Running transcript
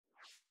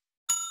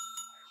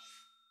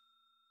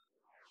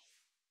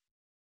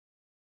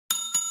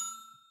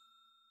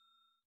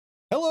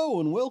Hello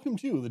and welcome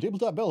to the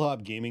Tabletop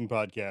Bellhop Gaming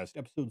Podcast,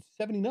 episode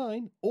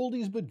 79,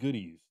 Oldies but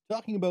Goodies,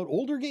 talking about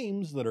older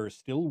games that are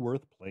still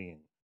worth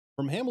playing.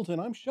 From Hamilton,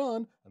 I'm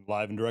Sean, and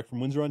live and direct from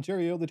Windsor,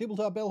 Ontario, the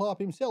Tabletop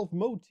Bellhop himself,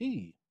 Mo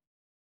T.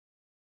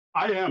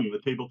 I am the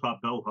Tabletop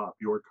Bellhop,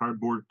 your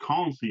cardboard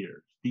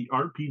concierge, the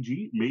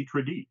RPG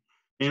maitre d',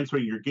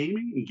 answering your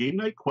gaming and game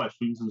night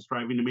questions and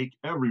striving to make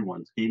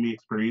everyone's gaming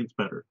experience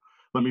better.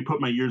 Let me put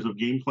my years of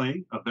game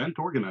playing, event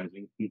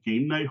organizing, and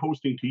game night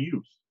hosting to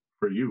use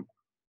for you.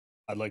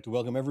 I'd like to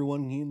welcome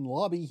everyone in the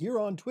lobby here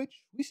on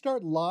Twitch. We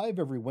start live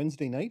every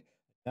Wednesday night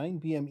at 9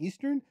 p.m.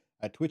 Eastern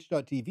at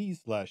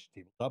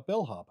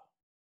twitch.tv/tabletopbellhop. All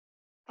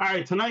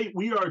right, tonight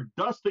we are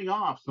dusting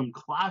off some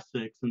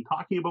classics and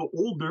talking about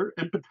older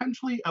and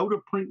potentially out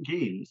of print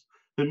games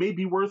that may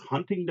be worth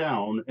hunting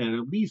down and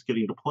at least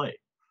getting to play.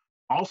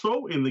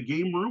 Also, in the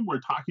game room, we're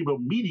talking about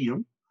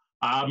Medium.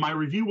 My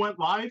review went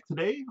live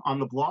today on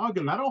the blog,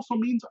 and that also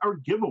means our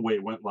giveaway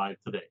went live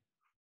today.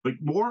 But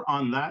more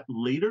on that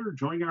later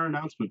during our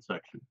announcement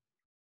section.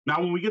 Now,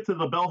 when we get to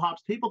the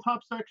Bellhop's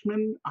tabletop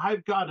section,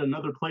 I've got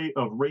another play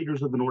of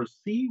Raiders of the North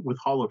Sea with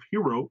Hall of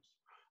Heroes.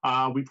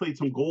 We played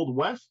some Gold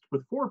West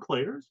with 4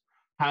 players,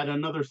 had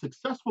another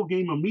successful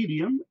game of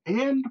Medium,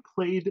 and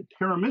played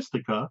Terra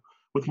Mystica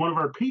with one of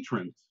our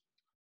patrons.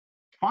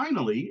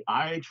 Finally,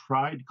 I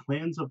tried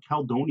Clans of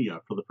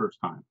Caledonia for the first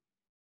time.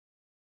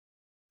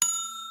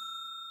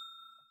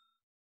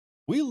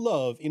 We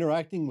love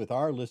interacting with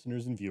our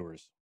listeners and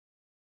viewers.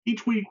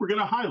 Each week, we're going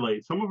to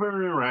highlight some of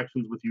our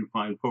interactions with you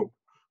fine folk.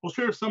 We'll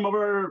share some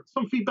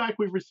feedback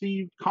we've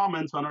received,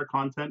 comments on our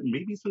content, and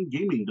maybe some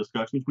gaming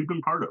discussions we've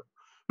been part of.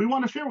 We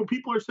want to share what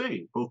people are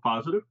saying, both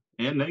positive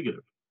and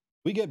negative.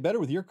 We get better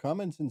with your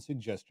comments and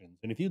suggestions.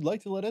 And if you'd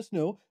like to let us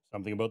know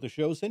something about the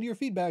show, send your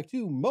feedback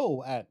to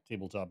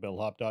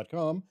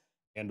mo@tabletopbellhop.com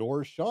and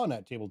or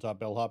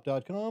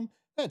sean@tabletopbellhop.com.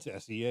 That's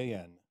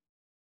SEAN.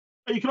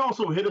 You can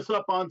also hit us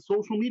up on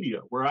social media,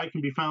 where I can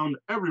be found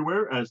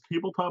everywhere as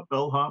Tabletop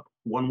Bellhop,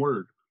 one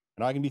word.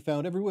 And I can be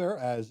found everywhere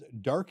as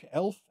Dark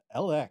Elf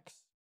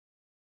LX.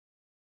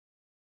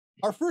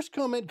 Our first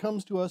comment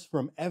comes to us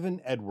from Evan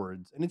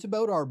Edwards, and it's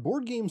about our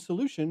board game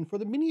solution for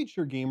the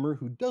miniature gamer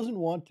who doesn't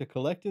want to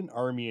collect an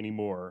army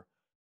anymore.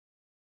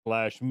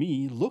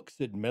 /me looks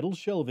at metal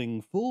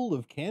shelving full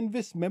of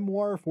canvas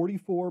memoir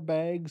 44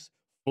 bags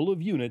full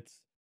of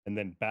units, and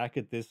then back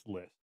at this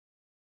list.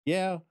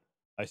 Yeah,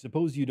 I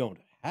suppose you don't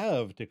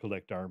have to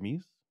collect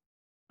armies.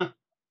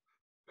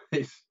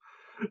 Nice.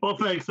 Well,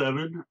 thanks,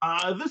 Evan.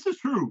 This is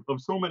true of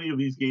so many of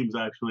these games,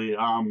 actually.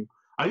 I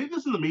think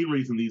this is the main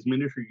reason these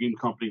miniature game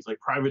companies like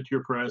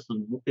Privateer Press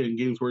and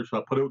Games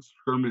Workshop put out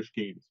skirmish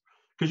games.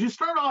 Because you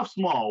start off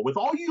small with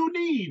all you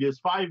need is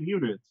 5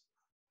 units,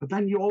 but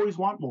then you always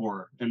want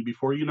more. And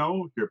before you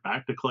know, you're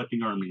back to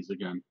collecting armies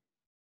again.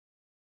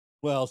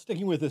 Well,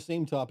 sticking with the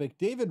same topic,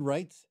 David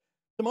writes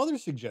some other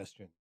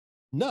suggestions.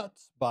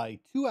 Nuts by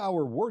 2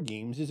 Hour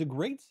Wargames is a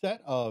great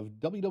set of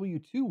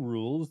WW2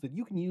 rules that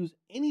you can use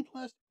any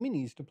plastic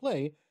minis to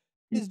play.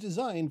 It is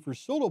designed for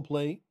solo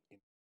play in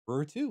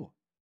Emperor 2.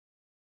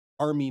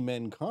 Army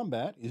Men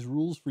Combat is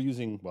rules for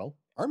using, well,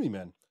 army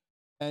men.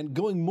 And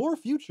going more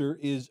future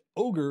is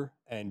Ogre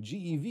and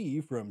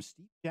GEV from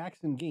Steve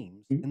Jackson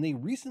Games, and they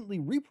recently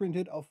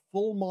reprinted a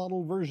full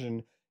model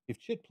version if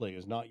chit play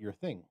is not your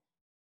thing.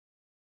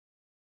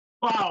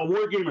 Wow,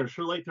 Wargamers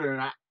sure like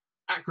their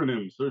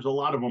acronyms. There's a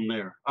lot of them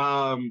there.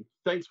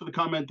 Thanks for the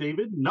comment,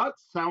 David.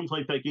 Nuts sounds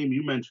like that game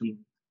you mentioned,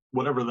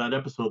 whatever that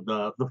episode,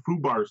 the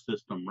FUBAR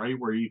system, right?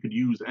 Where you could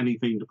use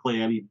anything to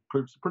play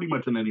pretty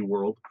much in any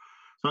world.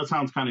 So that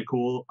sounds kind of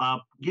cool.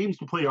 Games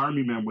to play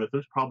Army Men with,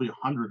 there's probably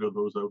 100 of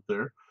those out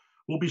there.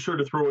 We'll be sure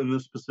to throw in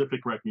this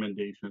specific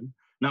recommendation.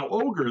 Now,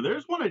 Ogre,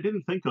 there's one I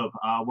didn't think of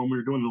when we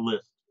were doing the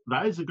list.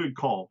 That is a good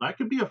call. That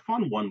could be a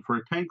fun one for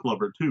a tank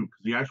lover, too,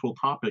 because the actual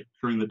topic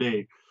during the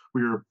day,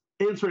 we were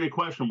answering a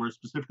question where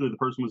specifically the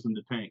person was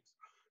into tanks.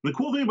 And the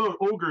cool thing about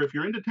Ogre, if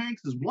you're into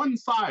tanks, is one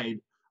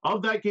side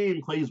of that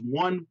game plays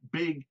one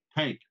big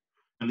tank,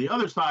 and the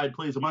other side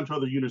plays a bunch of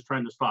other units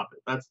trying to stop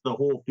it. That's the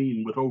whole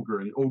theme with Ogre,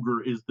 and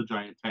Ogre is the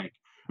giant tank.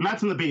 And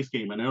that's in the base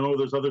game. And I know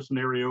there's other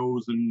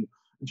scenarios, and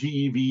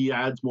GEV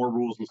adds more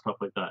rules and stuff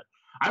like that.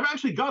 I've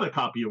actually got a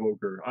copy of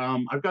Ogre.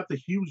 I've got the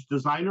huge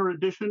designer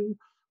edition,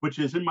 which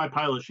is in my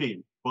pile of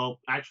shame.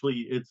 Well,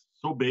 actually, it's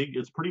so big,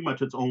 it's pretty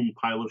much its own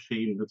pile of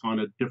shame that's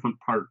on a different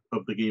part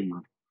of the game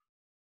room.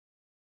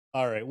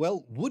 All right,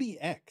 well, Woody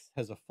X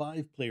has a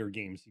 5-player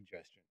game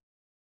suggestion.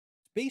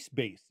 Space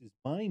Base is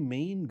my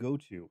main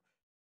go-to.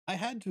 I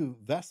had to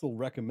Vessel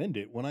recommend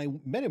it when I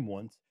met him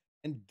once,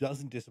 and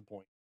doesn't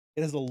disappoint.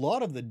 It has a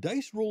lot of the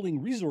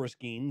dice-rolling resource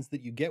gains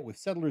that you get with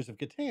Settlers of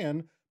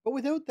Catan, but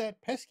without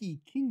that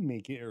pesky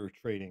kingmaker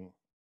trading.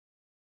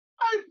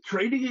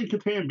 Trading in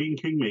Catan being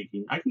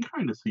king-making, I can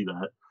kind of see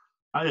that.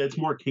 It's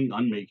more king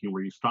unmaking,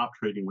 where you stop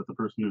trading with the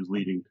person who's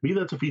leading. To me,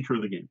 that's a feature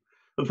of the game.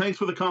 But thanks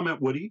for the comment,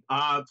 Woody.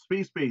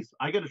 Space Base,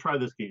 I got to try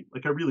this game.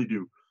 Like, I really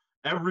do.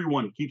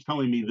 Everyone keeps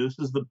telling me this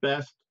is the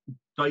best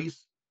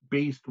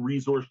dice-based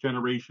resource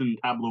generation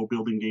tableau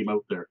building game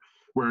out there,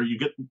 where you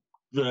get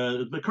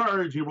the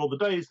cards, you roll the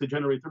dice, they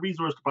generate the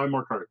resource to buy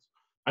more cards.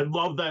 I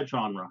love that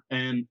genre,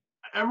 and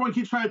everyone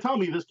keeps trying to tell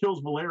me this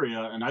kills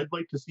Valeria, and I'd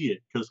like to see it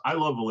because I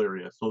love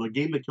Valeria. So the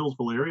game that kills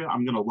Valeria,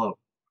 I'm gonna love.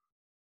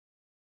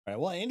 All right,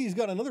 well, Andy's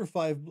got another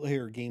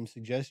 5-player game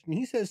suggestion.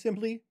 He says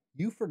simply,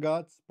 "You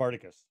forgot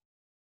Spartacus."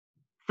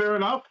 Fair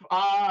enough.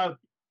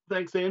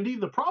 Thanks, Andy.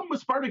 The problem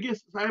with Spartacus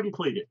is I haven't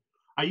played it.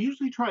 I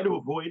usually try to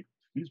avoid,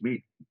 excuse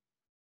me,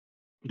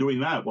 doing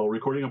that while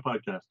recording a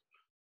podcast.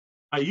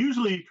 I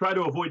usually try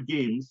to avoid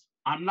games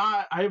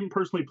I haven't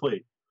personally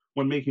played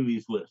when making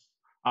these lists.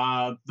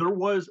 There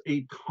was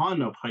a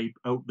ton of hype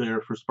out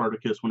there for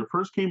Spartacus when it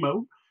first came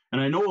out, and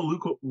I know a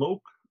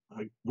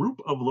group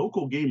of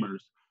local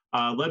gamers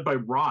led by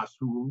Ross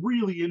who were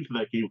really into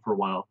that game for a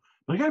while.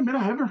 But I gotta admit,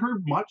 I haven't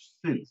heard much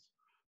since.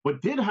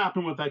 What did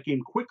happen with that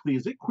game quickly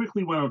is it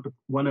quickly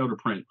went out of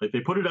print. Like they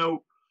put it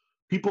out,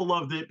 people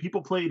loved it,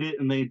 people played it,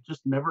 and they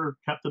just never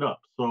kept it up.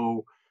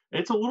 So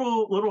it's a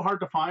little hard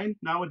to find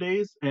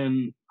nowadays,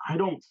 and I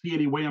don't see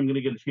any way I'm going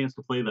to get a chance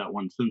to play that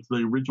one since the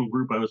original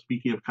group I was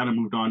speaking of kind of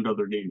moved on to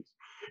other games.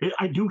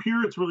 I do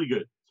hear it's really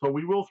good, so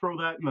we will throw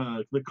that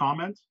in the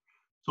comments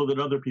so that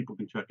other people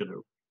can check it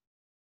out.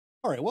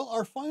 All right, well,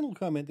 our final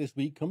comment this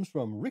week comes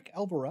from Rick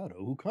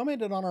Alvarado, who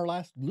commented on our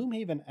last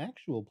Gloomhaven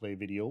actual play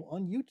video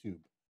on YouTube.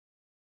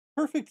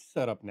 Perfect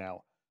setup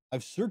now.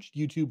 I've searched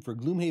YouTube for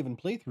Gloomhaven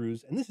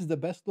playthroughs, and this is the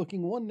best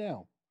looking one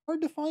now.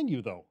 Hard to find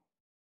you, though.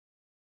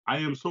 I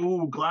am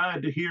so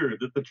glad to hear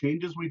that the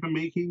changes we've been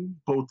making,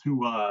 both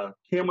to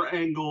camera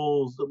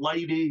angles,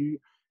 lighting,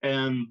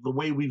 and the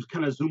way we've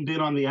kind of zoomed in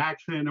on the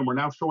action, and we're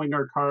now showing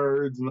our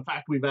cards, and the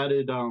fact we've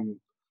added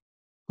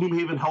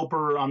Gloomhaven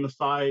Helper on the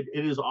side,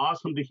 it is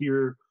awesome to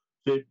hear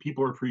that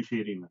people are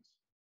appreciating this.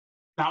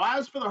 Now,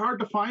 as for the hard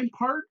to find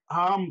part,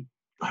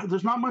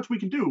 there's not much we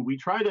can do. We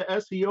try to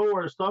SEO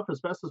our stuff as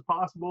best as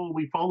possible.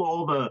 We follow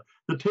all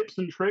the tips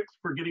and tricks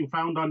for getting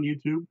found on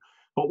YouTube.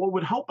 But what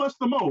would help us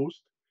the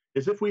most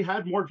is if we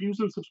had more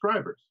views and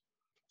subscribers.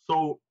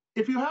 So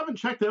if you haven't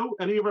checked out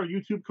any of our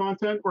YouTube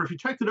content, or if you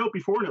checked it out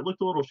before and it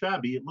looked a little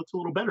shabby, it looks a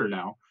little better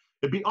now.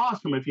 It'd be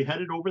awesome if you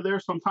headed over there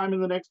sometime in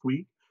the next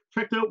week,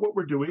 checked out what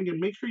we're doing, and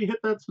make sure you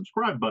hit that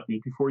subscribe button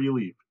before you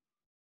leave.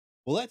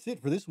 Well, that's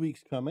it for this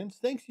week's comments.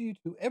 Thanks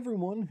to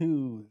everyone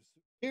who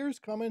shares,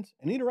 comments,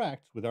 and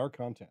interacts with our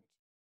content.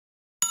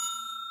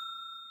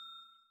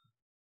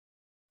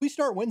 We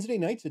start Wednesday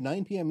nights at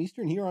 9 p.m.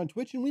 Eastern here on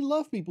Twitch, and we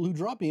love people who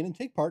drop in and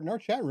take part in our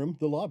chat room,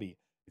 The Lobby.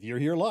 If you're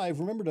here live,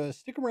 remember to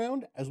stick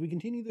around as we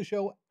continue the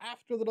show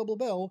after the double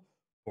bell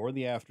for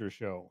the after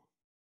show.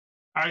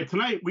 All right,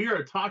 tonight we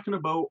are talking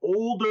about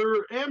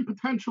older and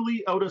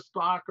potentially out of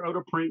stock, out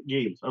of print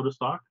games. Out of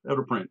stock, out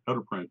of print,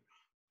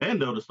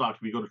 and out of stock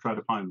if you go to try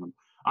to find them.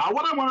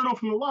 What I want to know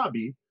from the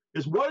lobby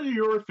is, what are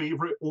your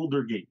favorite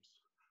older games?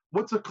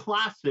 What's a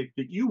classic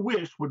that you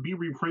wish would be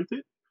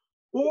reprinted?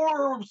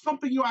 Or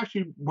something you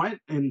actually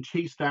went and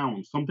chased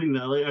down, something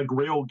that, like a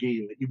grail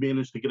game that you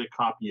managed to get a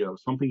copy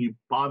of, something you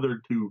bothered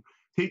to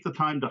take the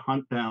time to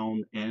hunt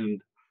down and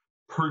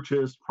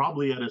purchase,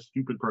 probably at a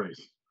stupid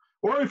price.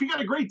 Or if you got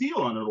a great deal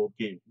on an old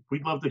game,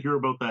 we'd love to hear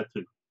about that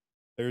too.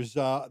 There's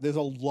a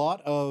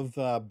lot of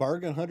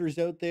bargain hunters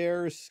out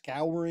there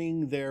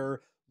scouring their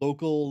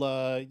local,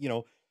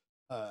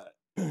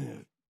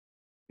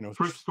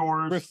 thrift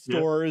stores, and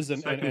stores.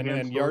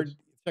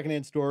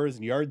 secondhand stores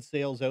and yard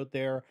sales out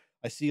there.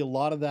 I see a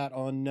lot of that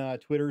on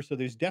Twitter. So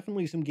there's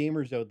definitely some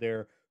gamers out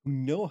there who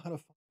know how to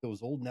find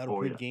those old and out of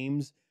print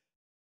games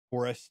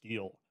for a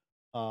steal.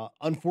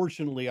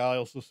 Unfortunately, I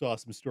also saw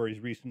some stories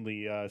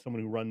recently.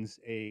 Someone who runs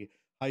a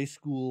high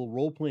school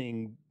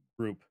role-playing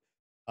group,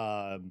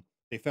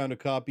 they found a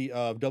copy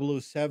of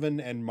 007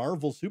 and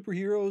Marvel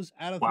superheroes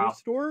at a thrift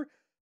store,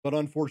 but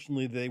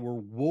unfortunately they were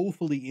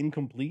woefully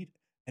incomplete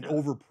and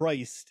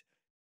overpriced,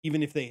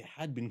 even if they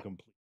had been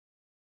complete.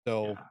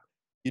 So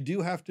you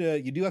do have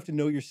to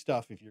know your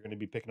stuff if you're going to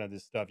be picking up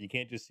this stuff. You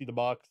can't just see the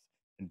box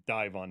and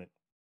dive on it.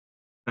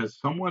 As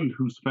someone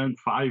who spent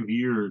 5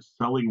 years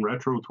selling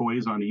retro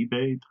toys on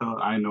eBay,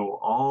 I know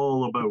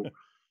all about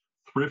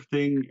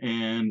thrifting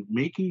and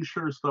making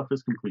sure stuff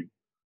is complete.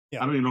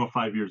 I don't even know if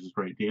 5 years is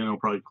right. Deanna will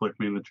probably click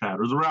me in the chat.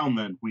 It was around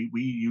then. We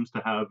used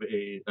to have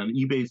an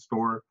eBay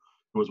store.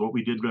 It was what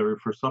we did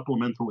for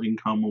supplemental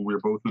income when we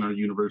were both in our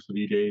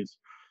university days.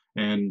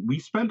 And we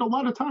spent a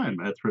lot of time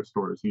at thrift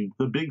stores. And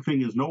the big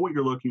thing is, know what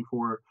you're looking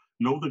for,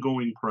 know the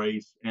going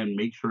price, and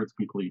make sure it's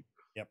complete.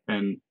 Yep.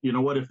 And you know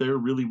what? If they're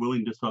really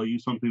willing to sell you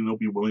something, they'll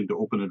be willing to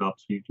open it up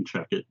so you can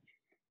check it.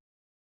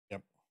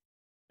 Yep.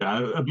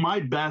 My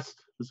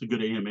best, this is a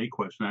good AMA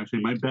question,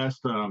 actually. My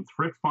best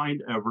thrift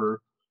find ever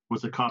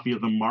was a copy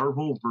of the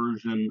Marvel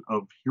version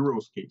of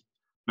HeroScape.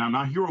 Now,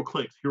 not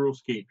HeroClix,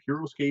 HeroScape.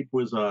 HeroScape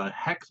was a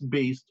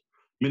hex-based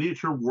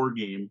miniature war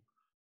game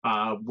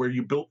where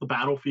you built the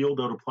battlefield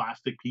out of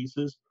plastic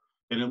pieces,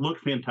 and it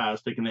looked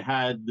fantastic. And they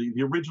had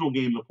the original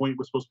game, the point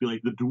was supposed to be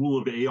like the Duel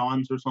of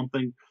Aeons or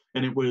something.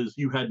 And it was,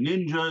 you had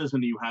ninjas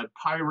and you had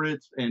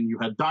pirates and you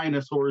had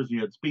dinosaurs and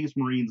you had space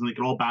marines, and they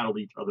could all battle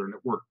each other, and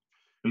it worked.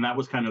 And that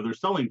was kind of their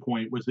selling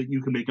point, was that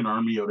you can make an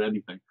army out of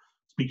anything.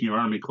 Speaking of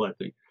army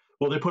collecting.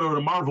 Well, they put out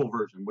a Marvel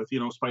version with,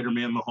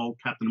 Spider-Man, the Hulk,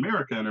 Captain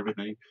America, and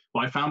everything.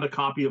 Well, I found a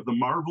copy of the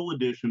Marvel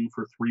edition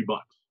for $3.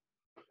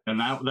 And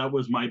that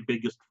was my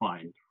biggest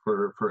find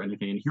for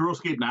anything. And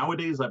HeroScape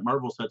nowadays, that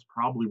Marvel set's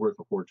probably worth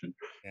a fortune.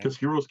 Yeah. Because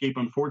HeroScape,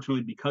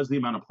 unfortunately, because the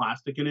amount of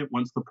plastic in it,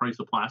 once the price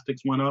of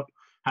plastics went up,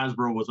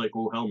 Hasbro was like,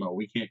 oh, hell no,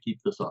 we can't keep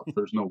this up.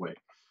 There's no way.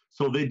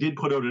 So they did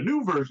put out a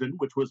new version,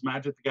 which was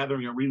Magic the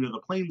Gathering Arena of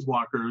the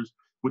Planeswalkers,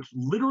 which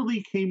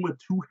literally came with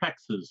 2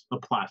 hexes of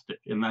plastic,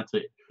 and that's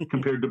it,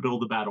 compared to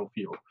Build a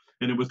Battlefield.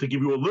 And it was to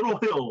give you a little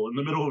hill in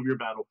the middle of your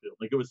battlefield.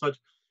 Like, it was such,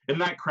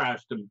 and that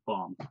crashed and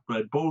bombed.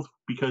 But both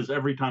because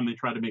every time they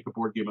try to make a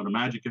board game out of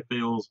Magic, it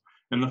fails.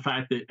 And the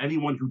fact that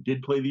anyone who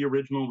did play the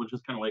original was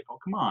just kind of like, oh,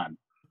 come on,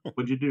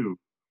 what'd you do?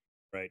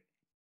 Right.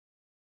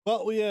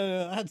 Well, we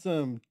had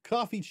some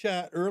coffee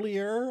chat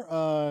earlier.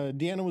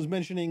 Deanna was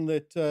mentioning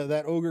that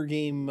that ogre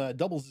game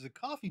doubles as a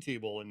coffee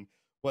table, and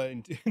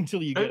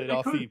until you get it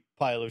off the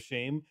pile of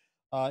shame,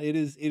 it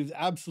is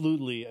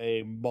absolutely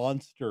a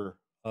monster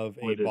of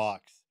a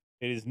box.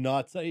 It is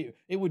not. It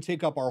would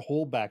take up our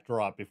whole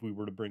backdrop if we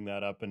were to bring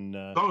that up and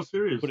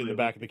seriously, put it in the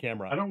back of the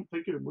camera. I don't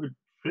think it would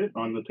fit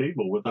on the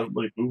table without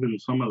like moving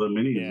some of the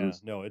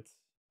minis. Yeah, no, it's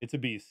a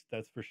beast,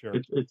 that's for sure.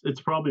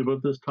 It's probably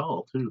about this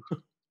tall too.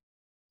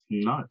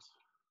 Nuts.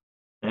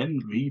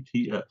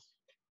 NVTS.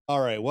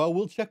 All right, well,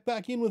 we'll check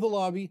back in with the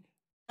lobby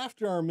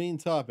after our main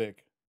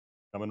topic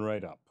coming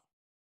right up.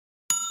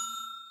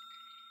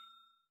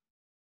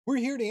 We're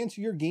here to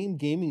answer your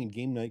gaming, and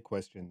game night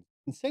questions.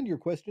 And send your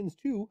questions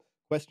to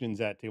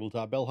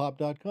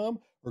questions@tabletopbellhop.com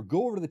or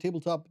go over to the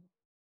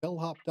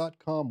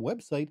tabletopbellhop.com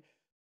website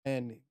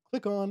and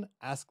click on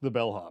Ask the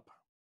Bellhop.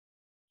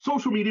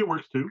 Social media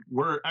works too.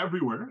 We're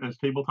everywhere as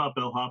Tabletop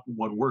Bellhop,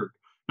 one word.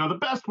 Now, the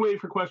best way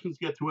for questions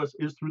to get to us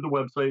is through the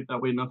website.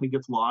 That way nothing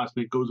gets lost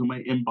and it goes in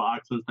my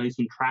inbox and it's nice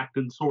and tracked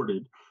and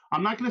sorted.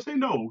 I'm not going to say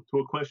no to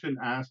a question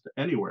asked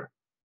anywhere.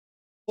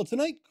 Well,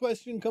 tonight's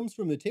question comes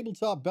from the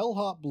Tabletop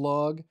Bellhop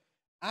blog.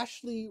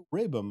 Ashley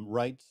Rabum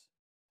writes,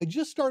 I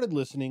just started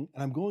listening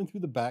and I'm going through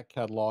the back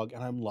catalog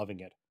and I'm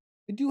loving it.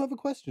 I do have a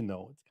question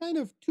though. It's kind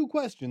of 2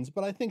 questions,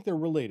 but I think they're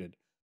related.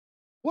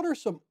 What are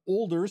some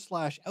older /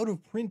 out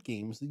of print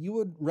games that you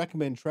would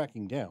recommend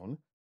tracking down?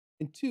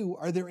 And 2,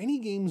 are there any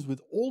games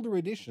with older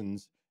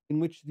editions in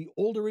which the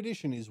older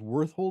edition is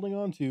worth holding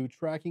on to,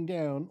 tracking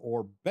down,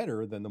 or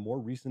better than the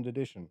more recent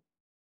edition?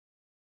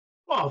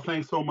 Well,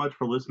 thanks so much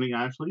for listening,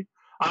 Ashley.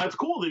 It's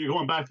cool that you're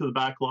going back to the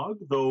backlog,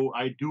 though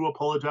I do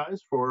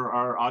apologize for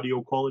our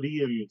audio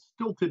quality and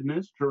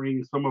stiltedness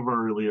during some of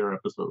our earlier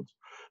episodes.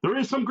 There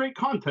is some great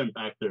content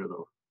back there,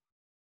 though.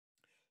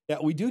 Yeah,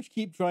 we do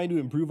keep trying to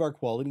improve our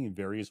quality in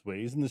various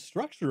ways, and the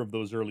structure of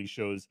those early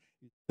shows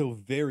is so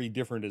very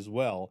different as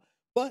well.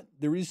 But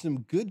there is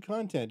some good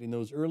content in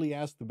those early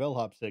Ask the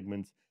Bellhop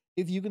segments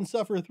if you can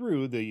suffer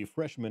through the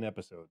freshman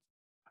episodes.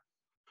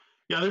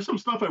 Yeah, there's some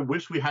stuff I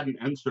wish we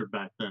hadn't answered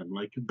back then,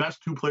 like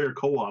best 2-player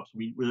co-ops.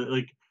 We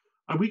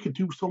could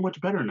do so much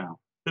better now.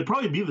 It'd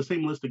probably be the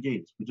same list of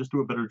games. We just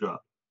do a better job.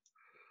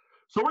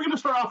 So we're going to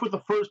start off with the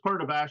first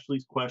part of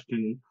Ashley's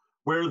question,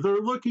 where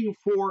they're looking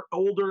for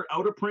older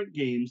out-of-print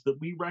games that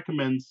we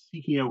recommend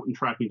seeking out and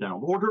tracking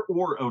down, older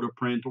or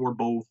out-of-print, or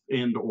both,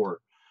 and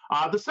or.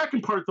 The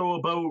second part, though,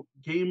 about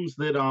games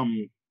that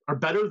are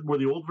better, where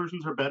the old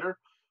versions are better,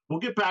 we'll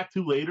get back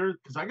to later,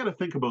 because I got to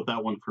think about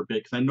that one for a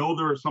bit, because I know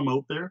there are some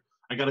out there.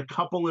 I got a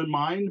couple in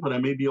mind, but I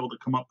may be able to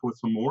come up with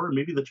some more.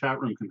 Maybe the chat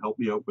room can help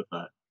me out with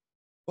that.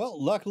 Well,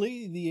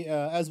 luckily, the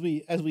as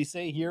we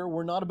say here,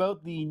 we're not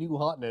about the new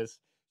hotness,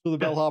 so the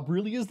Bellhop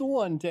really is the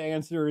one to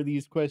answer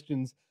these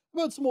questions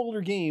about some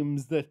older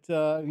games that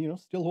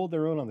still hold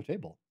their own on the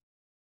table.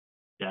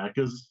 Yeah,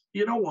 because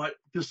you know what?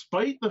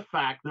 Despite the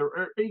fact there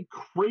are a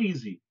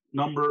crazy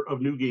number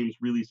of new games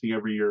releasing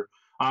every year,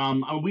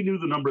 we knew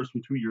the numbers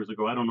from 2 years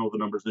ago. I don't know the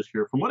numbers this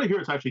year. From what I hear,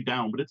 it's actually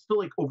down, but it's still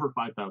like over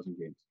 5,000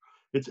 games.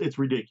 It's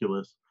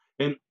ridiculous.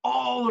 And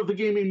all of the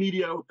gaming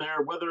media out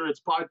there, whether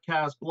it's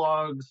podcasts,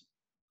 blogs,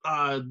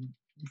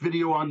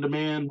 video on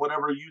demand,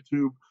 whatever,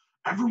 YouTube,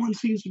 everyone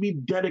seems to be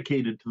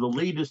dedicated to the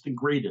latest and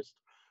greatest.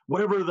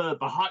 Whatever the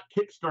hot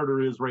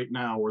Kickstarter is right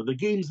now, or the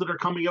games that are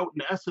coming out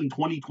in Essen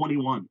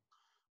 2021.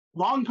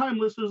 Longtime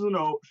listeners of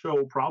the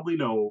show probably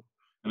know,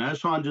 and as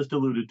Sean just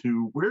alluded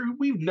to,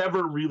 we've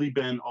never really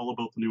been all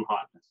about the new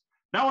hotness.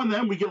 Now and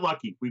then we get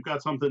lucky. We've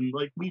got something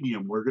like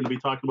Medium we're going to be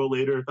talking about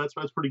later. That's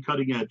pretty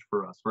cutting edge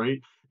for us, right?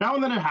 Now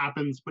and then it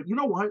happens, but you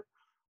know what?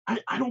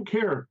 I don't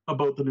care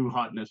about the new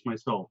hotness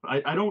myself.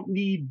 I don't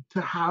need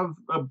to have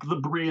the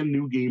brand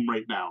new game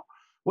right now.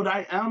 What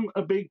I am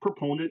a big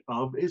proponent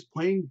of is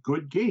playing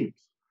good games.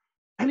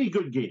 Any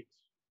good games.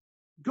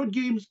 Good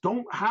games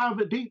don't have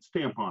a date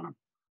stamp on them.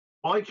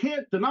 While I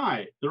can't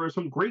deny there are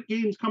some great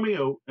games coming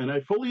out, and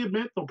I fully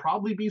admit there'll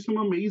probably be some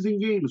amazing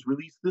games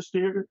released this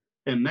year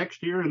and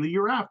next year and the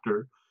year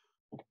after,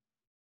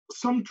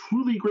 some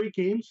truly great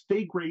games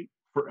stay great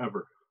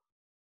forever.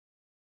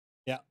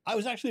 Yeah, I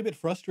was actually a bit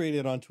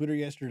frustrated on Twitter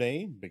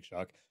yesterday. Big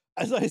shock.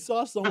 As I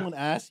saw someone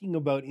asking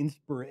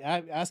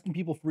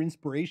people for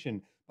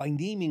inspiration by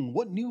naming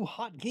what new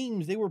hot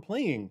games they were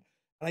playing.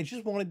 And I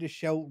just wanted to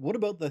shout, what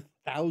about the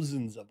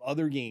thousands of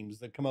other games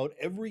that come out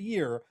every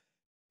year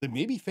that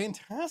may be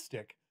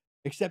fantastic,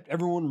 except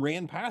everyone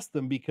ran past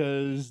them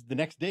because the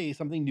next day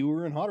something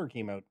newer and hotter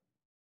came out.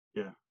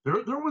 Yeah,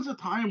 there was a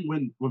time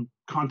when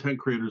content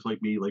creators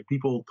like me, like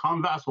people,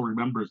 Tom Vassell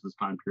remembers this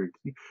time period.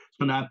 He's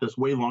been at this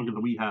way longer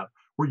than we have,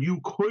 where you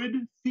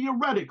could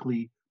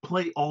theoretically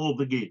play all of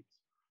the games.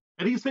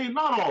 And he's saying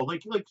not all,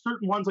 like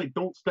certain ones, like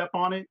Don't Step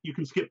on It, you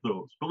can skip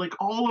those. But like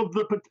all of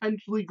the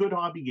potentially good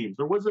hobby games,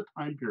 there was a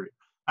time period.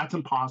 That's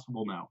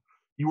impossible now.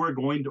 You are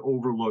going to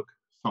overlook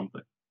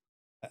something.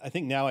 I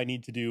think now I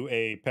need to do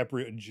a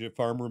Pepperidge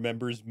Farm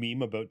Remembers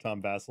meme about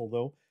Tom Vassell,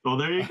 though. So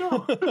there you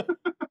go.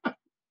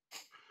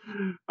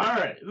 All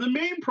right. The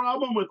main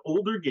problem with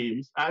older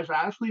games, as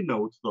Ashley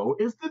notes, though,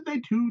 is that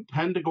they too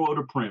tend to go out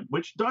of print,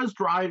 which does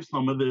drive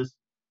some of this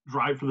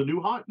drive for the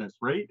new hotness,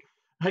 right?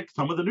 Heck,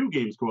 some of the new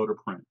games go out of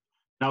print.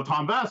 Now,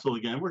 Tom Vassell,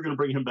 again, we're going to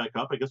bring him back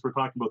up. I guess we're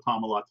talking about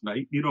Tom a lot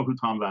tonight. You know who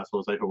Tom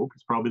Vassell is, I hope.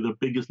 He's probably the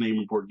biggest name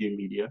in board game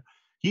media.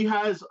 He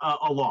has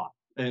a law,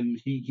 and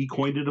he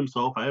coined it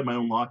himself. I have my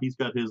own law. He's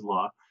got his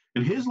law.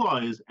 And his law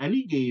is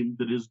any game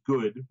that is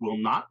good will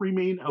not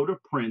remain out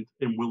of print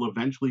and will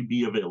eventually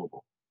be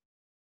available.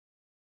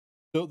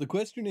 So the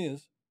question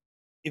is,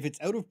 if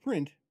it's out of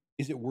print,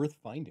 is it worth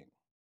finding?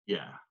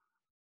 Yeah.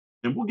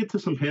 And we'll get to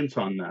some hints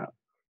on that.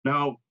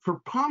 Now,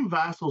 for Tom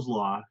Vassell's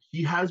law,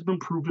 he has been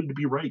proven to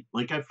be right.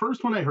 Like at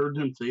first when I heard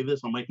him say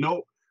this, I'm like,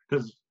 no,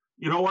 because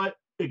you know what?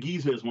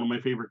 Agiza is one of my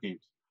favorite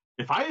games.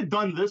 If I had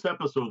done this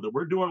episode that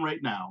we're doing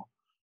right now,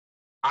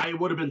 I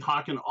would have been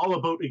talking all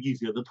about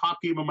Agiza, the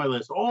top game on my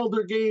list.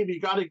 Older game, you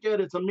got to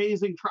get it. It's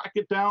amazing. Track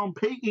it down.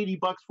 Pay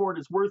 $80 for it.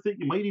 It's worth it.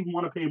 You might even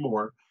want to pay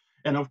more.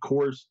 And of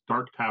course,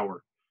 Dark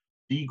Tower,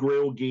 the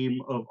grail game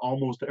of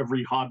almost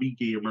every hobby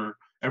gamer,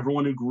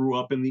 everyone who grew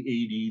up in the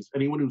 80s,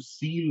 anyone who's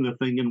seen the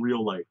thing in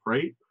real life,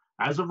 right?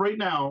 As of right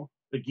now,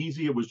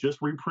 Agiza was just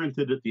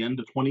reprinted at the end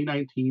of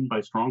 2019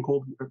 by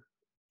Stronghold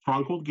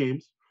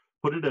Games,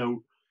 put it out.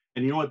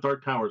 And you know what?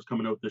 Dark Tower is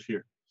coming out this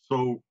year.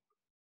 So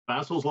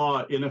Vassell's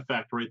Law, in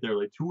effect, right there,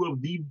 like two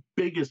of the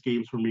biggest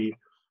games for me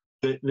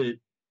that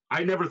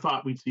I never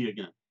thought we'd see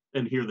again.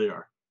 And here they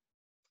are.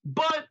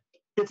 But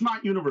it's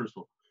not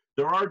universal.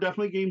 There are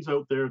definitely games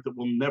out there that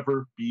will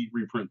never be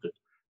reprinted.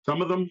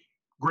 Some of them,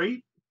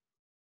 great.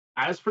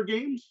 As for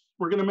games,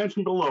 we're going to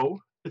mention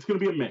below, it's going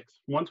to be a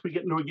mix. Once we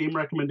get into a game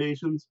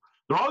recommendations,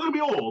 they're all going to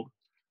be old.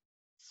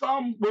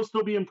 Some will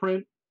still be in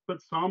print,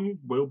 but some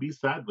will be,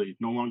 sadly,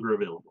 no longer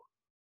available.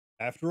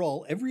 After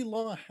all, every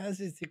law has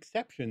its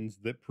exceptions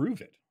that prove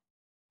it.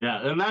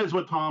 Yeah, and that is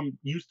what Tom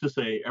used to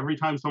say every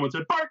time someone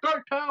said,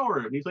 Dark Tower!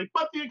 And he's like,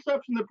 but the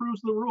exception that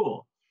proves the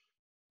rule.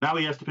 Now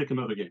he has to pick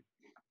another game.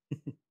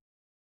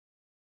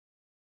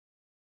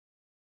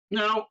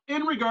 Now,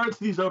 in regards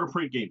to these out of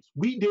print games,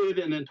 we did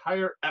an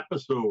entire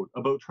episode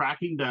about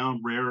tracking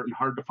down rare and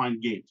hard to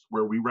find games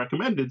where we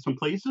recommended some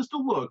places to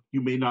look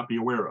you may not be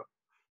aware of.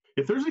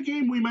 If there's a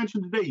game we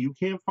mentioned today you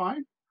can't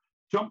find,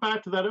 jump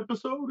back to that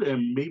episode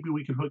and maybe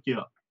we can hook you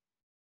up.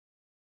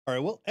 All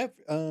right, well,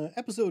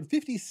 episode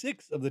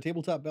 56 of the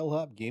Tabletop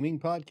Bellhop Gaming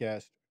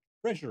Podcast,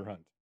 Treasure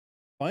Hunt.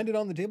 Find it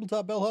on the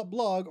Tabletop Bellhop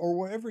blog or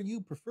wherever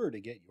you prefer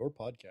to get your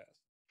podcast.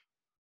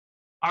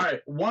 All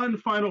right, one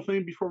final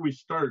thing before we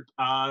start.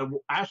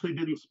 Ashley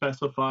didn't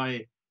specify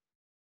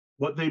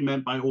what they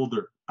meant by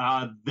older.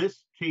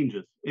 This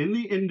changes. In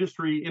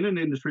an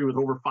industry with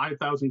over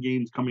 5,000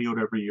 games coming out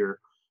every year,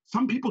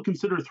 some people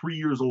consider 3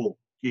 years old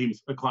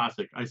games a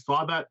classic. I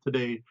saw that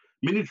today.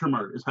 Miniature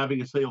Mart is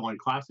having a sale on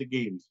classic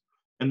games.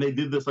 And they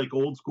did this like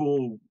old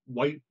school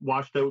white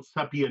washed out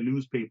sepia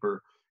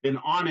newspaper. And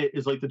on it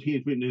is like the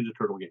Teenage Mutant Ninja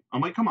Turtle game. I'm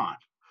like, come on.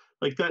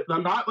 Like that,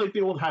 not like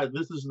the old hat.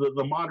 This is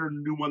the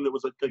modern new one that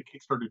was like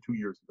kickstarted 2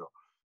 years ago.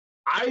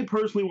 I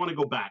personally want to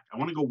go back. I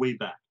want to go way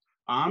back.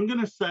 I'm going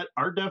to set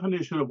our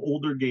definition of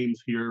older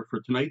games here for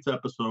tonight's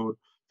episode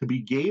to be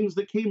games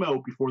that came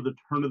out before the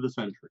turn of the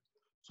century.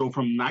 So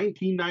from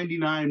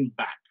 1999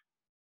 back.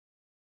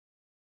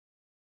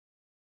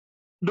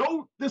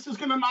 No, this is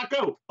going to knock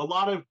out a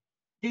lot of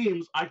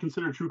games I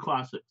consider true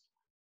classics.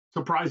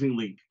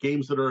 Surprisingly,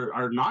 games that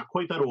are not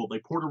quite that old,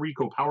 like Puerto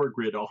Rico, Power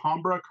Grid,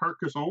 Alhambra,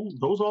 Carcassonne,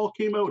 those all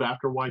came out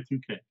after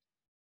Y2K.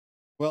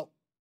 Well,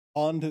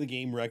 on to the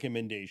game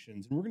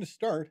recommendations. And we're going to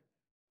start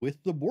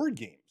with the board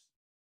games.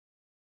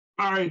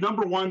 All right,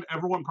 number one,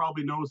 everyone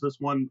probably knows this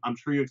one. I'm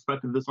sure you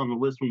expected this on the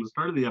list from the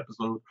start of the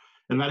episode,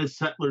 and that is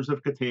Settlers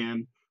of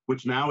Catan,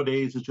 which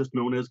nowadays is just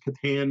known as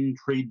Catan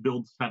Trade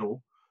Build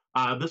Settle.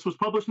 This was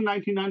published in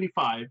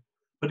 1995.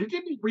 But it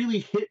didn't really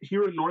hit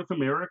here in North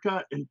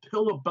America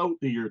until about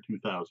the year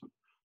 2000.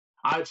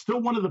 It's still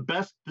one of the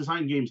best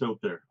design games out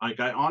there. Like,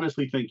 I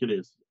honestly think it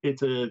is.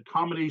 It's a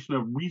combination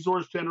of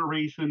resource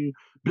generation,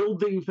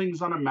 building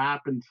things on a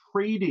map, and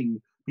trading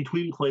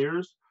between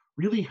players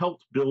really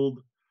helped build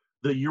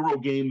the Euro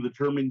game, the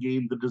German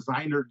game, the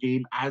designer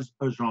game as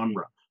a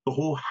genre. The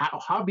whole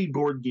hobby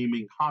board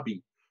gaming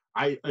hobby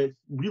It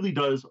really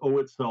does owe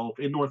itself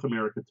in North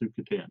America to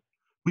Catan.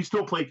 We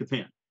still play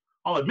Catan.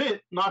 I'll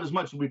admit, not as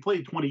much as we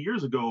played 20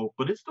 years ago,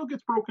 but it still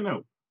gets broken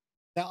out.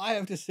 Now, I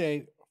have to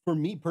say, for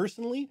me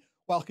personally,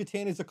 while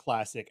Catan is a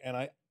classic and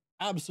I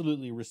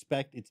absolutely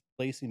respect its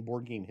place in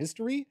board game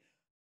history,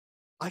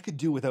 I could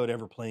do without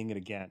ever playing it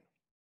again.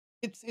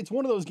 It's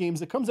one of those games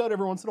that comes out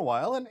every once in a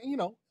while, and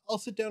I'll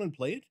sit down and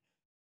play it,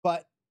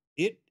 but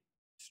it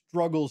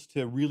struggles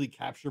to really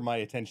capture my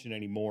attention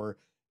anymore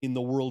in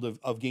the world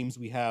of games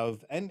we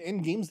have,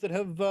 and games that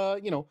have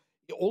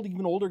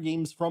even older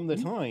games from the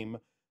time.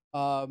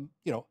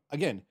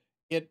 Again,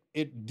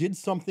 it did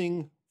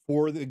something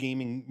for the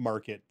gaming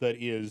market that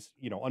is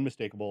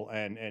unmistakable,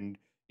 and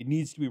it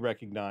needs to be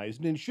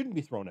recognized, and it shouldn't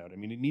be thrown out. I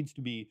mean, it needs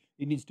to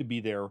be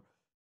there,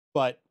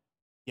 but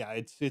yeah,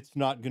 it's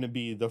not going to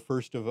be the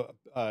first of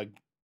a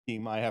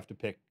game I have to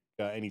pick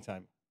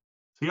anytime.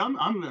 See, I'm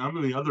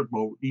in the other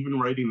boat. Even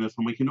writing this,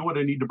 I'm like, you know what?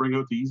 I need to bring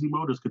out the easy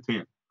mode is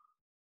Catan,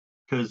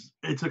 because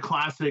it's a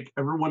classic.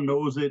 Everyone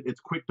knows it. It's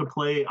quick to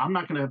play. I'm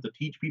not going to have to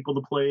teach people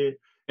to play it,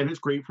 and it's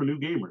great for new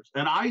gamers.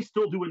 And I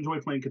still do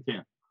enjoy playing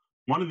Catan.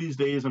 One of these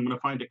days, I'm going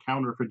to find a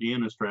counter for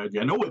Deanna's strategy.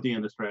 I know what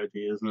Deanna's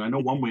strategy is, and I know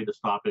one way to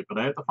stop it, but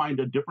I have to find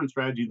a different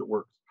strategy that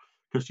works,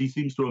 because she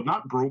seems to have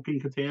not broken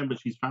Catan, but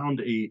she's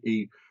found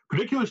a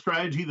particular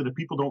strategy that if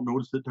people don't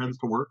notice, it tends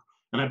to work.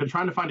 And I've been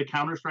trying to find a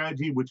counter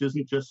strategy, which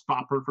isn't just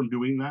stop her from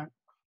doing that.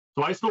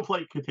 So I still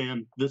play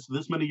Catan this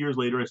many years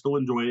later. I still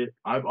enjoy it.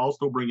 I'll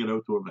still bring it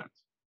out to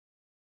events.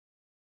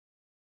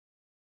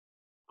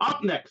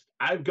 Up next,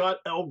 I've got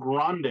El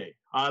Grande.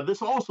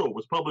 This also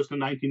was published in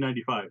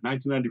 1995.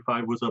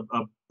 1995 was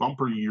a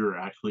bumper year,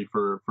 actually,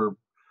 for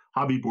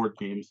hobby board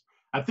games.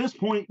 At this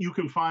point, you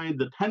can find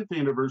the 10th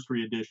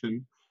anniversary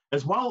edition,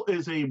 as well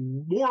as a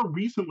more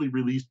recently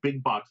released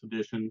big box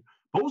edition,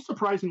 both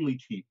surprisingly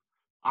cheap.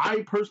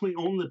 I personally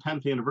own the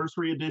 10th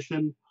anniversary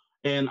edition,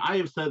 and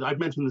I've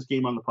mentioned this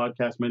game on the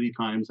podcast many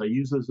times. I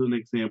use this as an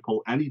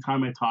example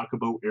anytime I talk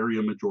about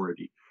area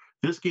majority.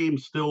 This game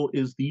still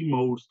is the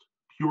most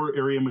pure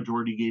area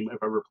majority game I've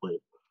ever played.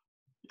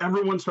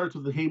 Everyone starts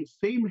with the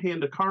same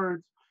hand of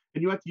cards,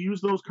 and you have to use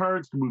those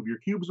cards to move your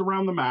cubes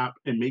around the map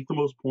and make the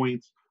most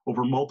points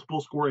over multiple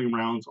scoring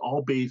rounds,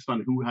 all based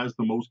on who has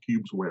the most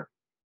cubes where.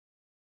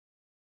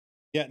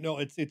 Yeah, no,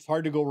 it's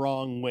hard to go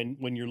wrong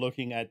when you're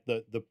looking at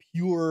the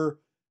pure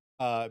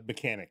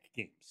mechanic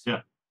games.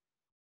 Yeah.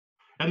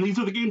 And these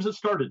are the games that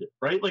started it,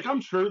 right? Like, I'm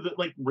sure that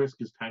like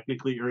Risk is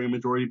technically area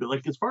majority, but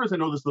like as far as I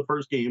know, this is the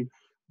first game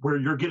where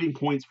you're getting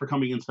points for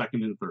coming in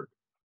second and third,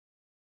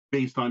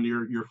 based on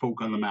your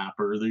folk on the map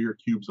or your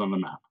cubes on the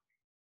map.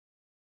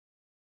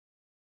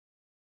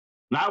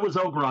 That was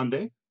El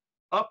Grande.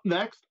 Up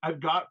next, I've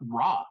got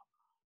Raw.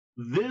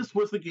 This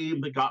was the game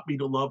that got me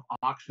to love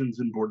auctions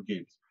in board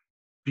games.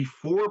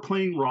 Before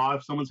playing Raw,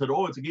 if someone said,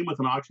 "Oh, it's a game with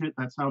an auction,"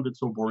 that sounded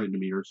so boring to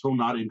me, or so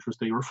not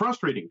interesting, or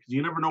frustrating, because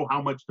you never know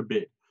how much to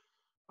bid.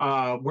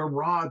 Where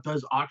Raw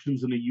does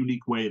auctions in a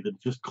unique way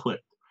that just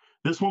clicked.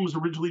 This one was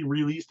originally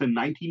released in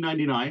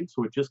 1999,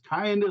 so it just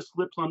kind of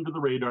slips under the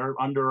radar,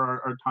 under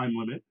our time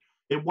limit.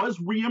 It was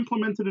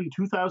re-implemented in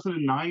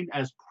 2009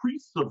 as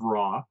Priests of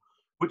Raw,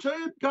 which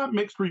got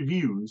mixed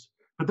reviews.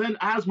 But then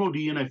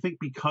Asmodee, and I think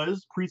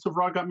because Priests of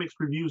Raw got mixed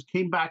reviews,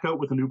 came back out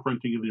with a new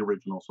printing of the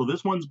original. So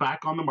this one's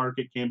back on the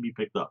market, can be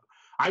picked up.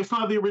 I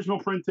saw the original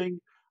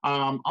printing.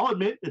 I'll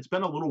admit it's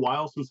been a little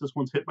while since this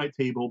one's hit my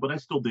table, but I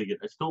still dig it.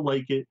 I still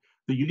like it.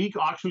 The unique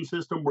auction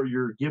system where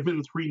you're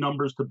given 3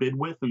 numbers to bid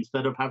with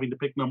instead of having to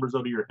pick numbers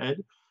out of your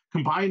head,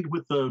 combined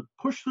with the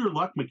push your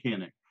luck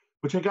mechanic,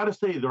 which I got to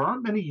say, there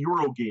aren't many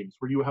Euro games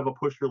where you have a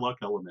push your luck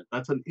element.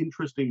 That's an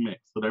interesting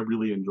mix that I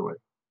really enjoy.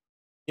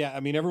 Yeah,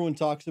 I mean, everyone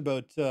talks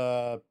about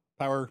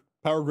power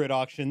grid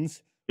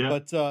auctions, Yeah.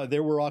 but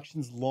there were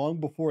auctions long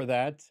before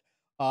that.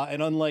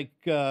 And unlike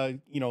the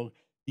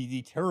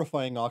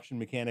terrifying auction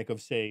mechanic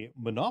of, say,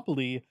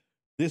 Monopoly,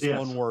 this Yes.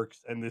 one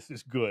works, and this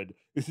is good.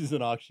 This is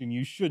an auction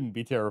you shouldn't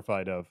be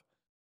terrified of.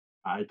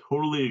 I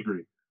totally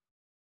agree.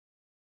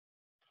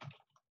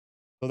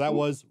 So that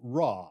was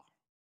Raw.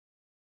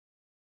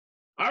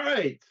 All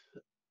right.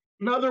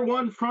 Another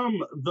one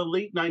from the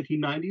late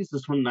 1990s. This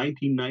is from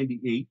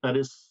 1998. That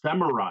is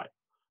Samurai.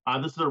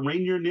 This is a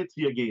Rainier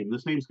Knizia game.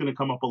 This name's going to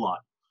come up a lot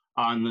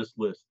on this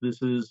list.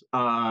 This is,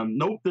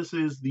 this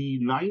is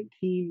the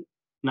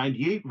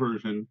 1998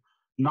 version,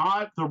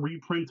 not the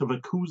reprint of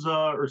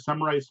Akuza or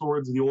Samurai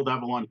Swords, the old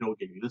Avalon Hill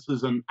game. This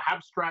is an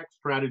abstract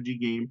strategy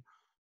game.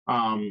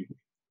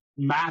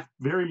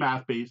 Very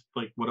math-based.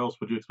 Like, what else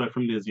would you expect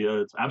from Knizia?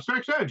 It's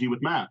abstract strategy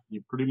with math.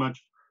 You pretty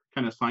much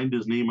kind of signed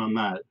his name on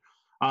that.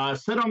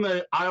 Set on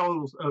the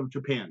Isles of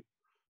Japan.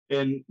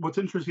 And what's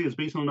interesting is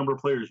based on the number of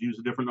players, use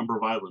a different number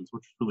of islands,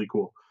 which is really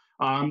cool.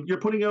 You're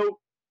putting out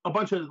a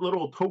bunch of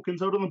little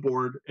tokens out on the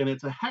board, and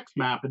it's a hex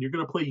map, and you're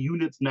going to play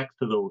units next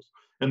to those,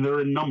 and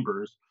they're in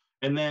numbers.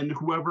 And then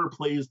whoever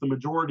plays the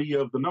majority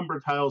of the number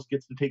tiles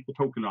gets to take the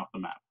token off the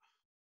map.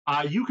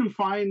 You can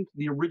find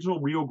the original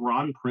Rio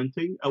Grande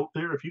printing out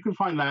there. If you can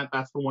find that,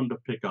 that's the one to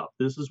pick up.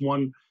 This is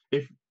one,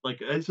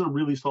 it's a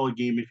really solid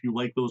game if you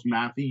like those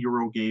mathy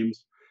Euro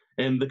games.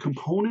 And the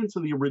components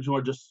of the original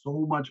are just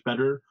so much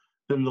better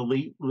than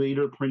the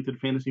later printed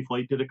Fantasy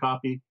Flight did a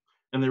copy.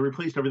 And they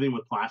replaced everything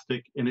with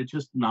plastic, and it's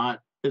just not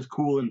as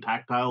cool and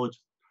tactile. It's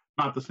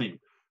not the same.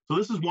 So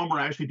this is one where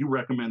I actually do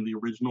recommend the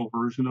original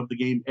version of the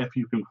game if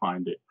you can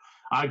find it.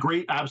 A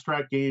great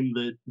abstract game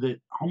that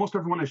almost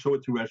everyone I show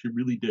it to actually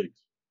really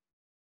digs.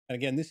 And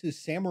again, this is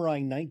Samurai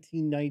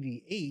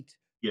 1998,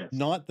 Yes.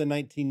 not the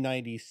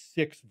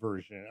 1996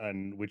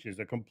 version, which is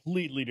a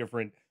completely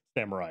different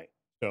Samurai.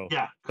 So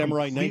yeah,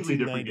 Samurai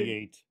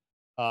 1998.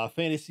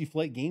 Fantasy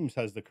Flight Games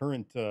has the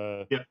current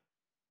version.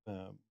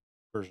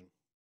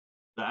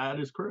 That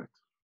is correct.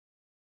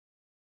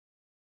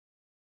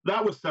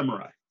 That was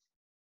Samurai.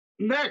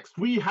 Next,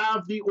 we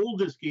have the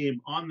oldest game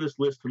on this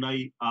list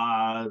tonight.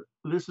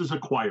 This is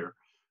Acquire,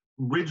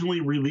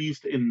 originally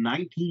released in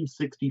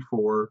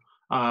 1964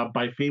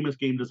 by famous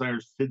game designer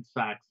Sid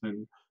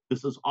Saxon.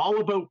 This is all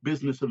about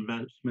business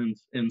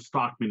investments and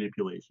stock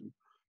manipulation.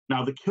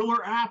 Now, the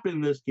killer app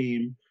in this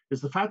game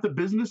is the fact that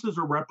businesses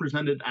are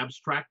represented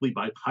abstractly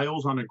by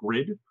tiles on a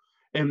grid,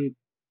 and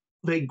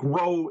they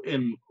grow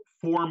and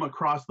form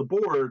across the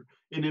board.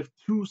 And if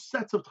two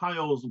sets of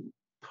tiles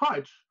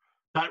touch,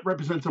 that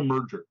represents a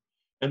merger.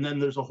 And then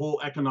there's a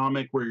whole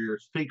economic where your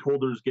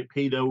stakeholders get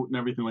paid out and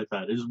everything like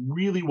that. It is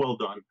really well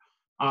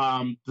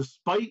done.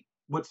 Despite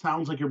what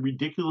sounds like a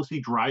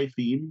ridiculously dry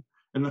theme,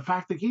 and the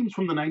fact the game's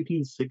from the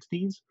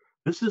 1960s,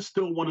 this is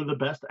still one of the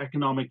best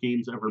economic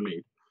games ever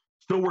made.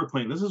 Still worth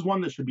playing. This is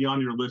one that should be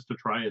on your list to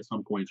try at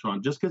some point,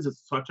 Sean, just because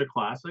it's such a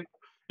classic.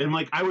 And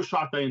like, I was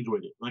shocked I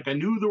enjoyed it. Like, I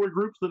knew there were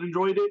groups that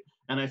enjoyed it,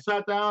 and I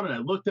sat down and I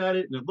looked at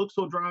it, and it looked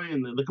so dry,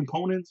 and the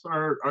components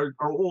are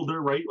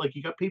older, right? Like,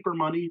 you got paper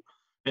money,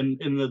 and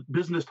the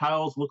business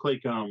tiles look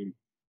like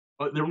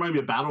they remind me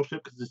of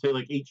Battleship because they say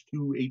like H2,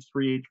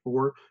 H3,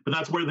 H4, but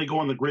that's where they go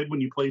on the grid when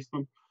you place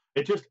them.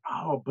 It just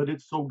but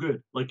it's so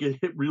good. Like, it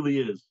really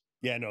is.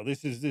 Yeah, no,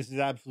 this is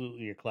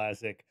absolutely a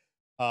classic.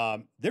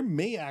 There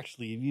may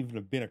actually even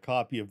have been a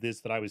copy of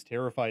this that I was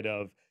terrified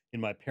of in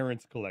my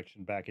parents'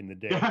 collection back in the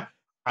day. Yeah,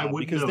 I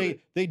would because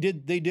they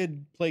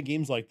did play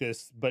games like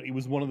this, but it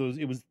was one of those.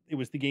 It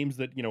was the games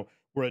that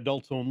were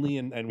adults only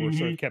and were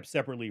sort of kept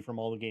separately from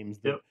all the games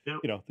that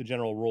the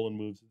general roll and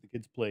moves that the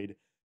kids played.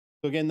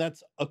 So again,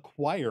 that's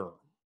Acquire.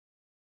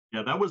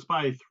 Yeah, that was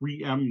by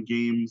 3M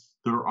Games.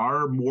 There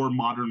are more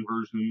modern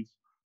versions.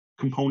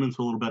 Components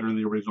a little better than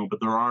the original, but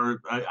there are,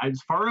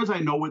 as far as I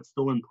know, it's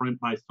still in print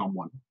by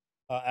someone.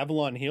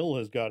 Avalon Hill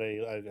has got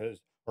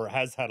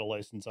has had a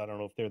license. I don't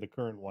know if they're the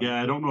current one.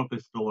 Yeah, I don't know if they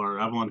still are.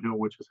 Avalon Hill,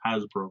 which is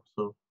Hasbro.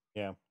 So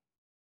yeah.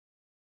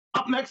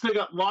 Up next, I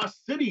got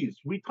Lost Cities.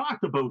 We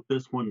talked about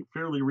this one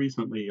fairly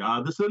recently.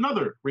 This is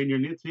another Rainier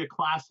Knizia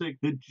classic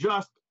that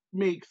just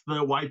makes the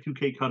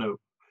Y2K cutout.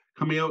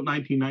 Coming out in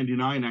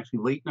 1999, actually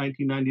late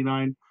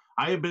 1999.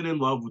 I have been in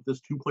love with this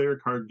two-player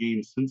card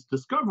game since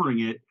discovering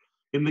it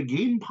in the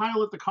game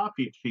pile at the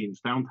coffee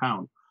exchange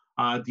downtown.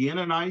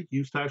 Deanna and I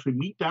used to actually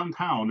meet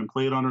downtown and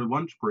play it on her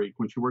lunch break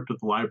when she worked at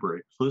the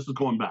library. So this is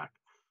going back.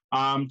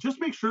 Just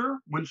make sure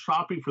when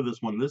shopping for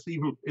this one, this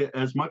even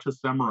as much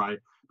as Samurai,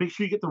 make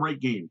sure you get the right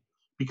game,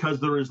 because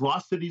there is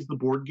Lost Cities, the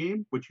board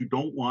game, which you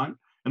don't want,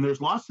 and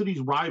there's Lost Cities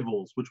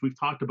Rivals, which we've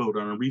talked about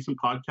on a recent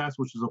podcast,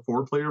 which is a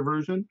 4-player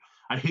version.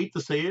 I hate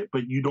to say it,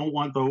 but you don't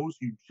want those.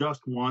 You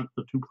just want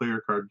the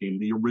 2-player card game,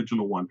 the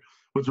original one.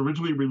 It was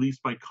originally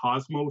released by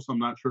Cosmos. I'm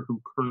not sure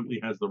who currently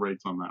has the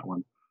rights on that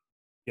one.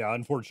 Yeah,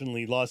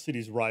 unfortunately, Lost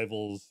Cities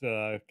Rivals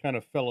kind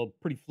of fell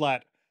pretty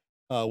flat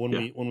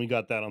when we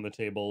got that on the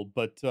table.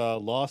 But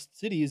Lost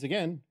Cities,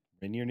 again,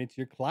 Rainier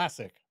Knizia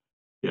classic.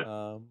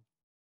 Yeah.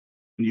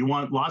 And you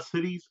want Lost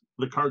Cities,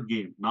 the card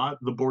game, not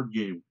the board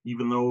game,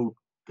 even though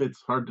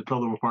it's hard to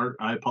tell them apart.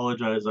 I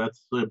apologize.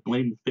 That's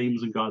blame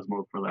Thames and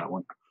Cosmos for that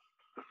one.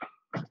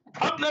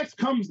 Up next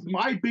comes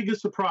my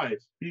biggest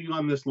surprise being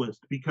on this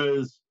list,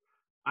 because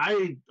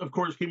I, of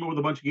course, came up with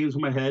a bunch of games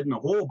in my head, and a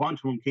whole bunch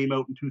of them came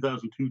out in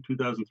 2002,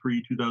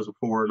 2003,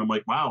 2004. And I'm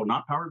like, wow,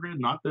 not Power Grid,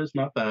 not this,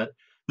 not that.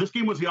 This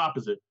game was the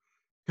opposite,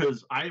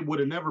 because I would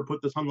have never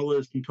put this on the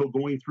list until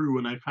going through,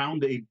 and I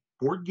found a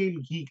Board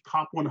Game Geek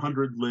Top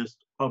 100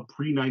 list of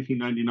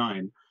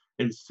pre-1999.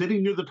 And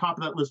sitting near the top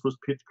of that list was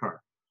Pitch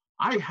Car.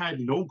 I had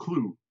no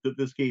clue that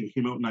this game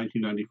came out in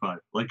 1995.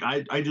 Like,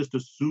 I just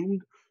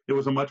assumed it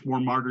was a much more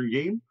modern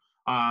game.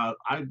 I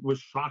was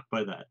shocked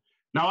by that.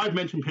 Now, I've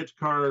mentioned Pitch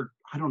Car,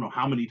 I don't know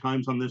how many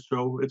times on this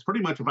show. It's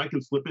pretty much, if I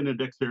can slip in a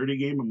dexterity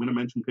game, I'm going to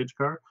mention Pitch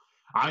Car.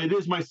 It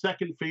is my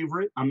second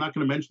favorite. I'm not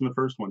going to mention the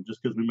first one,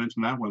 just because we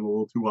mentioned that one a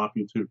little too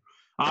often, too.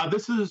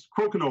 This is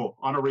Crokinole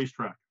on a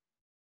racetrack.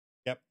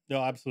 Yep.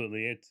 No,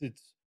 absolutely. It's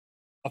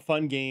a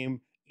fun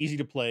game, easy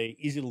to play,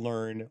 easy to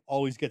learn,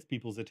 always gets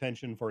people's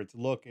attention for its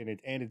look and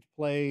its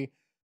play.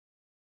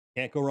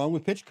 Can't go wrong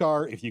with Pitch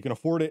Car if you can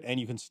afford it and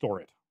you can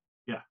store it.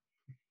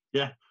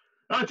 Yeah.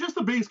 Just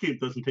the base game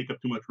doesn't take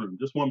up too much room,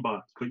 just one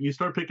box. But you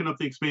start picking up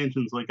the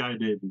expansions like I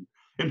did.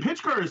 And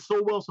Pitch Car is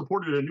so well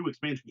supported, a new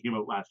expansion came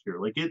out last year.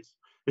 Like, it's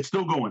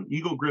still going.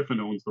 Eagle Griffin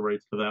owns the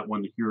rights to that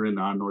one here in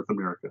North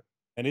America.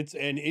 And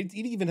it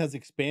even has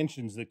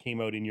expansions that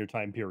came out in your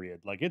time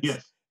period. Like,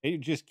 it's It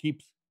just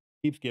keeps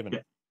giving. Yeah,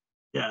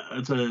 yeah,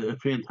 it's a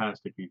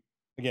fantastic game.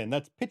 Again,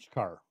 that's Pitch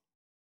Car.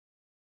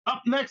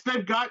 Up next,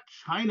 I've got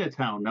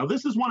Chinatown. Now,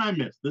 this is one I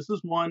missed. This is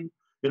one,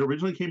 it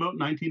originally came out in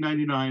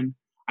 1999.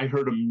 I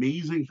heard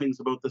amazing things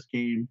about this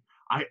game.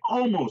 I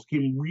almost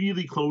came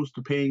really close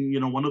to paying,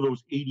 one of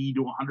those $80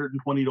 to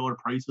 $120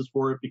 prices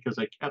for it because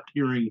I kept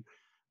hearing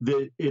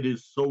that it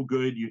is so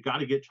good. You got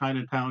to get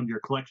Chinatown. Your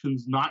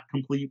collection's not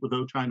complete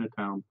without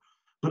Chinatown.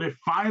 But it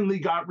finally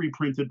got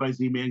reprinted by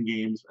Z-Man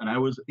Games, and I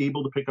was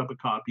able to pick up a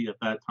copy at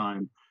that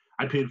time.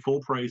 I paid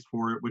full price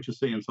for it, which is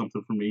saying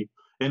something for me,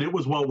 and it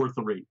was well worth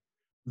the rate.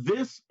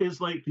 This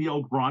is like the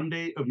El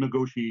Grande of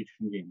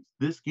negotiation games.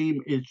 This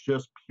game is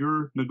just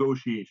pure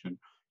negotiation.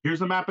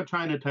 Here's a map of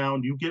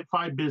Chinatown. You get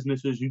 5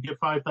 businesses. You get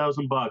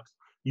 $5,000.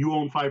 You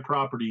own 5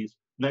 properties.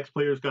 Next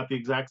player's got the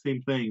exact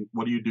same thing.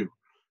 What do?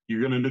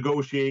 You're going to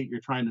negotiate. You're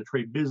trying to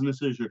trade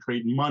businesses. You're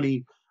trading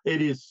money.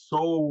 It is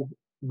so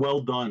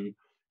well done.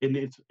 And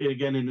it's,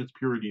 again, in its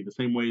purity, the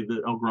same way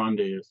that El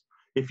Grande is.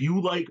 If you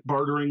like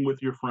bartering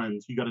with your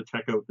friends, you got to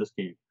check out this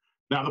game.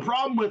 Now, the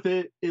problem with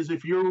it is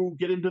if you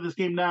get into this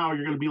game now,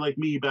 you're going to be like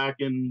me back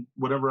in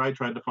whatever I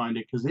tried to find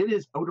it, because it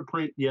is out of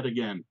print yet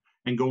again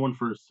and going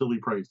for silly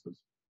prices.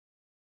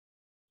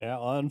 Yeah,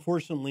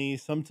 unfortunately,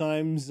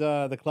 sometimes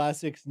the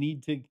classics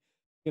need to,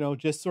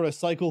 just sort of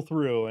cycle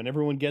through and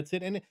everyone gets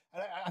it. And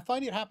I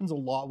find it happens a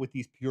lot with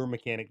these pure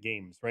mechanic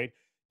games, right?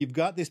 You've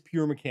got this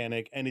pure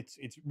mechanic and it's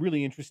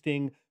really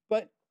interesting,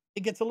 but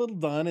it gets a little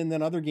done, and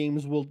then other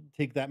games will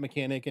take that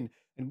mechanic and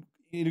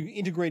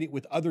integrate it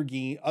with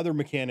other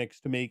mechanics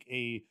to make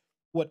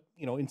what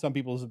in some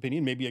people's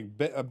opinion maybe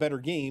a better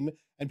game,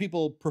 and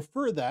people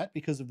prefer that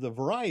because of the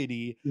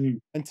variety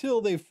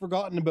until they've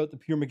forgotten about the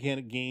pure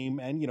mechanic game,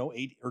 and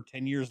 8 or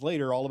 10 years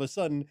later, all of a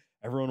sudden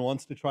everyone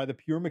wants to try the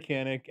pure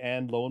mechanic,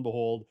 and lo and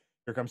behold,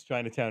 here comes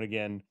Chinatown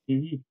again,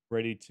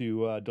 ready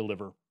to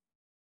deliver.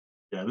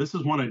 Yeah, this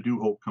is one I do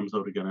hope comes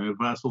out again.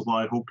 Vassal's Law,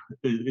 I hope,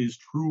 is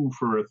true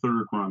for a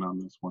third run on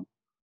this one.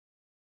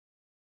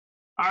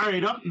 All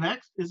right, up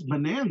next is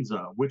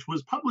Bonanza, which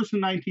was published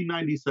in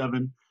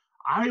 1997.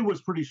 I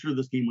was pretty sure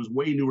this game was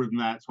way newer than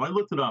that, so I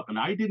looked it up, and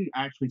I didn't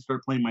actually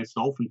start playing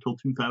myself until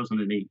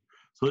 2008.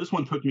 So this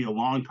one took me a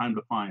long time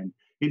to find.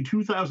 In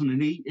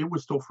 2008, it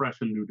was still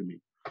fresh and new to me.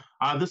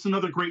 This is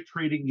another great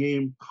trading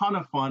game, ton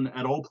of fun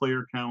at all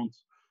player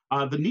counts.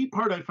 The neat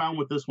part I found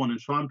with this one,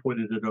 and Sean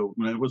pointed it out,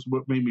 and it was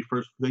what made me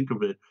first think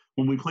of it,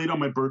 when we played on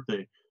my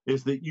birthday,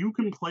 is that you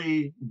can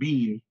play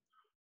Bean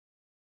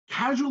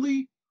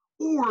casually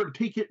or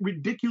take it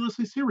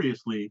ridiculously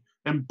seriously.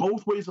 And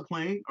both ways of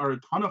playing are a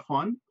ton of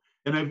fun.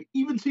 And I've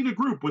even seen a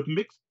group with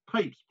mixed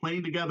types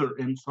playing together,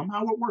 and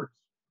somehow it works.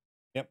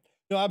 Yep.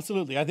 No,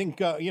 absolutely. I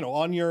think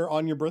on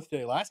your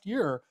birthday last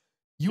year,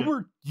 you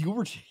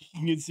were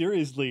taking it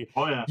seriously.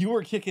 Oh yeah. You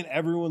were kicking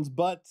everyone's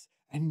butts,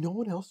 and no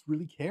one else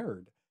really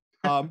cared.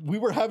 We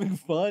were having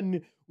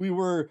fun. We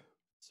were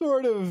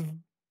sort of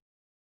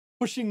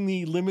pushing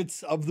the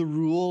limits of the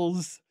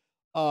rules.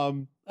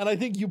 And I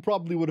think you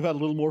probably would have had a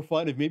little more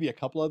fun if maybe a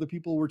couple other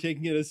people were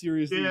taking it as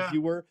seriously as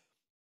you were.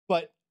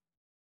 But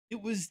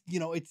it was,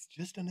 it's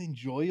just an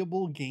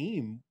enjoyable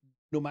game,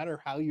 no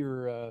matter how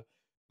you're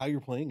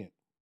playing it.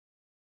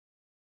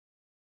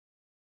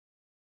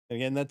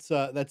 Again, that's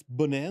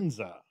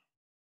Bonanza.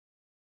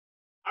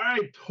 All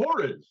right,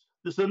 Torres.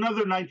 This is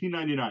another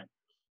 1999.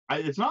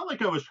 It's not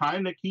like I was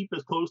trying to keep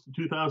as close to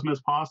 2000 as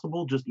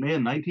possible. Just,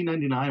 man,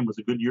 1999 was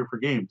a good year for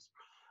games.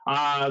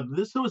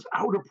 This was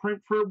out of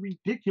print for a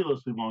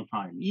ridiculously long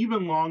time,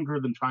 even longer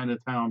than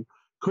Chinatown.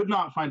 Could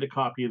not find a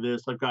copy of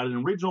this. I've got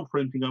an original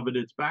printing of it.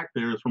 It's back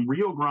there. It's from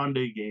Rio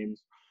Grande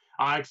Games.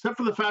 Except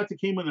for the fact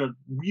it came in a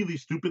really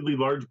stupidly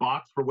large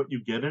box for what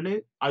you get in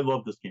it. I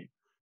love this game.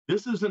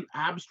 This is an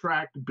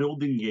abstract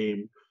building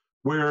game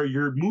where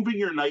you're moving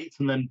your knights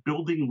and then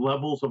building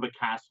levels of a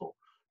castle.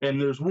 And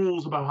there's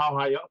rules about how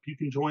high up you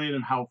can join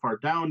and how far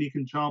down you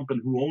can jump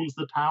and who owns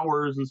the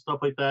towers and stuff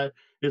like that.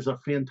 It's a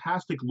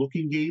fantastic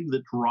looking game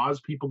that draws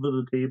people to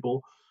the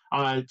table.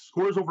 It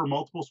scores over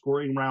multiple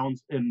scoring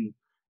rounds and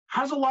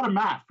has a lot of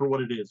math for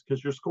what it is,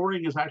 because your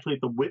scoring is actually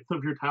at the width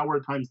of your tower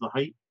times the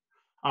height.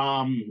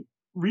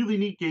 Really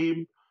neat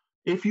game.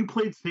 If you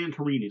played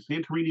Santorini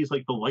is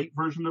like the light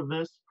version of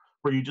this,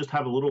 where you just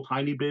have a little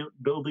tiny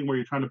building where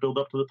you're trying to build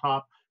up to the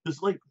top. This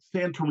is like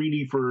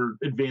Santorini for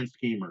advanced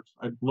gamers.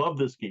 I love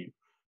this game.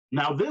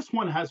 Now, this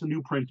one has a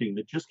new printing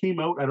that just came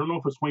out. I don't know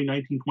if it's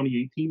 2019,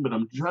 2018, but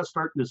I'm just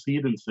starting to see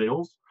it in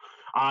sales.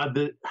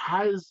 That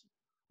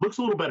looks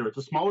a little better. It's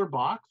a smaller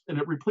box, and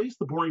it replaced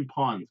the boring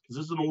pawns, because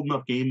this is an old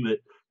enough game that,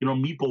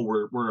 meeple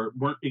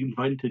weren't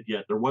invented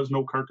yet. There was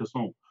no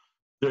Carcassonne.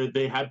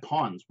 They had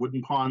pawns,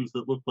 wooden pawns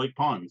that looked like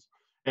pawns.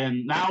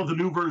 And now the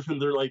new version,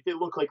 they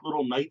look like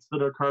little knights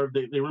that are carved.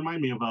 They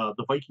remind me of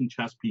the Viking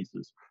chess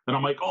pieces. And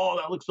I'm like, oh,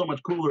 that looks so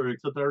much cooler,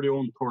 except I already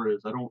own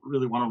Torres. I don't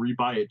really want to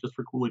rebuy it just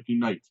for cool looking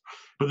knights.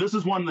 But this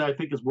is one that I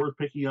think is worth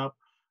picking up.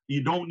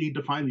 You don't need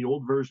to find the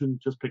old version,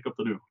 just pick up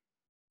the new.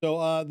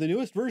 So the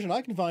newest version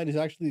I can find is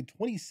actually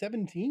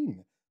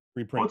 2017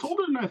 reprint. Oh, it's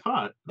older than I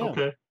thought. Yeah.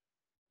 Okay.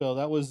 So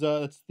that was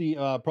that's the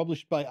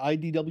published by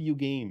IDW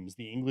Games,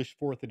 the English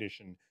 4th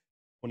edition,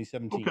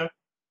 2017. Okay.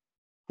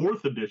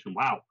 4th edition.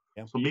 Wow.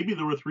 Yeah. So maybe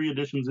there were 3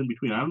 editions in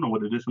between. I don't know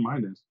what edition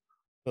mine is.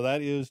 So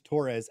that is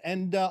Torres.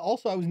 And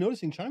also, I was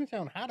noticing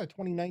Chinatown had a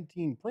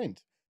 2019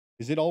 print.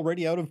 Is it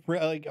already out of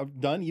print,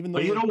 done? Even though,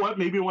 but you know what?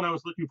 Maybe when I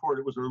was looking for it,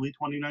 it was early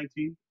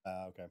 2019.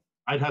 Okay.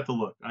 I'd have to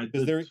look.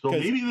 So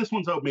maybe this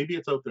one's out. Maybe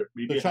it's out there.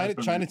 Maybe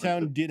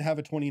Chinatown did have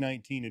a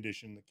 2019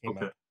 edition that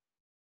came out.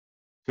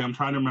 See, I'm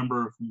trying to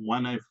remember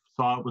when I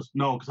saw it was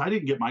because I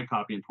didn't get my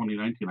copy in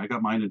 2019. I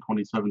got mine in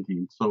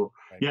 2017. So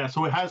yeah,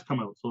 so it has come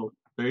out. So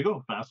there you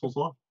go, Vassal's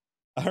Law.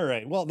 All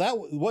right. Well,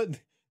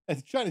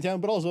 that's Chinatown,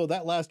 but also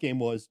that last game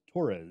was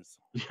Torres.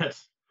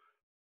 Yes.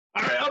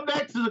 All right. Up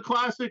next is a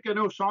classic. I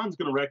know Sean's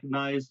going to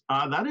recognize.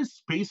 That is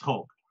Space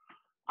Hulk.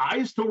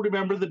 I still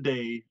remember the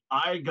day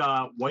I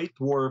got White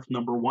Dwarf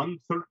number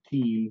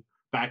 113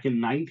 back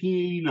in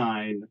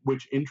 1989,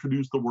 which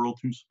introduced the world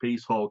to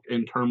Space Hulk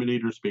and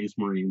Terminator Space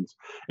Marines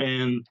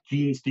and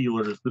Gene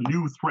Stealers, the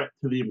new threat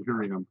to the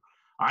Imperium.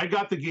 I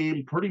got the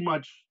game pretty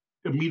much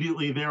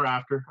immediately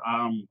thereafter.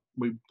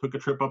 We took a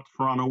trip up to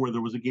Toronto where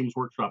there was a Games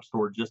Workshop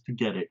store just to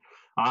get it.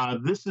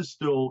 This is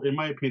still, in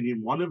my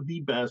opinion, one of the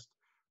best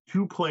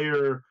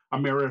two-player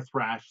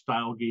Amerithrash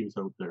style games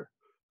out there.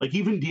 Like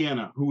even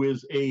Deanna, who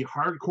is a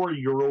hardcore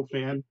Euro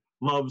fan,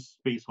 loves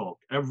Space Hulk.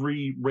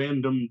 Every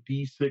random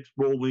D6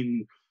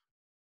 rolling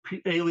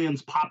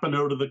aliens popping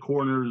out of the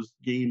corners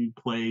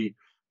gameplay,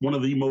 one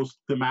of the most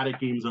thematic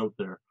games out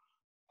there.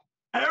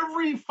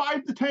 Every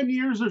 5 to 10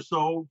 years or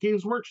so,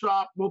 Games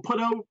Workshop will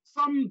put out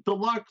some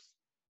deluxe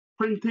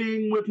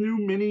printing with new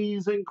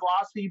minis and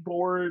glossy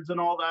boards and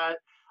all that.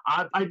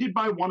 I did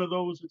buy one of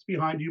those. It's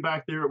behind you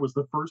back there. It was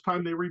the first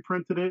time they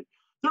reprinted it.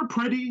 They're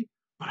pretty,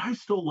 but I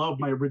still love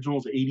my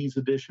originals 80s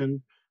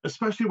edition,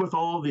 especially with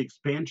all the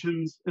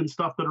expansions and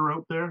stuff that are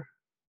out there.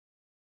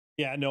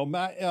 Yeah, no,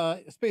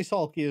 Space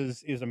Hulk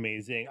is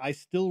amazing. I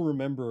still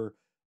remember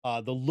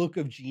the look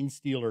of Gene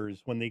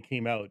Stealers when they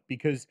came out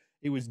because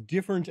it was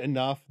different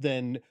enough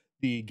than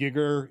the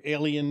Giger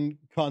alien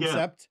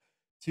concept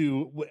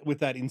with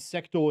that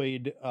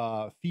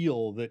insectoid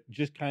feel that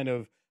just kind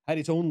of had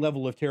its own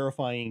level of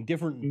terrifying,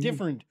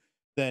 different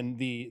than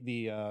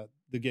the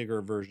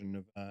Giger version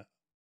of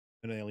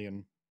an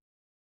alien.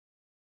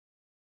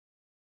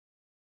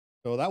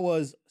 So that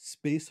was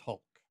Space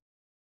Hulk.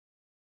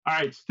 All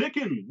right,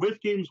 sticking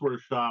with Games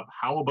Workshop,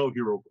 how about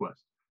Hero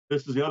Quest?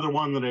 This is the other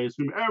one that I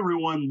assume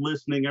everyone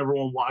listening,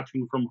 everyone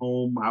watching from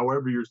home,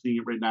 however you're seeing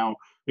it right now,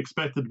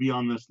 expected to be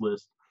on this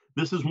list.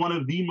 This is one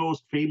of the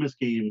most famous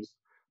games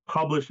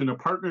published in a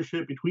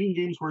partnership between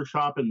Games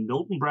Workshop and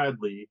Milton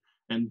Bradley.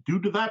 And due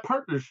to that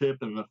partnership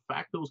and the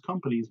fact those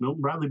companies, Milton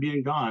Bradley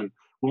being gone,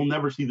 we'll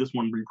never see this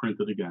one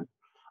reprinted again.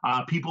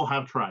 People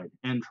have tried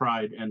and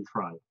tried and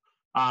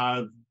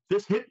tried.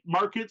 This hit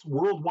markets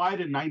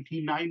worldwide in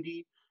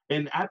 1990.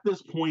 And at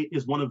this point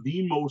is one of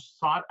the most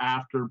sought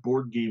after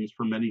board games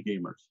for many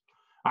gamers.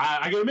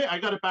 I gotta admit, I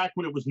got it back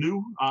when it was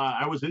new.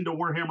 I was into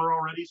Warhammer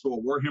already, so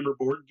a Warhammer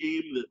board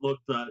game that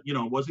looked,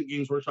 wasn't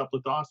Games Workshop,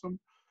 looked awesome.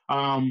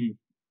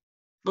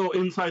 Little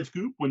inside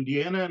scoop, when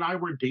Deanna and I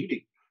were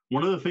dating,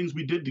 one of the things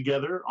we did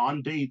together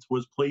on dates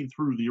was played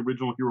through the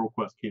original Hero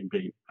Quest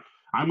campaign.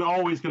 I'm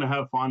always going to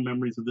have fond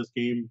memories of this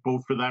game,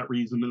 both for that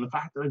reason and the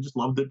fact that I just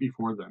loved it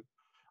before then.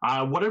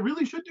 What I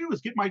really should do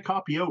is get my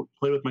copy out,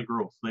 play with my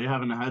girls. They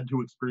haven't had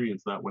to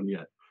experience that one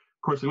yet.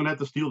 Of course, I'm going to have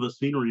to steal the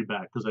scenery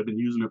back because I've been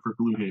using it for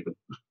Gloomhaven.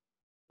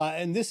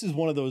 And this is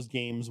one of those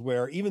games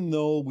where even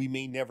though we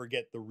may never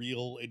get the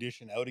real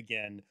edition out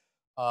again,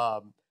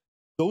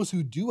 those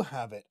who do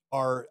have it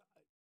are,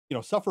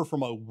 suffer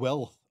from a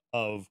wealth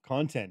of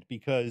content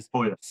because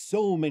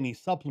so many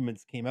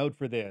supplements came out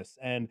for this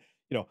and,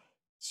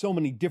 so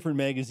many different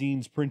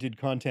magazines printed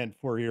content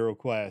for Hero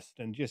Quest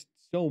and just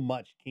so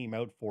much came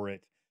out for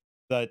it.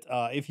 That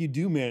if you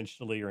do manage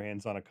to lay your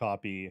hands on a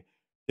copy,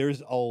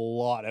 there's a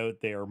lot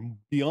out there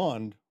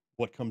beyond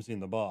what comes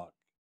in the box.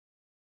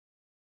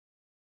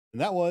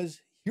 And that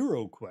was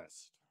Hero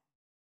Quest.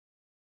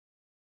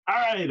 All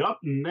right, up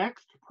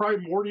next,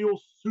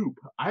 Primordial Soup.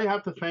 I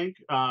have to thank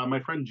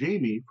my friend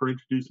Jamie for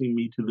introducing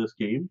me to this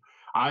game.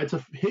 It's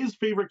his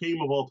favorite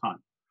game of all time.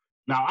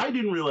 Now, I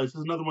didn't realize, this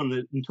is another one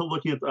that, until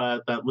looking at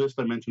that list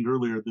I mentioned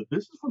earlier, that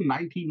this is from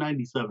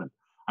 1997.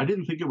 I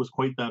didn't think it was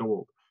quite that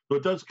old. So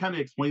it does kind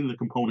of explain the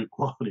component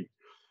quality.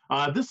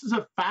 This is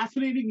a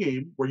fascinating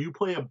game where you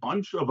play a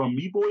bunch of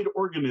amoeboid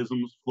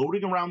organisms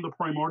floating around the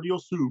primordial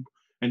soup,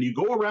 and you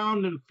go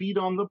around and feed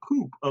on the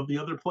poop of the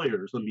other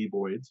players'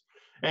 amoeboids.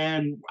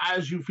 And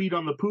as you feed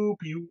on the poop,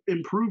 you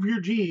improve your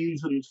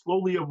genes and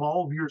slowly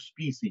evolve your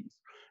species.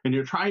 And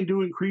you're trying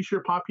to increase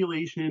your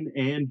population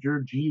and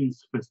your gene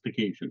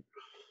sophistication.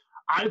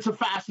 It's a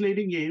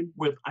fascinating game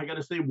with, I got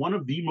to say, one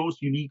of the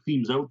most unique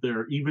themes out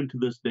there, even to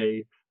this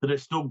day, that I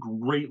still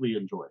greatly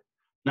enjoy.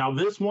 Now,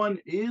 this one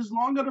is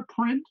long out of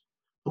print,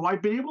 so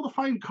I've been able to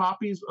find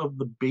copies of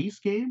the base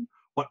game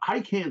What I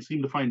can't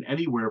seem to find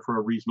anywhere for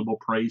a reasonable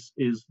price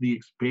is the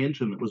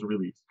expansion that was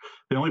released.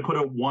 They only put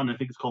out one. I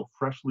think it's called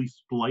Freshly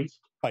Spliced,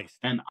 Feist.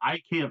 and I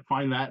can't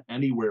find that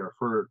anywhere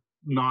for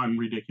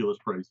non-ridiculous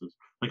prices.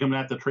 Like I'm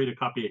gonna have to trade a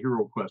copy of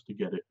Hero Quest to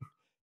get it.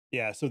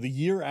 Yeah, so the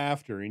year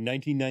after, in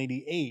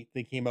 1998,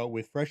 they came out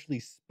with Freshly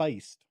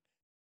Spiced,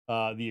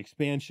 the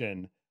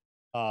expansion.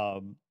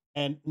 Um,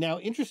 and now,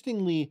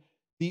 interestingly,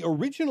 the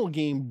original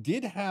game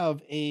did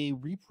have a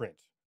reprint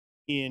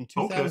in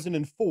Okay.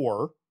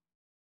 2004.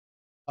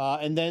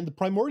 And then the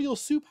Primordial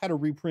Soup had a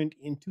reprint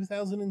in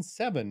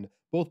 2007,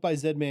 both by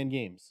Zedman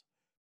Games.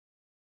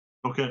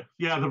 Okay.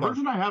 Yeah, the So,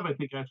 version I have, I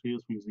think, actually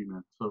is from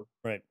Z-Man. So,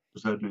 right.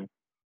 Z-Man.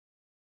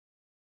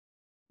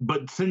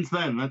 But since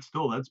then, that's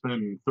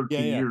been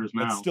 13 Yeah. years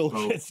now.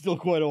 So It's still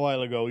quite a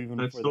while ago, even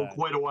that's for still that.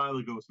 quite a while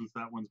ago since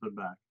that one's been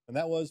back. And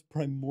that was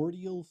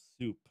Primordial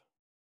Soup.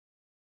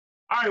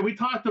 All right, we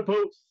talked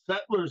about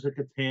Settlers of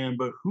Catan,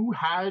 but who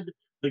had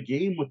the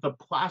game with the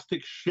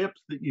plastic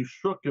ships that you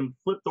shook and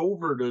flipped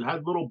over that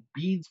had little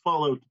beads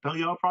fall out to tell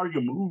you how far you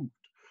moved?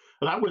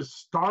 That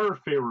was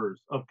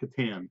Starfarers of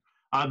Catan.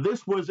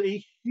 This was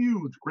a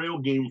huge grail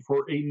game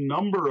for a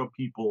number of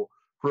people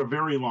for a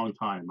very long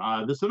time.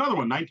 This is another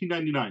one,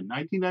 1999.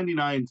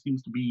 1999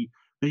 seems to be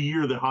the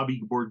year that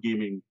hobby board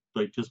gaming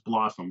like just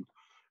blossomed.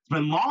 It's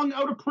been long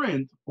out of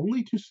print,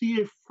 only to see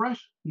a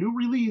fresh new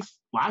release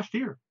last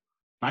year.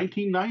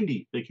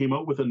 1990, they came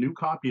out with a new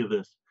copy of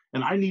this,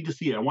 and I need to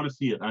see it. I want to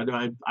see it.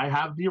 I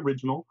have the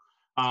original.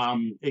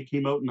 It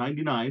came out in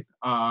 99.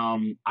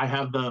 I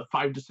have the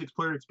 5 to 6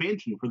 player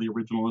expansion for the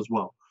original as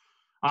well.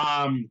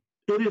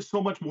 It is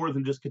so much more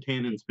than just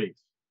Catan in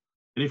space.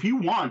 And if you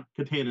want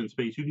Catan in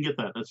space, you can get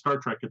that. That's Star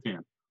Trek Catan,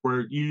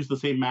 where you use the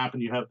same map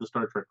and you have the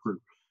Star Trek crew.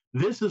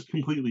 This is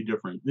completely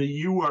different.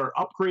 You are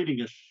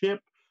upgrading a ship.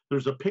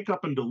 There's a pick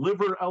up and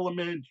deliver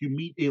element. You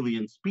meet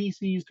alien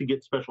species to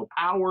get special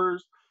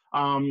powers.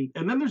 And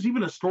then there's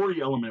even a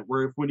story element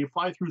where when you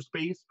fly through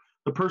space,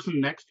 the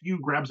person next to you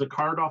grabs a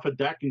card off a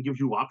deck and gives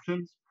you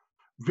options.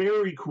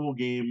 Very cool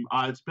game.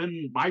 It's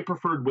been my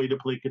preferred way to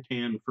play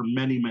Catan for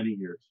many, many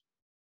years.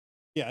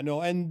 Yeah,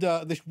 no, and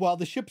while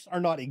the ships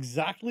are not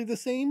exactly the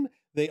same,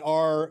 they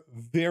are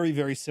very,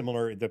 very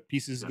similar. The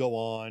pieces go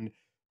on,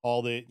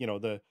 all the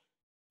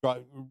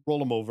roll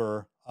them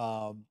over.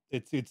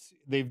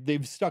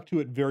 They've stuck to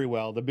it very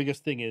well. The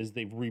biggest thing is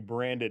they've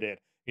rebranded it.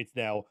 It's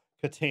now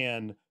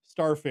Catan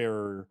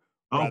Starfarer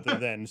rather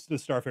than the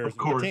Starfarers of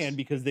Catan,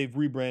 because they've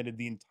rebranded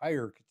the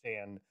entire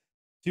Catan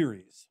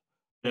series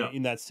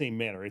in that same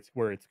manner. It's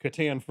where it's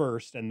Catan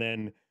first, and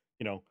then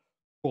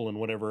pulling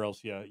whatever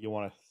else you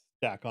want to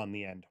stack on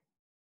the end.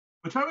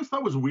 Which I always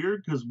thought was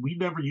weird because we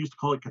never used to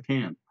call it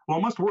Catan. Well,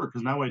 it must work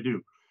because now I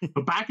do.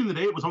 But back in the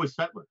day, it was always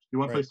Settlers. You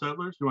want to play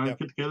Settlers? You want to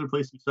get together and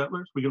play some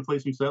Settlers? We can play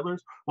some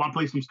Settlers. Want to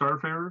play some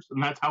Starfarers?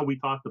 And that's how we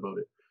talked about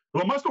it.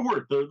 Well, it must have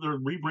worked. The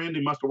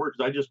rebranding must have worked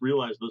because I just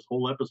realized this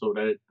whole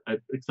episode,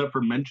 except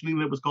for mentioning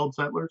that it was called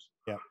Settlers.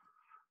 Yeah.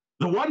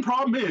 The one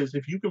problem is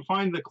if you can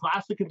find the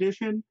classic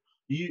edition,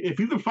 if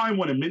you can find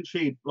one in mint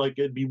shape, like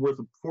it'd be worth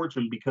a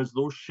fortune because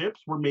those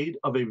ships were made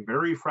of a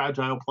very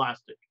fragile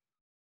plastic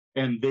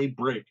and they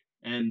break.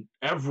 And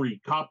every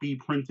copy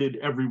printed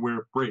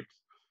everywhere breaks.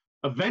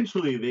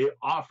 Eventually, they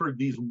offered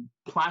these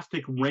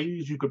plastic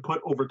rings you could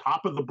put over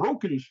top of the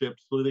broken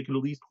ships so they could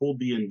at least hold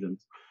the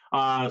engines.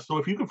 So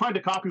if you can find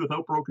a copy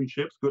without broken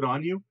ships, good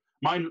on you.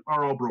 Mine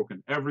are all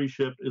broken. Every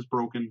ship is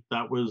broken.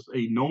 That was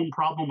a known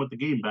problem with the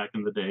game back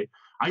in the day.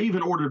 I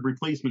even ordered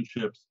replacement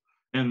ships,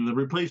 and the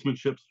replacement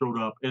ships showed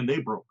up, and they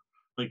broke.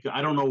 Like,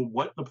 I don't know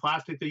what the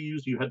plastic they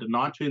used. You had to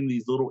notch in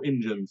these little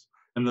engines,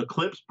 and the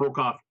clips broke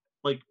off.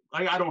 Like,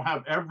 I don't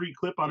have every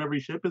clip on every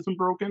ship isn't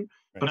broken,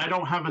 but I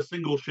don't have a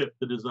single ship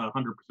that is 100%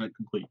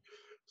 complete.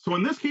 So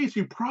in this case,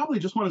 you probably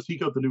just want to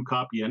seek out the new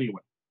copy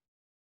anyway.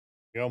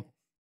 Yeah.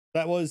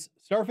 That was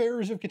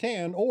Starfarers of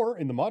Catan, or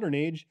in the modern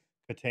age,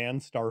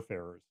 Catan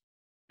Starfarers.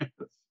 All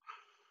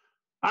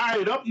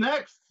right, up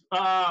next,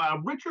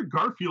 Richard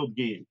Garfield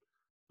game,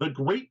 The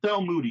Great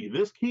Dalmuti.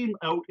 This came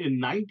out in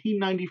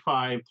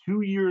 1995,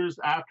 2 years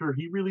after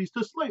he released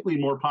a slightly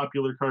more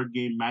popular card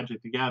game,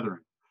 Magic the Gathering.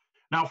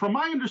 Now, from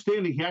my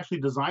understanding, he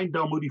actually designed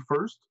Dalmuti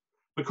first,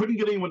 but couldn't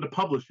get anyone to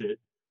publish it.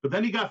 But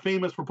then he got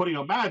famous for putting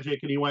out Magic,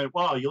 and he went,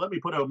 well, you let me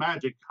put out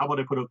Magic, how about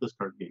I put out this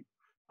card game?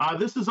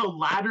 This is a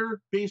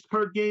ladder-based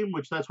card game,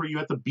 which that's where you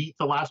have to beat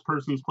the last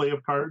person's play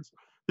of cards.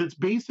 That's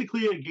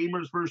basically a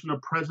gamer's version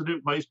of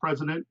President, Vice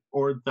President,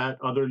 or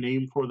that other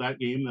name for that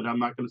game that I'm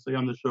not going to say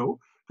on the show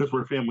because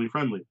we're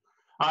family-friendly.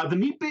 The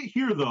neat bit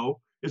here,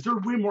 though, is there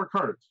are way more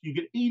cards. You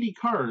get 80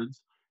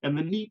 cards, and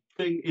the neat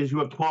thing is you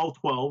have 12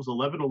 12s,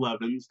 11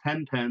 11s,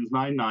 10 10s,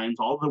 9 9s,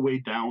 all the way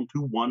down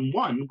to 1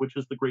 1, which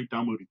is the Great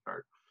Dalmuti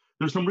card.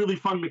 There's some really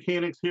fun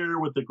mechanics here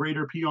with the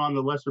greater peon,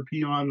 the lesser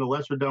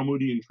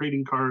Dalmuti, and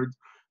trading cards.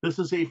 This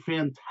is a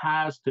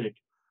fantastic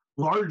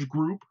large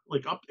group,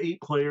 like up to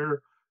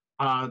 8-player,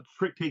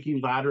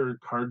 trick-taking ladder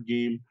card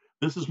game.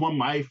 This is one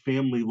my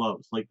family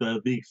loves, like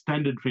the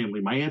extended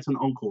family. My aunts and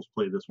uncles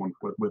play this one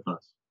with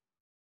us.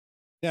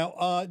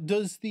 Now,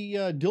 does the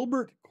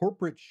Dilbert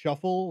Corporate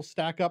Shuffle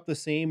stack up the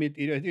same?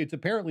 It's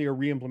apparently a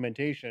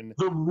re-implementation.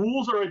 The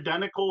rules are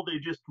identical. They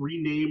just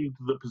renamed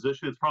the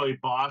position. It's probably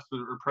boss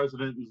or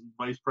president and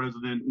vice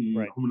president, and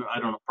Right. I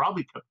don't know.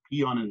 Probably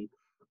peon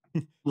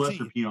and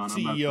lesser peon.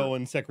 I'm not sure. CEO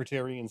and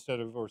secretary instead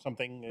of or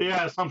something.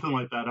 Yeah, something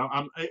like that.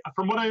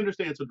 From what I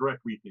understand, it's a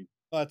direct retheme.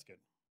 Oh, that's good.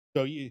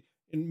 So you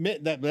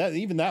admit that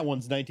even that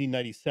one's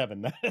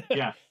 1997.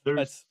 Yeah,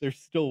 there's They're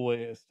still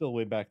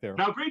way back there.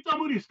 now Great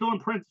Moody is still in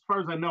print as far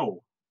as I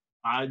know.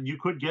 You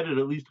could get it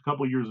at least a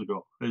couple years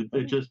ago.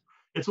 It just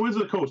it's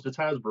Wizards of the Coast. It's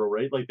Hasbro,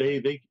 right? Like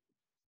they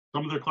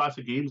some of their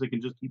classic games they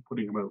can just keep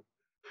putting them out.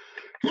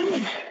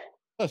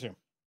 Bless you.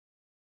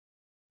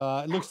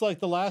 It looks like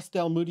the last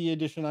Dalmudia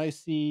edition I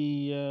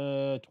see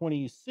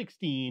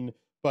 2016,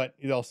 but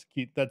it also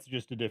that's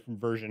just a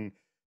different version.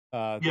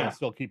 They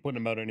still keep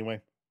putting them out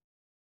anyway.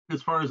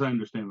 As far as I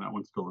understand, that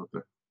one's still out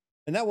there.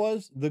 And that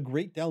was the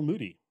Great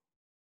Dalmudi.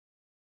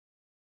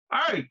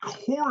 All right,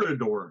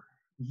 Corridor.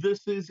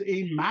 This is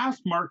a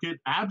mass market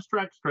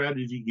abstract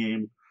strategy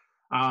game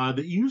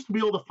that you used to be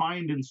able to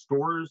find in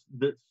stores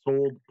that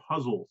sold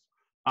puzzles,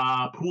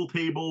 pool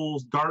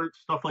tables, darts,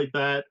 stuff like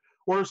that,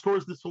 or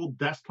stores that sold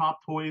desktop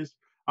toys.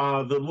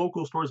 The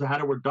local stores that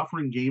had it were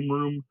Dufferin Game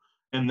Room,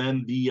 and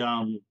then the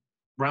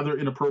rather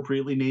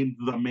inappropriately named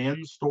the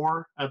Man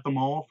Store at the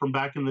mall from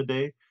back in the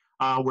day,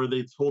 where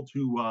they'd sold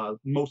to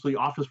mostly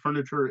office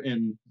furniture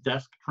and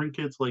desk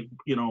trinkets, like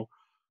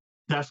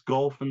desk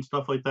golf and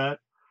stuff like that.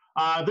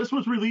 This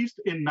was released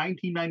in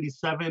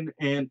 1997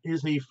 and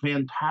is a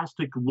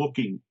fantastic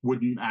looking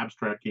wooden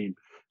abstract game.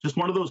 Just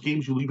one of those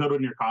games you leave out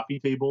on your coffee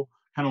table,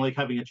 kind of like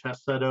having a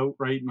chess set out,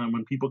 right? And then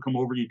when people come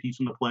over, you teach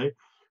them to play.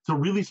 It's a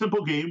really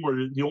simple game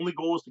where the only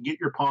goal is to get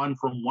your pawn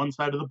from one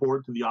side of the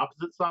board to the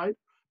opposite side.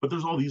 But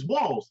there's all these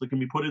walls that can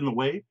be put in the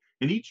way.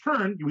 And each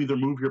turn, you either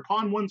move your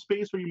pawn one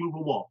space or you move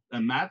a wall.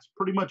 And that's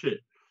pretty much it.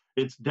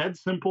 It's dead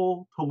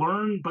simple to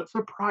learn, but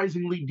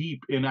surprisingly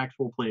deep in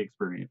actual play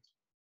experience.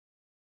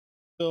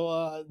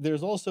 So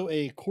there's also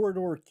a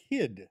Corridor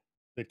Kid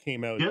that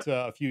came out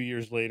a few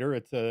years later.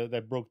 It's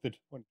that broke the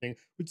one thing,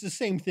 which is the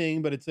same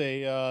thing, but it's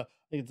I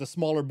think it's a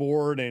smaller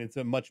board and it's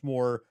a much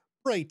more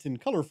bright and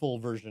colorful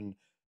version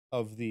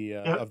of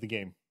the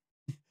game.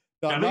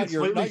 Not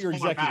your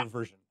executive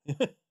version.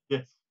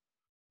 Yes,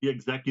 the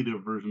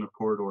executive version of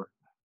Corridor.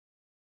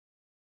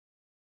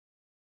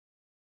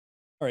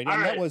 All right,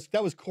 and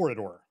that was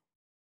Corridor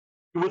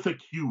with a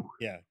Q.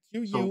 Yeah,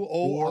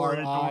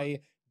 Quoridor.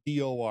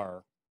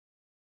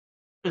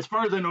 As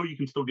far as I know, you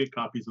can still get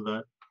copies of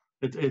that.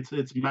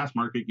 It's mass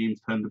market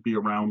games tend to be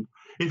around.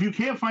 If you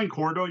can't find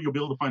Corridor, you'll be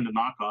able to find a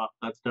knockoff.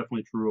 That's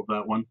definitely true of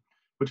that one,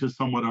 which is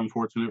somewhat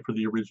unfortunate for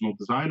the original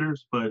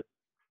designers, but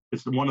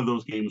it's one of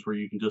those games where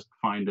you can just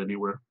find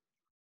anywhere.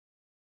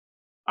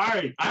 All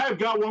right, I've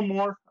got one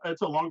more.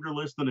 It's a longer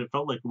list than it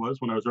felt like it was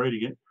when I was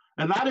writing it,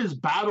 and that is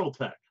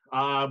BattleTech.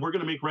 We're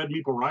going to make Red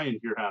Meeple Ryan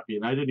here happy,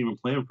 and I didn't even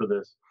plan for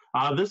this.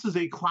 This is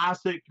a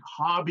classic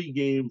hobby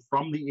game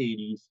from the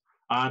 80s,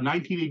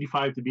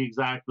 1985 to be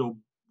exact, though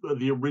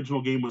the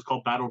original game was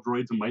called Battle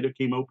Droids and might have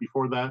came out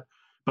before that.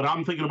 But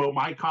I'm thinking about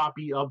my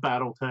copy of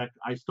BattleTech.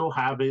 I still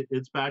have it.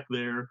 It's back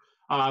there.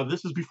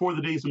 This is before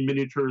the days of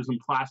miniatures and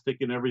plastic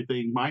and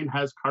everything. Mine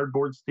has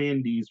cardboard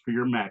standees for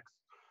your mechs.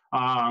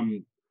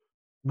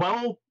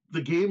 Well,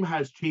 the game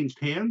has changed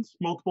hands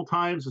multiple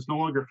times. It's no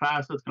longer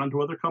fast. It's gone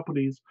to other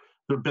companies.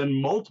 There have been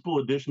multiple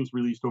editions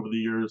released over the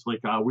years.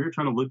 Like we were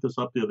trying to look this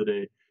up the other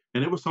day,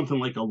 and it was something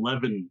like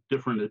 11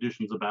 different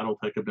editions of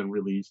BattleTech have been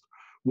released.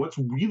 What's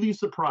really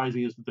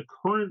surprising is that the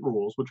current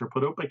rules, which are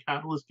put out by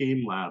Catalyst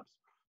Game Labs,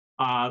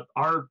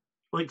 are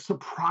like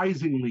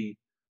surprisingly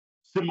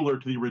similar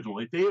to the original.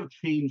 Like they have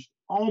changed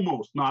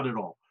almost not at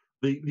all.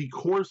 The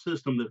core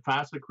system that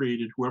FASA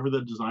created, whoever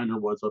the designer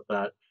was of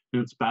that,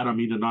 and it's bad on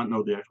me to not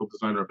know the actual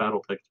designer of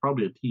BattleTech, it's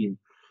probably a team,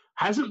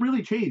 hasn't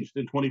really changed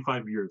in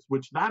 25 years,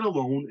 which that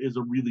alone is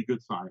a really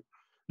good sign.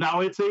 Now,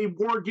 it's a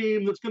war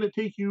game that's going to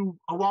take you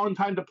a long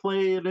time to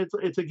play, and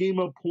it's a game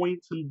of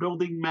points and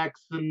building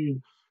mechs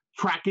and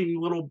tracking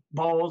little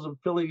balls and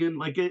filling in.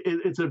 Like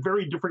it's a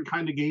very different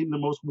kind of game than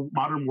most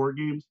modern war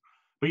games.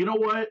 But you know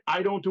what?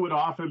 I don't do it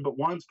often, but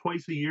once,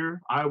 twice a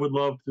year, I would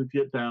love to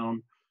get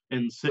down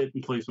and sit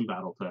and play some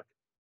BattleTech.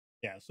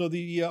 Yeah, so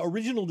the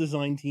original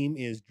design team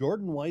is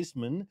Jordan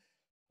Weissman,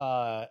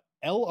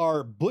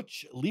 L.R.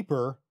 Butch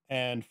Leeper,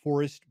 and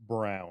Forrest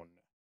Brown.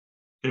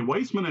 Okay,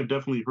 Weissman, I've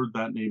definitely heard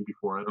that name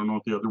before. I don't know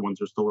if the other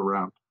ones are still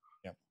around.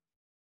 Yeah.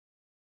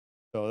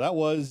 So that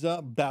was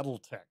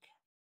BattleTech.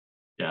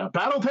 Yeah,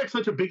 BattleTech's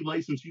such a big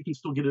license, you can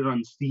still get it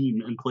on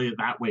Steam and play it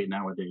that way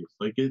nowadays.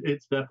 Like,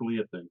 it's definitely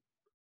a thing.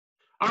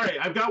 All right,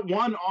 I've got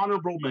one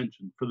honorable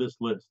mention for this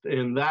list,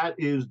 and that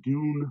is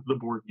Dune, the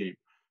board game.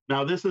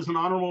 Now, this is an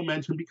honorable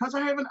mention because I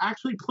haven't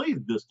actually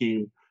played this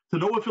game to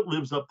know if it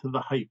lives up to the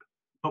hype.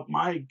 But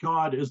my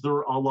God, is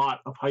there a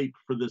lot of hype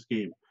for this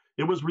game.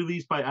 It was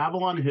released by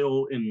Avalon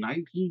Hill in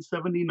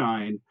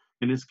 1979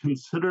 and is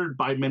considered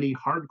by many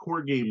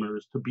hardcore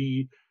gamers to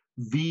be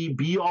the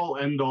be-all,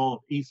 end-all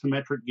of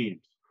asymmetric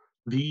games.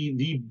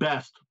 the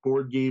best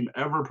board game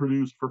ever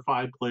produced for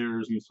 5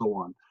 players and so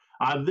on.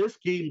 This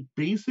game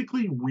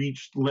basically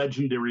reached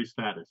legendary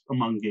status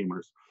among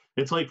gamers.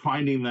 It's like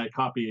finding that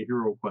copy of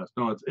Hero Quest.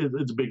 No,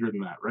 it's bigger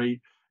than that, right?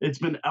 It's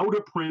been out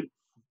of print,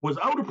 was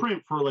out of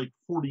print for like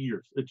 40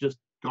 years. It's just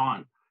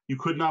gone. You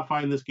could not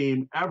find this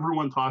game.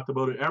 Everyone talked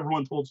about it.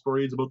 Everyone told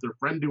stories about their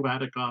friend who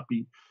had a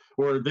copy,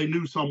 or they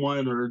knew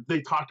someone, or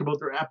they talked about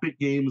their epic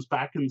games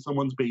back in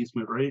someone's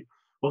basement, right?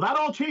 Well, that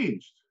all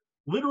changed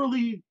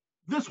literally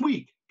this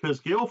week because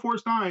Gale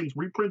Force 9's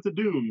reprinted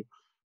Dune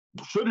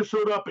should have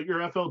showed up at your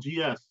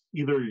FLGS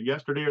either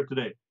yesterday or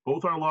today.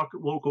 Both our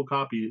local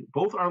copy,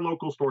 both our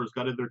local stores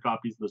got in their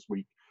copies this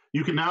week.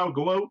 You can now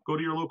go out, go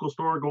to your local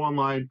store, go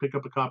online, pick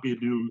up a copy of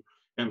Dune,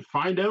 and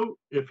find out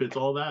if it's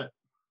all that.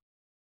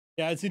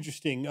 Yeah, it's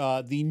interesting.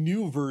 The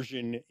new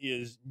version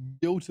is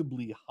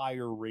notably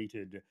higher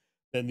rated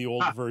than the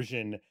old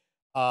version,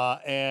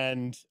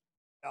 and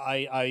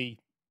I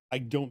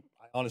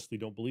honestly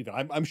don't believe it.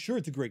 I'm sure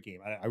it's a great game.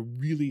 I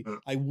really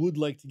I would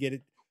like to get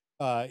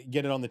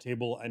it on the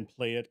table and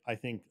play it. I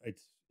think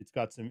it's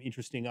got some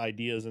interesting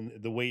ideas and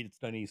the way it's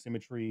done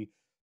asymmetry,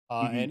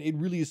 and it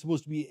really is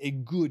supposed to be a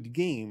good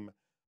game.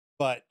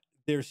 But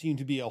there seem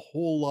to be a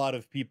whole lot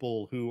of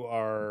people who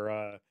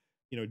are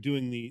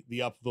doing the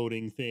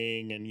upvoting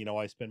thing, and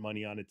I spent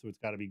money on it, so it's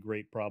got to be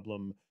great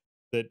problem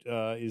that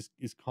is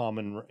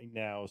common right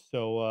now.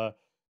 So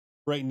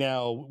right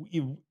now,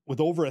 with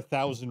over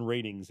 1,000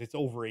 ratings, it's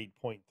over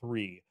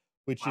 8.3,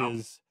 which Wow.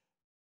 is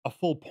a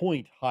full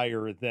point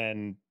higher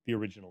than the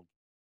original.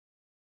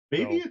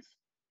 Maybe So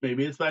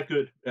it's that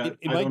good. it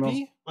I might don't know.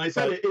 be. Like I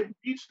said,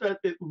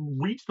 it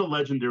reached a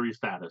legendary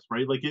status,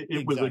 right? Like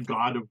it was a Exactly.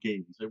 god of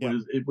games. Yeah.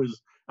 It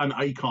was an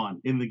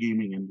icon in the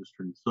gaming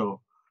industry.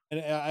 So And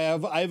I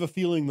have a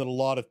feeling that a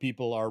lot of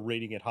people are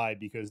rating it high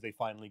because they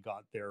finally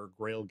got their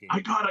Grail game. I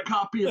got a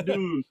copy of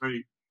Dune,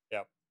 right?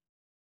 Yeah.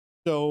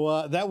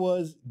 So that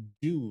was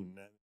Dune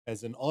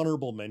as an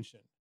honorable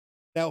mention.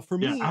 Now, for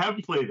Yeah, me, I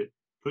haven't played it.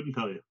 Couldn't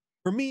tell you.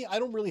 I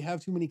don't really have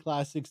too many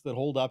classics that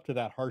hold up to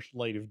that harsh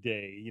light of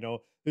day.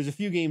 There's a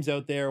few games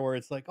out there where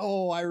it's like,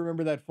 oh, I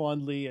remember that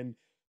fondly, and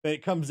then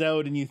it comes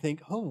out and you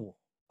think, oh,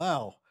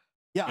 wow,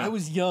 yeah, I Yeah.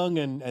 was young,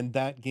 and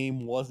that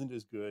game wasn't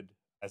as good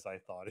as I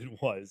thought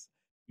it was.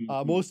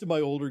 Mhm. Most of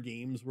my older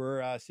games were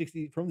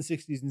from the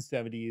 60s and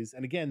 70s,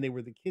 and again, they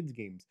were the kids'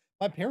 games.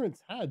 My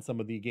parents had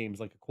some of the games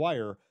like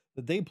Acquire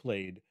that they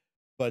played,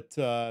 but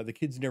the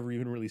kids never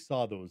even really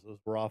saw those. Those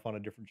were off on a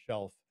different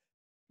shelf.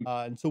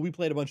 And so we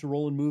played a bunch of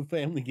roll and move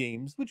family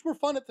games, which were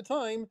fun at the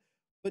time,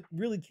 but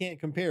really can't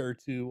compare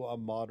to a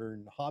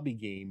modern hobby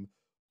game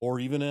or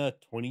even a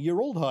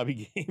 20-year-old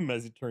hobby game,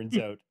 as it turns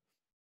out.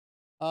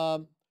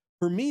 Um,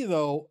 for me,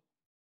 though,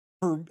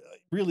 for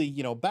really,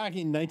 back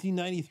in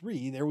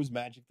 1993, there was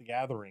Magic the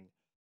Gathering.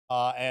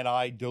 And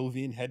I dove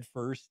in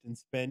headfirst and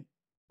spent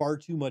far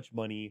too much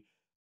money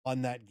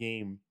on that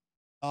game.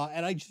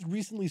 And I just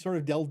recently sort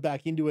of delved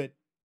back into it,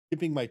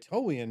 dipping my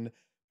toe in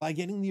by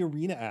getting the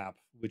Arena app,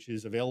 which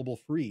is available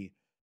free.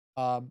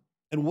 And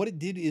what it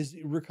did is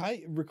it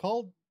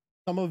recalled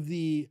some of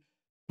the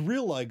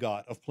thrill I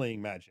got of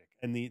playing Magic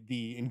and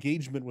the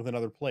engagement with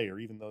another player,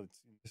 even though in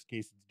this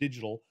case it's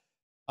digital.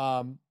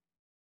 Um,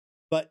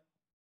 but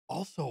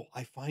also,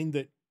 I find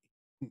that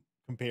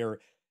compare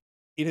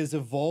it has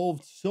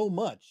evolved so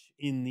much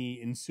in the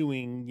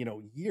ensuing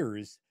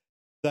years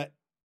that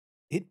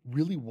it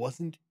really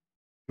wasn't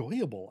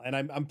enjoyable. And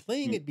I'm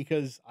playing it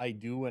because I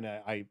do, and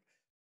I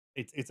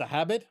it's a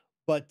habit.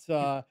 But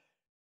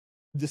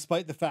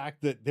despite the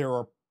fact that there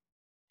are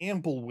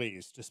ample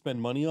ways to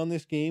spend money on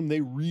this game,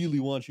 they really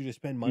want you to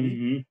spend money.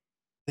 Mm-hmm.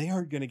 They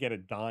aren't going to get a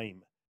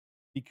dime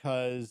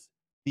because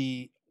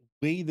the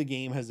way the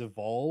game has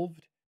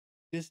evolved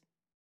just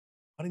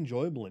not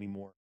enjoyable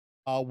anymore.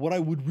 What I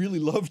would really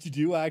love to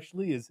do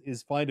actually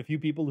is find a few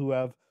people who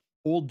have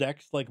old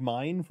decks like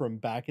mine from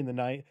back in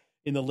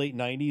the late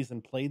 90s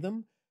and play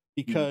them,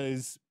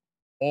 because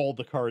all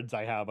the cards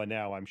I have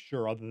now, I'm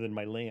sure, other than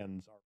my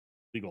lands, are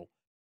legal.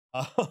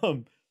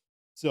 Um,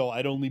 so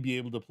I'd only be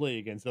able to play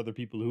against other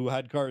people who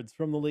had cards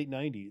from the late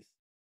 90s.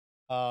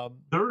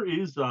 There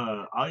is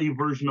a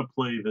version of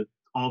play that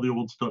all the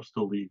old stuff's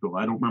still legal.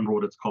 I don't remember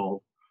what it's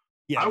called.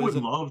 Yeah, I would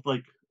there's love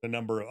like a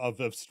number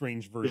of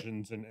strange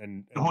versions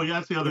oh yeah,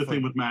 that's the other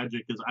thing different. with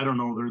Magic is I don't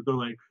know. They're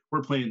like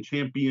we're playing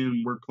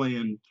champion, we're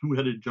playing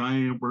two-headed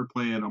giant, we're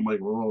playing. I'm like,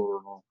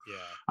 whoa, Yeah.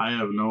 I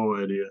have no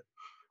idea.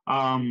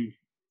 Um,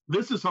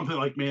 this is something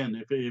like, man,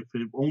 if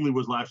it only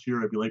was last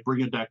year, I'd be like,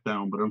 bring a deck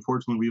down. But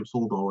unfortunately, we have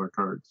sold all our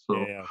cards. So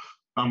Yeah.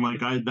 I'm like,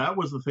 that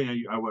was the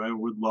thing I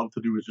would love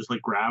to do is just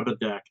like grab a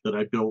deck that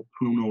I built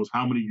who knows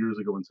how many years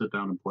ago and sit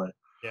down and play.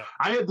 Yeah.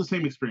 I had the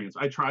same experience.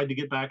 I tried to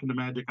get back into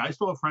Magic. I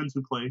still have friends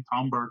who play.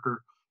 Tom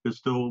Barker who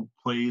still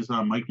plays.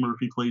 Mike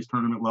Murphy plays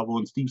tournament level,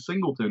 and Steve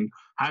Singleton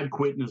had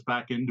quit and is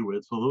back into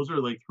it. So those are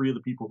like three of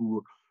the people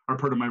who are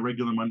part of my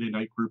regular Monday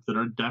night group that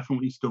are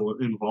definitely still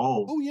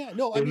involved Oh yeah.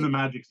 No, I in the mean,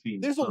 Magic scene.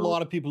 there's a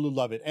lot of people who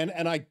love it, and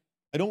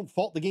I don't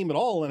fault the game at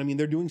all. And I mean,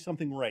 they're doing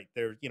something right.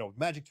 They're,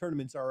 Magic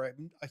tournaments are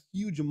a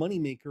huge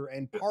moneymaker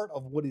and part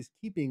of what is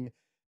keeping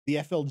the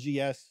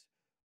FLGS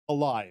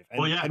alive.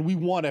 Well, And yeah, and we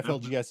want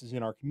definitely. FLGSs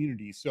in our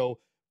community. So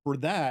for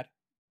that,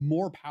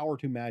 more power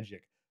to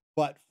Magic.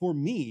 But for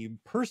me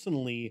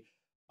personally,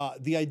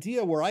 the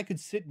idea where I could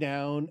sit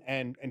down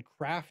and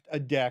craft a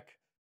deck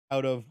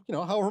out of,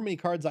 however many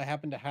cards I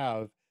happen to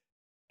have,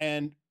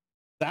 and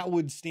that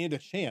would stand a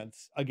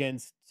chance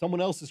against someone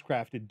else's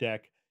crafted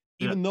deck,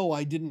 Yeah, even though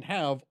I didn't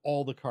have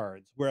all the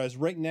cards. Whereas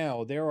right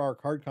now, there are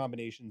card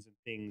combinations and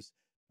things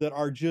that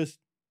are just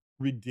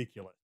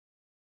ridiculous.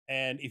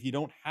 And if you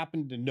don't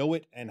happen to know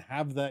it and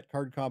have that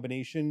card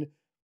combination,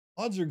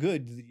 odds are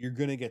good that you're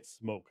going to get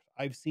smoked.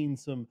 I've seen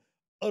some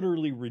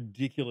utterly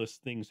ridiculous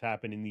things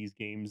happen in these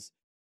games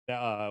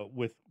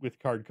with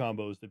card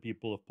combos that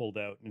people have pulled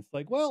out, and it's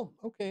like, well,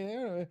 okay,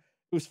 it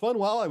was fun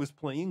while I was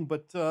playing,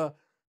 but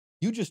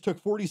you just took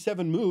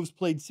 47 moves,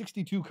 played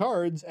 62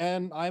 cards,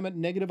 and I'm at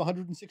negative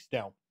 106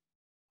 now.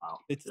 wow,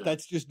 It's yeah.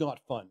 That's just not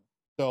fun.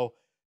 So,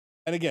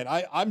 and again,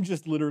 I'm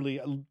just literally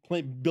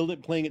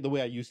playing it the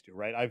way I used to,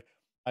 right?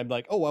 I'm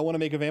like, oh, I want to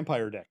make a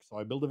vampire deck, so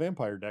I build a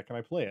vampire deck and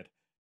I play it,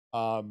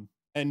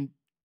 and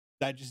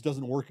that just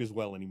doesn't work as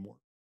well anymore.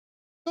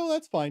 So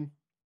that's fine.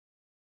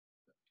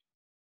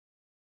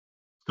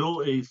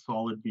 Still a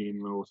solid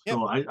game though. Yep.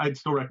 Still, I'd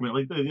still recommend.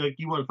 Like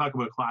you want to talk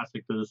about a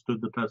classic that has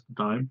stood the test of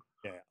time.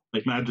 Yeah.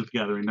 Like Magic the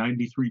Gathering,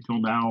 93 till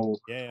now.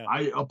 Yeah.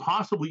 I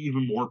possibly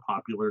even more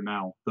popular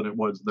now than it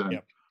was then.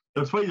 Yep.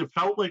 That's why it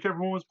felt like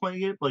everyone was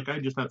playing it. Like I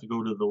just had to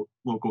go to the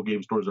local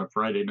game stores on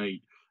Friday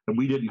night, and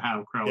we didn't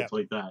have crowds Yep.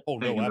 like that Oh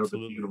no, hanging out at the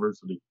absolutely.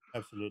 university.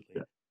 Absolutely.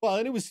 Yeah. Well,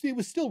 and it was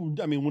still.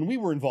 I mean, when we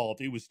were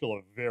involved, it was still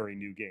a very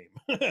new game.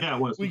 Yeah, it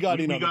was. We got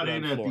in We on the got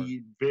in ground at floor.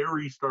 the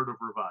very start of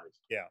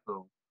Revised. Yeah.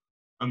 So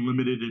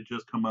Unlimited had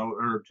just come out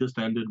or just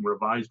ended.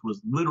 Revised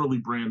was literally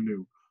brand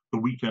new the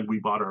weekend we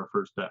bought our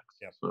first decks.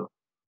 Yep. So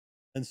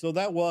And so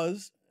that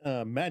was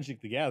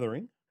Magic the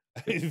Gathering,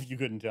 if you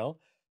couldn't tell.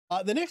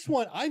 The next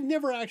one, I've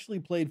never actually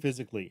played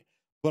physically,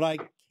 but I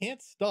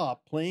can't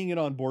stop playing it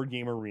on Board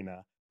Game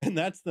Arena. And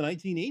that's the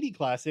 1980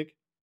 classic,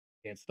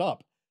 Can't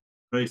Stop.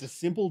 It's a nice.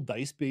 simple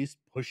dice-based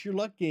push your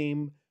luck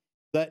game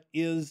that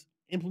is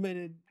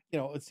implemented,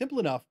 it's simple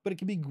enough, but it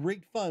can be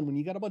great fun when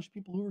you got a bunch of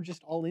people who are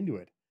just all into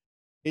it.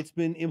 It's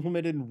been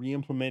implemented and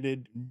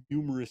re-implemented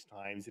numerous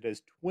times. It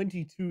has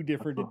 22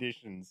 different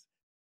editions.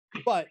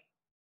 But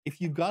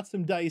if you've got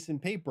some dice and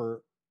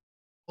paper,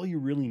 all you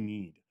really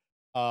need.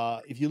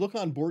 If you look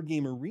on Board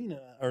Game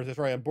Arena, or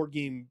sorry, on Board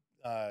Game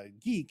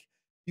Geek,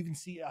 you can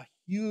see a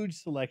huge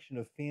selection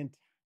of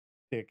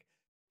fantastic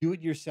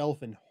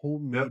do-it-yourself and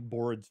homemade Yep.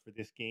 boards for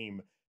this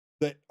game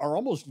that are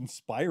almost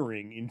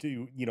inspiring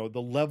into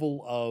the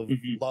level of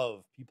Mhm.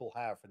 love people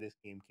have for this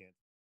game.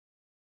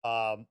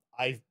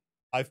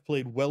 I've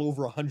played well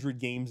over 100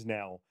 games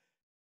now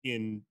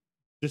in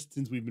just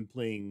since we've been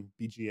playing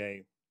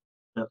BGA.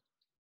 Yep.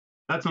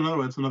 That's another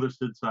one. That's another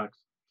Sid Sachs.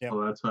 Yep.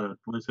 So that's like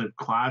I said,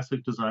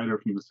 classic designer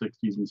from the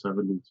 60s and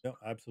 70s. No,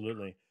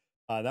 absolutely.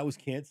 That was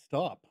Can't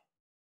Stop.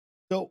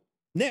 So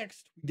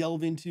next, we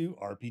delve into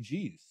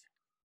RPGs.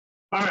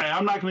 All right,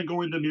 I'm not going to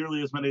go into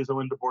nearly as many as I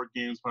went into board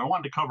games, but I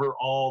wanted to cover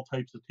all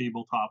types of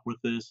tabletop with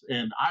this,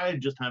 and I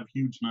just have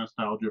huge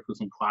nostalgia for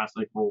some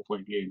classic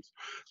role-playing games.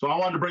 So I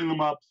wanted to bring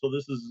them up. So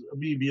this is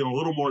me being a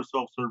little more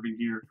self-serving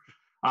here.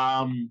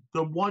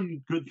 The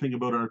one good thing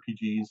about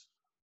RPGs,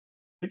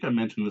 I think I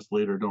mentioned this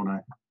later, don't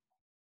I?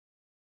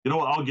 You know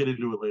what? I'll get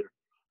into it later.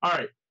 All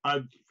right,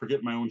 I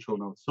forget my own show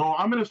notes. So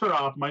I'm going to start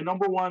off. My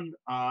number one,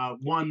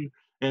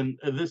 and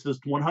this is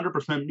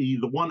 100% me,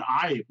 the one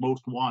I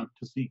most want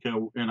to seek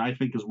out, and I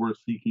think is worth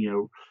seeking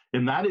out,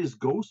 and that is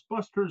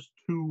Ghostbusters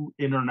 2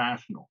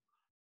 International.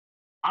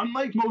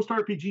 Unlike most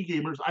RPG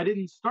gamers, I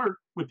didn't start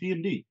with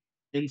D&D.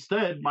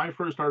 Instead, my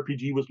first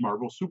RPG was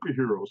Marvel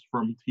Superheroes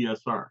from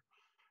TSR.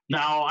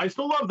 Now, I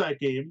still love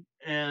that game,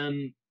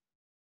 and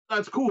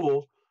that's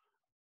cool.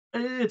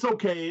 It's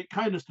okay. It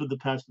kind of stood the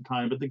test of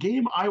time. But the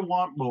game I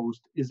want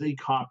most is a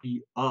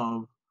copy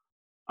of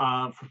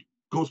uh,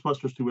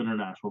 Ghostbusters 2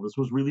 International. This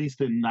was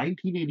released in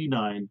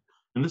 1989,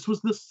 and this was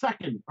the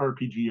second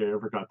RPG I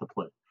ever got to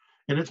play.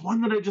 And it's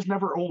one that I just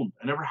never owned.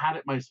 I never had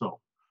it myself.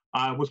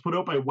 It was put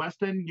out by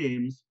West End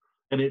Games,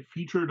 and it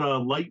featured a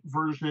light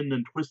version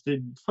and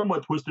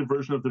somewhat twisted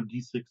version of their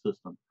D6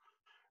 system.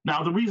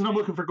 Now, the reason I'm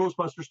looking for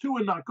Ghostbusters 2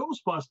 and not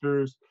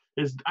Ghostbusters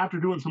is after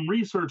doing some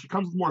research, it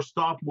comes with more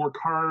stuff, more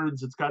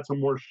cards, it's got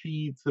some more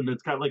sheets, and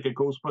it's got like a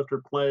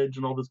Ghostbuster pledge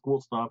and all this cool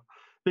stuff.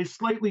 They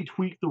slightly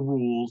tweak the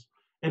rules,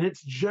 and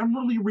it's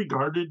generally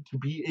regarded to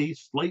be a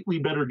slightly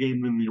better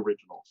game than the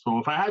original. So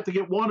if I had to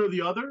get one or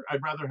the other,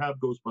 I'd rather have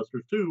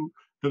Ghostbusters 2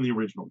 than the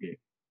original game.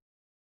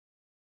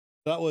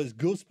 That was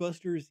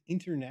Ghostbusters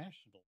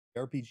International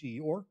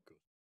RPG or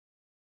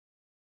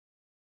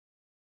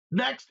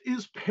Next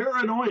is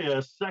Paranoia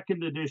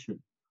 2nd Edition.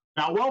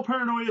 Now, while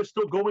Paranoia is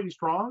still going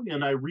strong,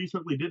 and I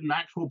recently did an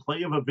actual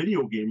play of a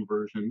video game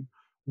version,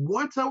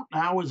 what's out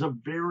now is a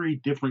very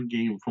different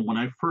game from when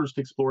I first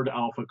explored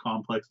Alpha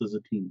Complex as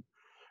a teen.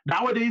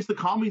 Nowadays, the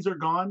commies are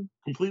gone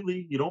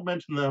completely. You don't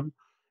mention them.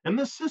 And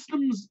the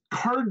system's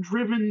card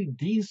driven,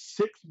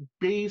 D6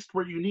 based,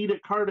 where you need a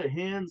card at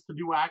hands to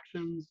do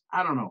actions.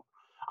 I don't know.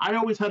 I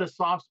always had a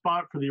soft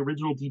spot for the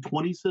original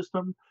D20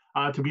 system.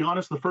 To be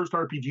honest, the first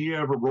RPG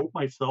I ever wrote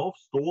myself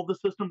stole the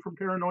system from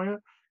Paranoia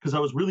because I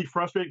was really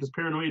frustrated because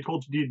Paranoia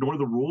told you to ignore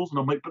the rules. And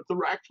I'm like, but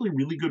they're actually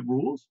really good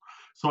rules.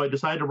 So I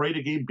decided to write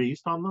a game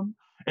based on them.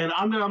 And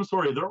I'm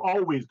sorry, they're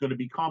always going to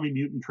be commie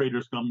mutant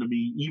trader scum to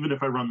me, even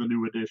if I run the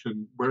new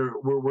edition.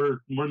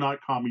 We're not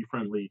commie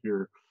friendly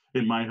here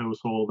in my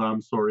household.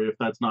 I'm sorry if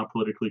that's not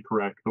politically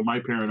correct, but my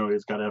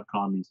Paranoia's got to have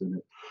commies in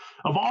it.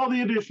 Of all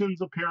the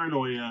editions of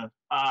Paranoia,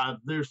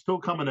 they're still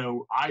coming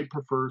out. I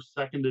prefer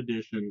second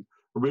edition,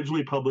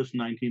 originally published in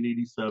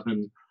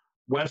 1987.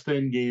 West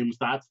End Games,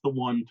 that's the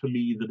one to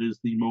me that is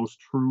the most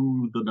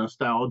true, the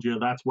nostalgia.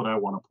 That's what I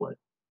want to play.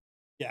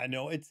 Yeah,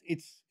 no, it's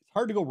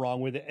hard to go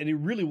wrong with it, and it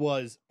really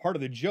was part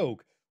of the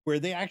joke where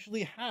they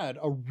actually had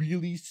a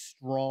really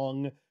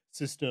strong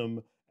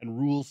system and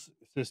rules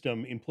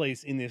system in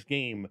place in this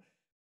game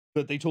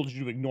that they told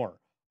you to ignore.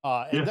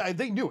 And Yeah.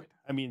 they knew it.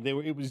 I mean,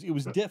 it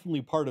was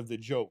definitely part of the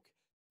joke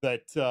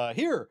that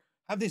here,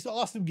 have this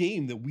awesome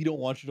game that we don't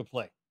want you to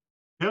play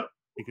Yep.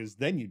 because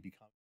then you'd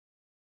become.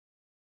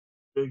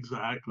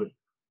 Exactly.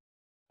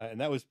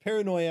 And that was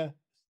Paranoia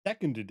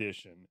Second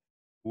Edition,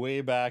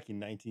 way back in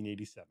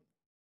 1987.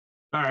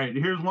 All right,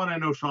 here's one I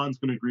know Sean's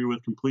going to agree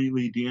with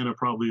completely, Deanna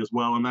probably as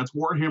well, and that's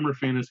Warhammer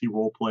Fantasy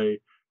Roleplay,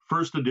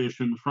 first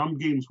edition from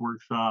Games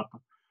Workshop.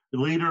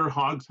 Later,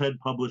 Hogshead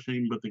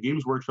Publishing, but the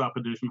Games Workshop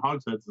edition,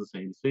 Hogshead's the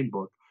same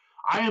book.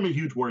 I am a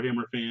huge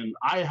Warhammer fan.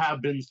 I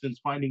have been since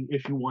finding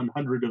issue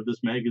 100 of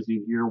this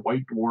magazine here,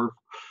 White Dwarf.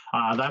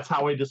 That's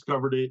how I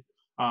discovered it.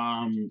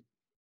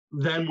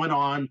 Then went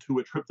on to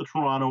a trip to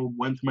Toronto,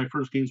 went to my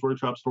first Games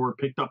Workshop store,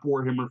 picked up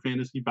Warhammer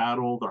Fantasy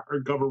Battle, the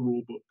hardcover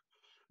rulebook,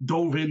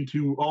 dove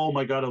into, oh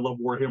my God, I love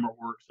Warhammer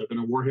Orcs. I've been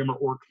a Warhammer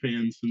Orc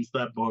fan since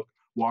that book,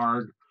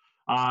 Warg.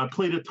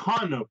 Played a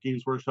ton of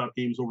Games Workshop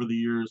games over the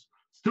years.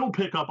 Still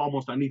pick up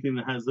almost anything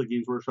that has the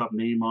Games Workshop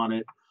name on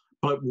it.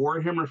 But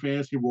Warhammer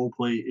Fantasy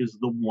Roleplay is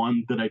the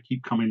one that I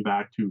keep coming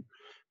back to.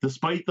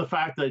 Despite the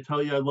fact that I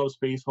tell you I love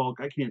Space Hulk,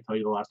 I can't tell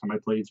you the last time I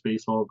played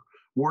Space Hulk.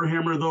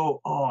 Warhammer,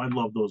 though, oh, I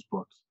love those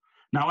books.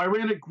 Now, I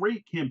ran a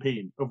great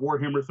campaign of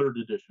Warhammer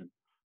 3rd Edition.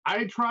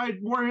 I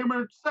tried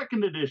Warhammer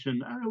 2nd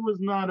Edition. I was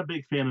not a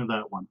big fan of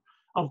that one.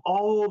 Of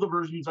all the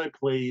versions I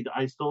played,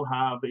 I still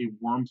have a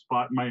warm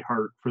spot in my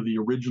heart for the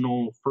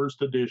original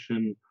 1st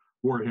Edition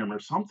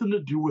Warhammer. Something to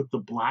do with the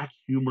black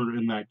humor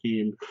in that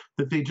game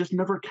that they just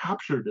never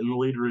captured in the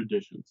later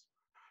editions.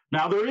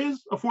 Now, there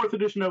is a 4th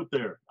edition out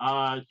there.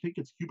 I think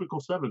it's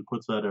Cubicle 7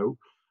 puts that out.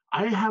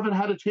 I haven't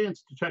had a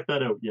chance to check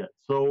that out yet.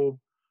 So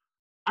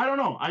I don't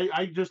know.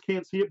 I just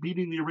can't see it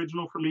beating the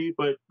original for me,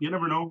 but you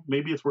never know.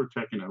 Maybe it's worth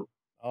checking out.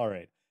 All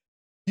right.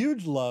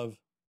 Huge love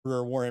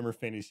for Warhammer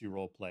Fantasy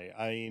Roleplay.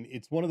 I mean,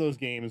 it's one of those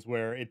games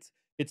where it's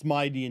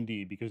my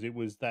D&D because it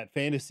was that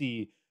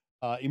fantasy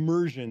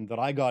immersion that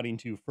I got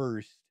into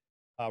first,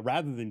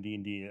 rather than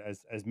D&D,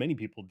 as many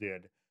people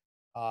did.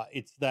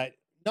 It's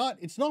not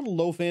a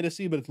low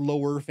fantasy, but it's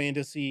lower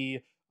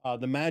fantasy.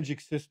 The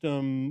magic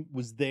system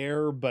was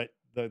there, but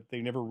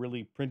they never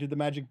really printed the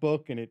magic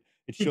book, and it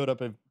showed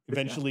up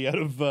eventually out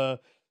of the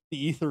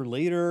ether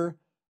later.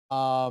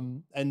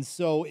 And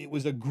so it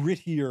was a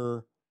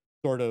grittier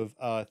sort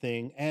of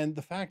thing. And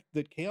the fact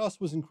that chaos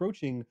was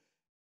encroaching,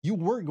 you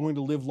weren't going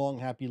to live long,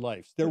 happy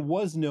lives. There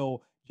was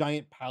no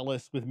giant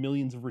palace with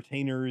millions of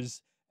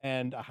retainers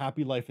and a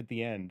happy life at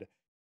the end.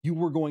 You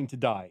were going to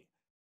die.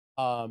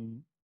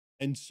 And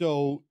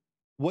so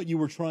what you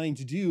were trying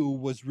to do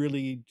was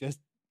really just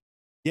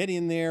get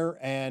in there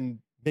and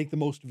make the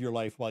most of your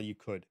life while you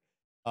could.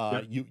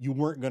 You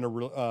weren't going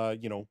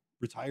to,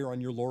 retire on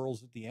your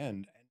laurels at the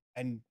end.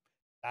 And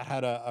that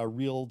had a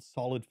real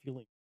solid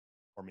feeling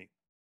for me.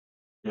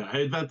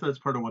 Yeah, that's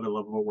part of what I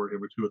love about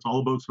Warhammer too. It's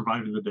all about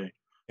surviving the day,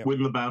 Yep.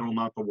 win the battle,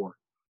 not the war.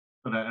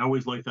 But I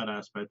always like that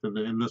aspect,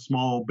 and the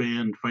small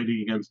band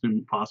fighting against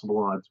impossible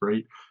odds,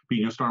 right?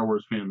 Being a Star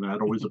Wars fan, that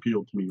always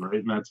appealed to me, right?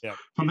 And that's Yep.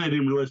 something I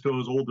didn't realize till I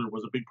was older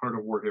was a big part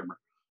of Warhammer.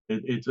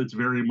 It's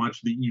very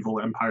much the evil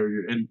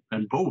empire,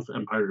 and both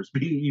empires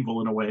being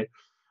evil in a way.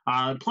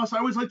 Plus, I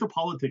always liked the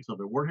politics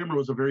of it. Warhammer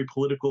was a very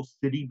political,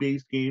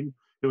 city-based game.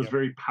 It was Yep.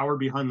 very power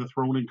behind the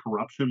throne and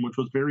corruption, which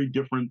was very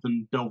different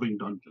than delving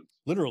dungeons.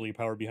 Literally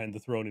power behind the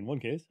throne in one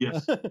case.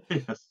 Yes,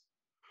 yes.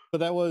 But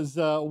that was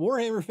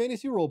Warhammer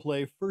Fantasy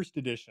Roleplay First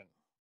Edition.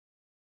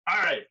 All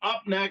right,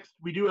 up next,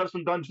 we do have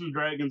some Dungeons and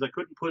Dragons. I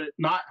couldn't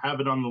not have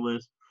it on the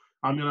list.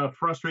 I'm going to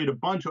frustrate a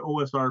bunch of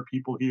OSR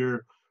people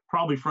here,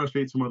 probably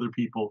frustrate some other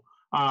people.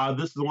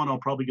 This is the one I'll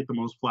probably get the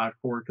most flack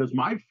for, because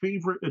my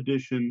favorite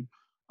edition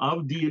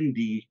of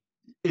D&D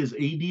is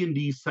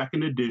AD&D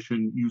 2nd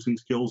Edition using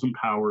skills and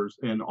powers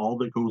and all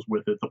that goes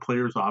with it, the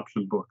player's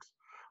option books.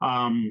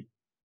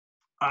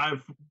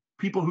 I've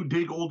people who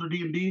dig older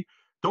D&D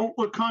don't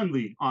look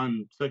kindly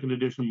on 2nd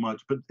Edition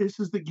much, but this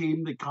is the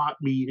game that got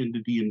me into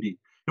D&D.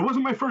 It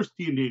wasn't my first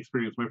D&D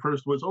experience. My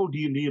first was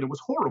D&D, and it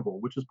was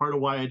horrible, which is part of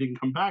why I didn't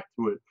come back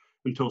to it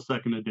until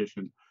second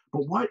edition.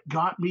 But what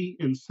got me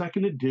in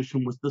second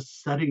edition was the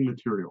setting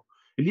material.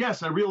 And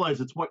yes, I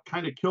realize it's what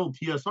kind of killed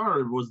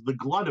TSR was the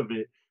glut of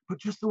it, but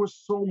just there was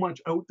so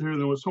much out there, and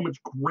there was so much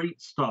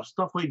great stuff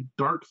like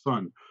Dark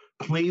Sun,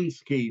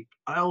 Planescape,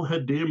 Al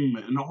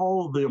Hadim, and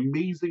all the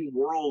amazing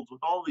worlds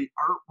with all the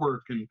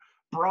artwork, and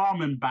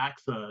Braum and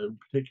Baxa in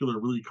particular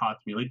really caught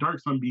me, like Dark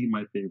Sun being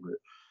my favorite.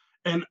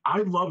 And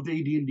I loved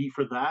AD&D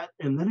for that.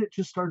 And then it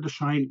just started to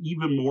shine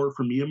even more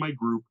for me and my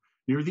group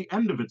near the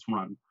end of its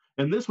run.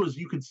 And this was,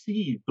 you could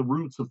see the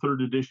roots of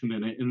third edition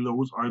in it. And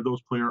those are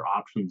those player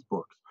options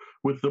books,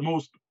 with the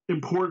most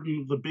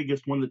important, the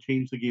biggest one that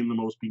changed the game the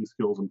most being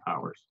Skills and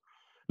Powers.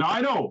 Now, I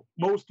know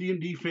most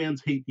D&D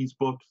fans hate these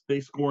books.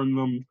 They scorn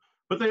them,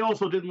 but they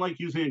also didn't like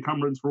using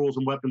encumbrance rules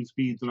and weapon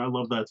speeds. And I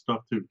love that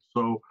stuff too.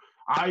 So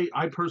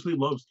I personally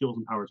love Skills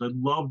and Powers. I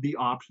love the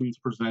options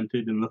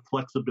presented and the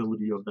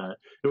flexibility of that.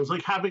 It was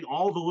like having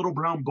all the little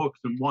brown books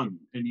in one,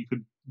 and you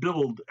could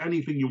build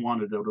anything you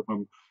wanted out of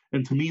them.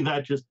 And to me,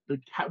 that just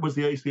was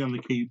the icing on the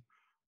cake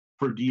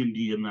for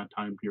D&D in that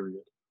time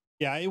period.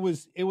 Yeah, it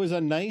was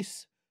a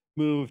nice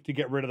move to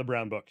get rid of the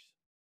brown books.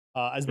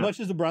 As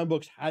much as the brown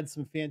books had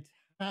some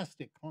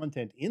fantastic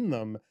content in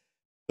them,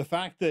 the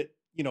fact that,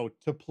 you know,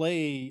 to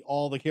play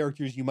all the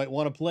characters you might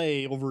want to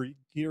play over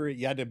here,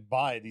 you had to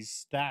buy these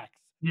stacks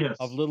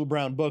of little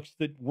brown books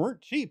that weren't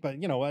cheap,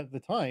 you know, at the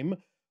time.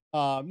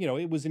 You know,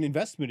 it was an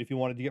investment if you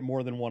wanted to get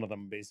more than one of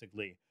them,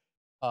 basically.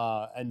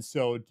 And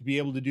so to be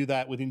able to do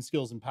that within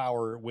Skills and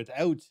Power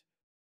without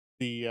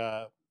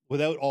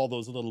without all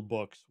those little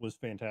books was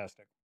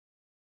fantastic.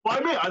 Well,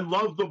 I mean, I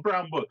love the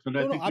brown books, and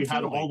I think we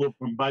had all of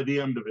them by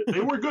the end of it. They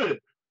were good,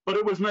 but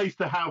it was nice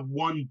to have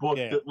one book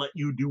that let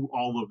you do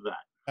all of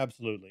that.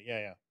 Absolutely.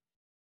 Yeah.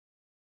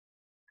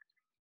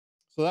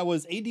 So that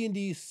was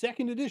AD&D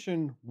second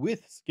edition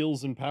with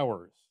Skills and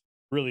Powers.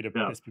 Really to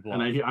piss people off.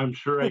 And I'm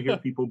sure I hear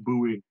people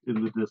booing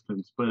in the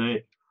distance, but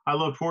hey, I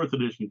love fourth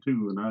edition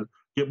too, and I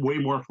get way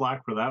more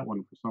flack for that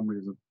one for some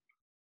reason.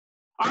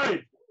 All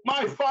right,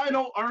 my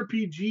final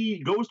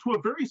RPG goes to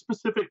a very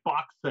specific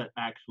box set,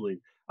 actually.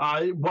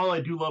 While I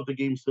do love the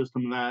game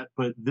system and that,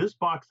 but this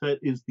box set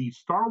is the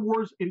Star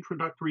Wars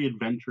Introductory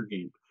Adventure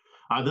game.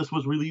 This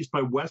was released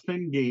by West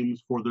End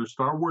Games for their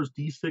Star Wars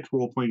D6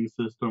 role-playing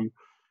system.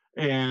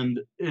 And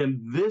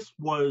this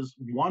was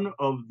one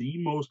of the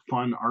most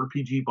fun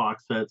RPG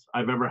box sets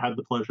I've ever had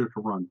the pleasure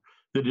to run.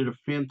 They did a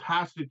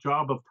fantastic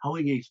job of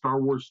telling a Star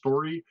Wars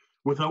story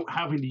without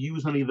having to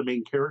use any of the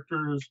main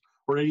characters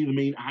or any of the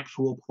main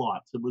actual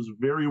plots. It was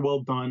very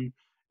well done.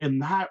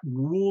 And that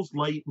rules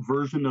light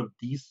version of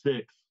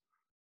D6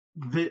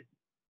 that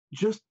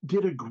just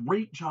did a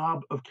great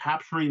job of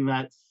capturing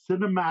that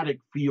cinematic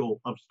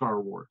feel of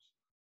Star Wars.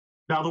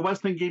 Now, the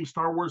West End Games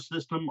Star Wars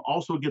system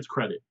also gets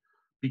credit,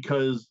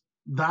 because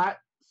that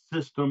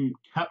system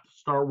kept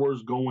Star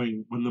Wars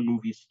going when the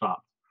movie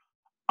stopped.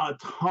 A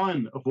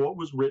ton of what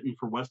was written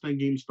for West End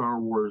Games Star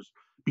Wars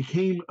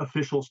became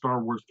official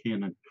Star Wars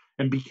canon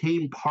and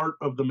became part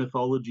of the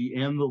mythology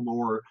and the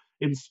lore,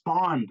 and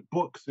spawned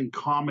books and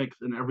comics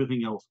and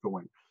everything else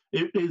going.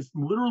 It is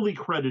literally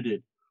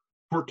credited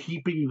for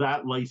keeping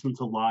that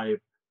license alive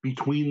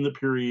between the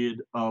period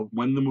of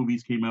when the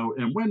movies came out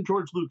and when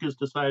George Lucas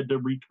decided to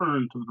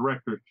return to the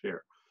director's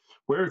chair,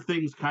 where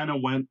things kind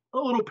of went a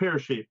little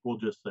pear-shaped, we'll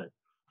just say.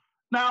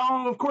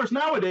 Now, of course,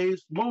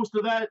 nowadays, most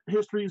of that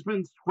history has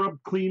been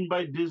scrubbed clean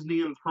by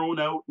Disney and thrown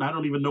out. And I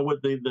don't even know what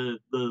I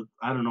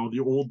don't know,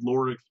 the old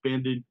lore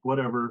expanded,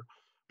 whatever.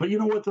 But you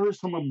know what? There is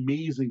some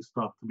amazing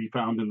stuff to be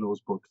found in those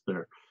books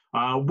there.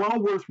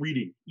 Well worth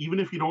reading, even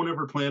if you don't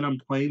ever plan on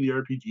playing the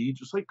RPG,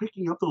 just like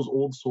picking up those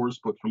old source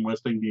books from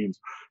West End Games.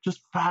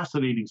 Just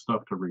fascinating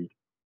stuff to read.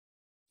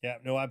 Yeah,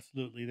 no,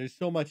 absolutely. There's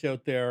so much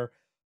out there.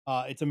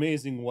 It's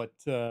amazing what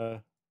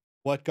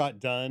got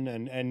done,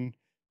 and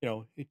you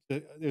know,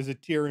 there's a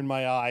tear in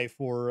my eye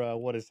for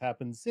what has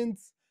happened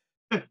since,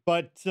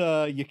 but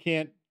you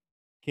can't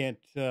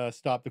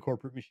stop the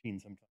corporate machine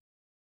sometimes.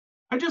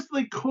 I just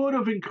could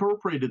have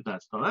incorporated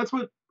that stuff. That's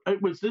what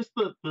it was. Just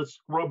the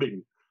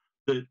scrubbing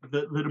that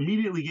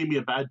immediately gave me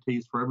a bad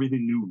taste for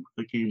everything new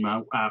that came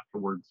out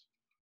afterwards.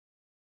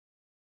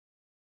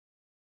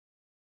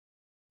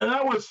 And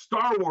that was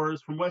Star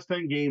Wars from West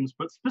End Games,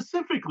 but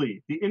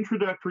specifically the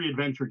introductory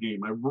adventure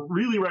game. I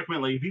really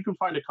recommend, if you can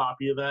find a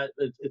copy of that,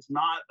 it's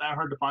not that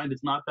hard to find.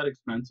 It's not that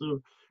expensive.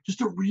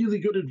 Just a really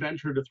good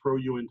adventure to throw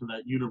you into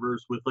that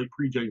universe with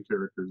pre-gen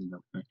characters and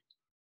everything.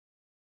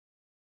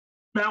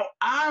 Now,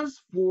 as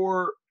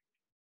for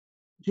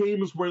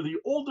games where the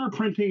older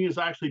printing is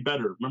actually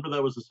better, remember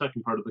that was the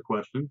second part of the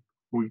question.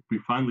 We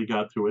finally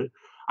got to it.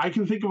 I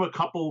can think of a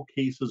couple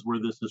cases where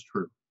this is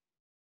true.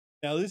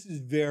 Now, this is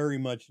very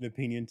much an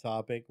opinion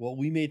topic. What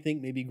we may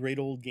think may be great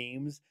old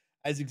games,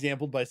 as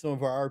exampled by some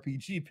of our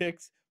RPG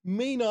picks,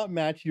 may not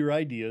match your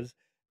ideas,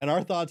 and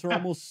our thoughts are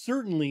almost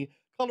certainly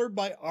colored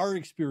by our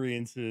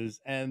experiences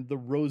and the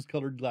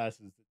rose-colored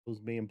glasses that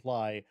those may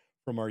imply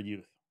from our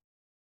youth.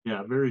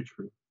 Yeah, very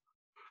true.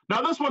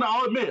 Now this one,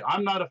 I'll admit,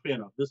 I'm not a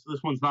fan of. This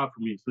one's not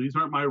for me. So these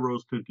aren't my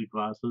rose tinted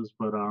glasses,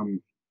 but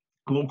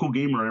local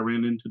gamer I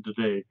ran into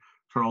today,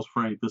 Charles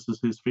Frank. This is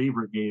his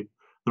favorite game.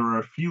 There are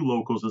a few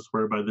locals that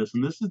swear by this,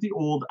 and this is the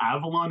old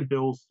Avalon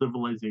Hill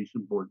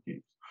Civilization board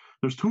games.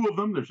 There's two of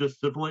them. There's just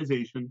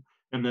Civilization,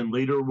 and then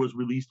later was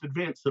released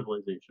Advanced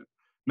Civilization.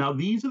 Now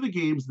these are the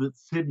games that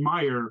Sid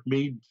Meier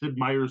made Sid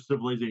Meier's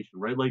Civilization,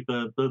 right? Like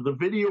the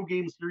video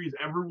game series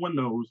everyone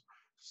knows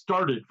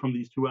started from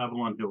these two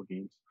Avalon Hill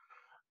games.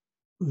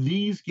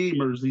 These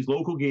gamers, these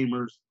local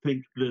gamers,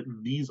 think that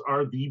these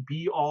are the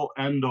be all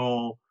end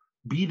all,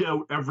 beat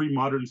out every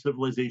modern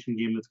Civilization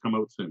game that's come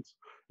out since,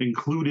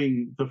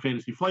 including the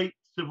Fantasy Flight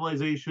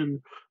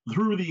Civilization,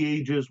 Through the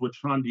Ages, which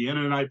Sean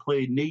Deanna and I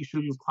played,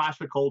 Nations,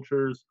 Clash of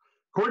Cultures.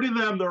 According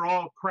to them, they're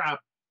all crap.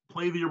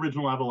 Play the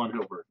original Avalon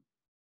Hill version.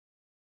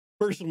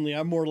 Personally,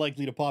 I'm more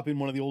likely to pop in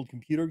one of the old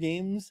computer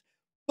games,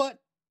 but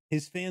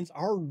his fans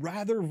are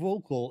rather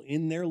vocal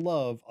in their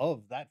love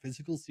of that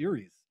physical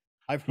series.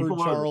 I've heard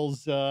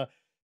Charles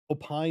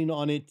opine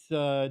on it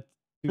to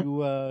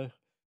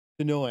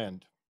no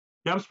end.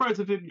 Yeah, I'm surprised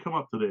it didn't come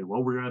up today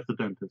while we were at the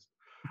dentist.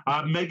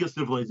 Mega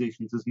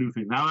Civilizations is new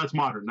thing. Now that's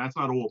modern. That's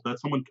not old. That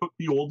someone took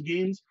the old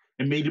games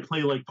and made it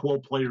play like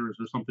 12 players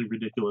or something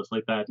ridiculous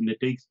like that. And it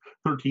takes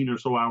 13 or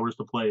so hours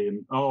to play.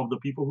 And the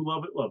people who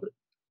love it, love it.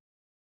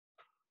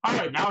 All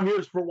right, now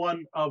here's for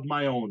one of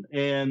my own.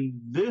 And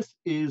this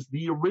is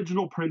the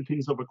original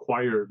printings of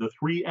Acquire, the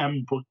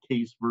 3M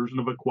bookcase version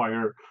of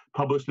Acquire,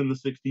 published in the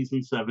 60s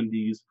and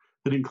 70s,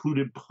 that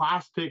included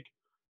plastic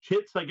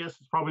chits, I guess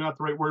it's probably not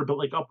the right word, but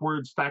like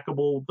upward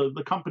stackable.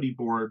 The company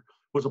board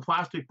was a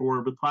plastic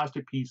board with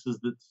plastic pieces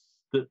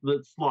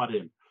that slot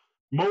in.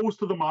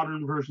 Most of the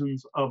modern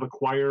versions of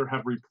Acquire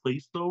have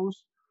replaced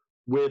those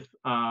with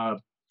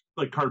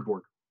like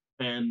cardboard.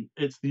 And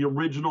it's the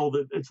original,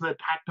 it's that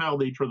tactile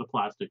nature of the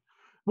plastic,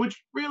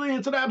 which really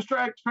it's an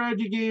abstract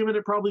strategy game and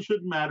it probably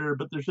shouldn't matter,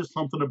 but there's just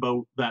something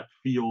about that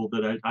feel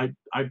that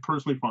I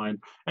personally find.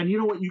 And you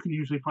know what? You can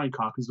usually find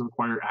copies of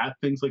Acquire at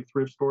things like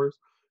thrift stores.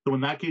 So in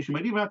that case, you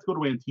might even have to go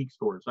to antique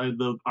stores.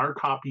 Our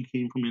copy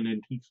came from an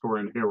antique store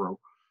in Harrow,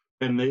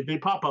 and they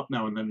pop up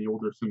now and then, the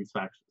older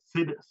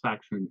Sid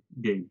Saction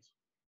games.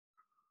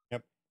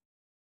 Yep.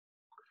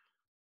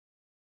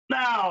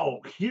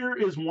 Now, here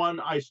is one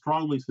I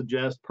strongly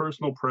suggest,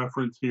 personal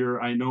preference here.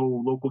 I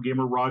know local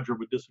gamer Roger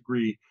would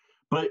disagree,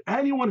 but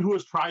anyone who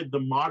has tried the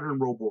modern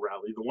Robo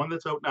Rally, the one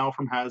that's out now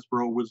from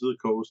Hasbro, Wizard of the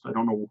Coast, I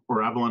don't know,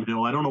 or Avalon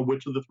Hill, I don't know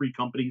which of the three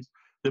companies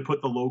they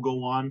put the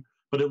logo on,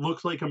 but it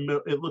looks like a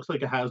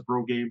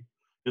Hasbro game.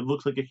 It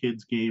looks like a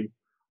kid's game.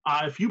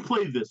 If you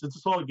play this, it's a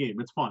solid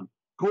game. It's fun.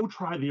 Go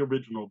try the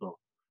original, though.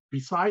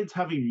 Besides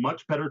having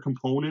much better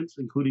components,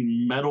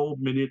 including metal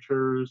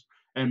miniatures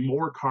and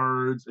more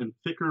cards and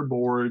thicker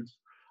boards,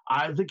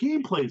 the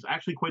gameplay is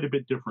actually quite a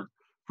bit different.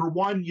 For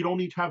one, you don't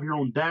need to have your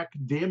own deck.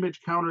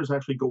 Damage counters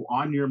actually go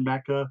on your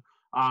mecha.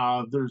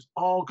 There's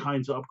all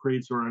kinds of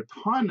upgrades. There are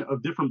a ton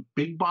of different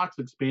big box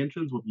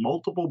expansions with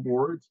multiple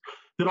boards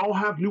that all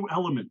have new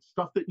elements,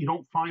 stuff that you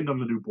don't find on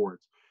the new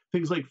boards.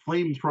 Things like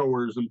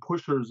flamethrowers and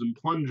pushers and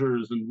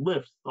plungers and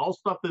lifts, all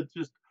stuff that's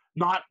just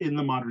not in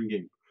the modern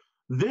game.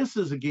 This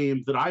is a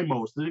game that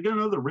again,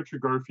 another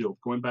Richard Garfield,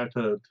 going back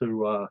to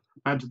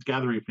Magic the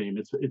Gathering fame.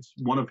 It's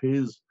one of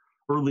his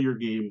earlier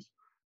games.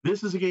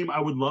 This is a game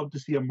I would love to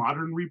see a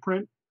modern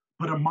reprint,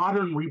 but a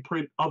modern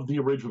reprint of the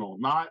original,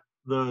 not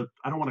I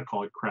don't want to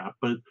call it crap,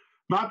 but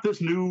not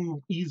this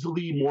new,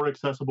 easily more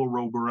accessible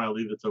Robo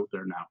Rally that's out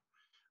there now.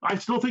 I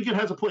still think it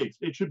has a place.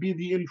 It should be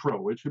the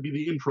intro. It should be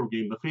the intro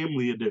game, the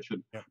family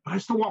edition. Yeah. But I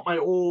still want my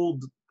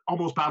old,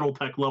 almost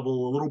Battletech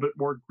level, a little bit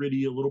more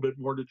gritty, a little bit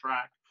more to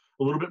track,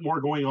 a little bit more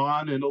going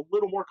on, and a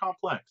little more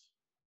complex.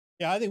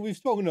 Yeah, I think we've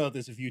spoken about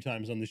this a few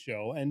times on the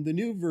show, and the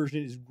new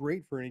version is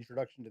great for an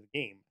introduction to the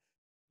game.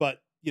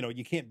 But,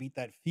 you can't beat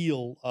that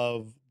feel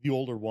of the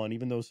older one,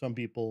 even though some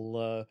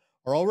people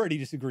are already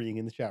disagreeing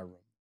in the chat room.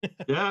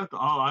 Yeah,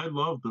 I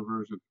love the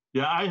version.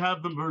 Yeah, I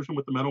have the version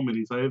with the metal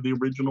minis. I have the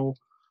original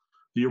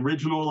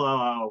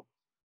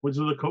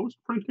Wizard of the Coast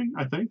printing,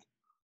 I think.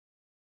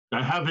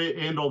 I have it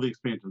and all the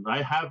expansions.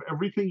 I have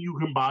everything you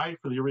can buy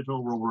for the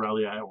original Robo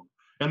Rally I own.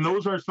 And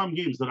those are some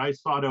games that I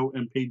sought out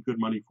and paid good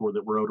money for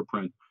that were out of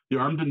print. The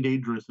Armed and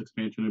Dangerous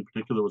expansion in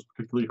particular was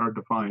particularly hard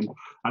to find.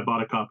 I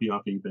bought a copy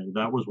off eBay.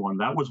 That was one.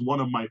 That was one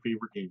of my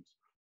favorite games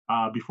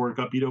before it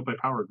got beat out by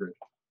Power Grid.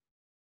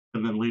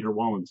 And then later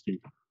Wallenstein.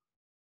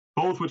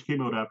 Both which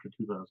came out after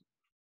 2000.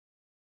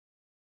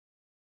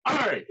 All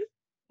right.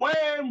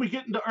 When we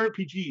get into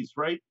RPGs,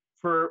 right?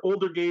 For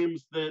older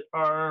games that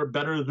are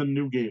better than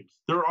new games,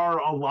 there are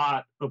a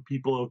lot of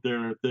people out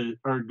there that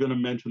are going to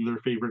mention their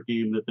favorite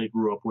game that they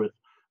grew up with.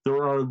 There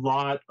are a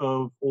lot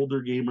of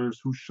older gamers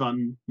who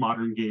shun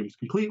modern games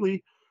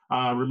completely.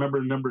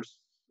 Remember number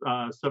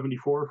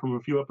 74 from a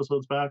few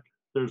episodes back?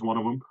 There's one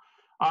of them.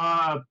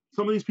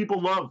 Some of these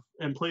people love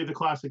and play the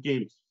classic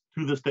games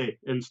to this day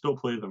and still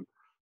play them.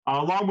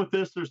 Along with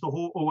this, there's the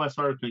whole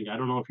OSR thing. I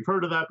don't know if you've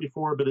heard of that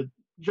before, but it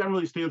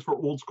generally stands for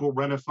Old School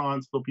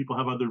Renaissance, though people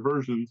have other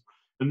versions.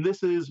 And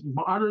this is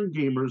modern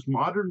gamers,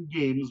 modern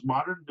games,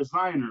 modern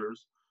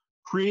designers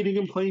creating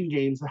and playing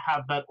games that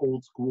have that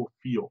old school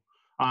feel.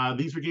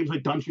 These are games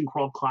like Dungeon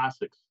Crawl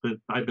Classics that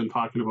I've been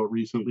talking about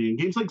recently, and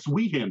games like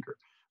Zweehänder.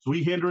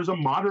 Zweehänder is a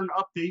modern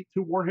update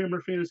to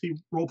Warhammer Fantasy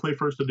Roleplay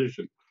First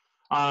Edition.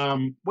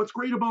 What's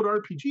great about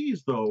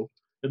RPGs, though,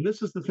 and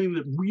this is the thing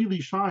that really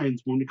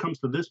shines when it comes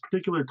to this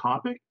particular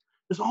topic,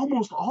 is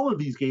almost all of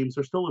these games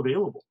are still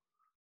available.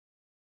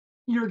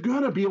 You're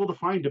going to be able to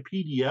find a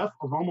PDF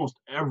of almost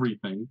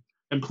everything,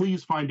 and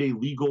please find a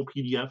legal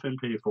PDF and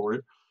pay for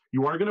it.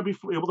 You are going to be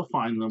able to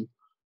find them.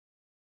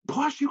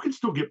 Plus, you can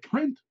still get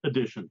print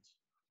editions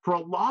for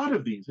a lot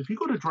of these. If you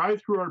go to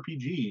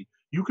DriveThruRPG,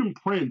 you can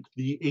print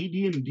the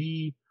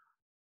AD&D,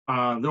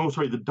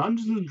 the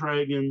Dungeons and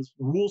Dragons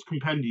Rules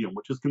Compendium,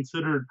 which is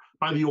considered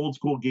by the old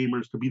school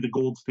gamers to be the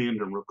gold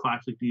standard of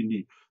classic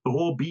D&D. The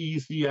whole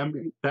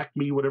BECM,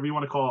 BECME, whatever you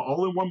want to call it,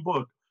 all in one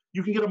book.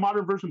 You can get a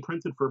modern version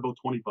printed for about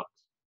 $20.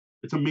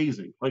 It's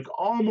amazing. Like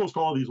almost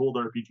all these old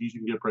RPGs you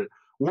can get printed.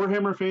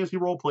 Warhammer Fantasy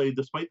Roleplay,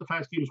 despite the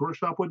fact Games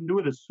Workshop wouldn't do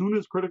it, as soon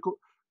as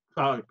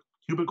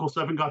Cubicle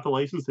 7 got the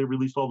license, they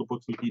released all the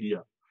books in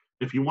PDF.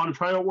 If you want to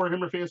try out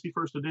Warhammer Fantasy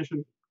First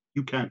Edition,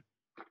 you can.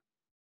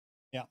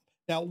 Yeah.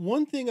 Now,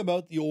 one thing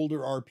about the older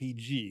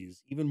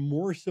RPGs, even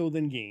more so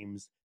than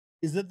games,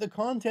 is that the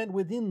content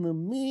within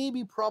them may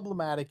be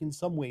problematic in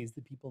some ways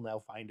that people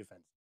now find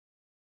offensive.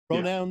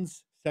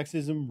 Pronouns,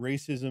 sexism,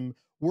 racism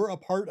were a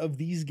part of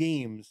these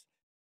games,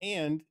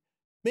 and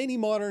many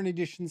modern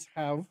editions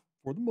have,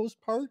 for the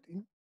most part,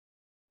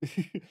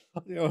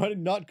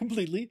 not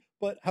completely,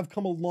 but have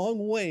come a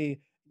long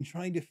way in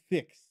trying to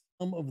fix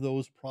some of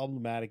those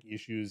problematic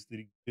issues that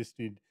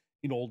existed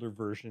in older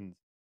versions.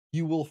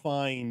 You will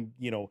find,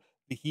 the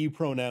he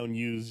pronoun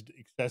used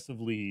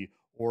excessively,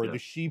 or the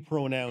she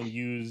pronoun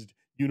used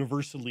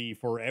universally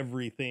for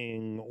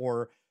everything,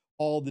 or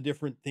all the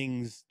different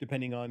things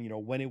depending on,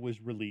 when it was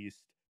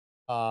released.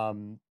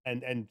 And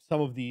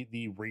some of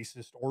the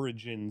racist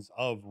origins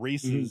of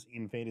races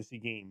in fantasy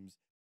games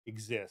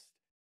exist.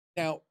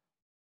 Now,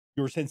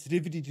 your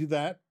sensitivity to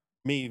that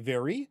may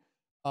vary.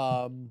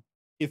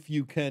 If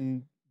you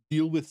can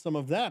deal with some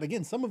of that,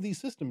 again, some of these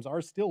systems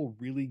are still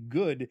really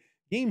good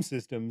game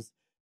systems.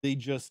 They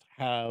just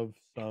have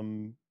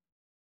some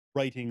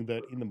writing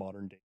that in the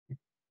modern day is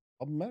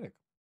problematic.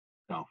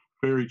 No,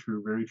 very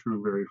true,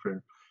 and very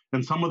fair.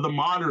 And some of the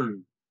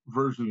modern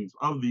versions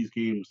of these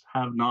games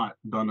have not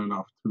done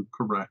enough to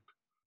correct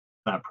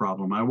that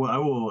problem. I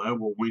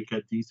will wink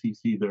at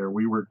DCC there.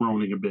 We were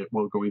groaning a bit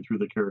while going through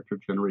the character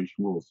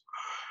generation rules,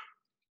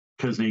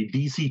 because a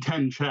DC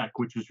 10 check,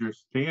 which is your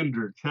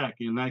standard check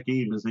in that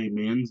game, is a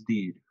man's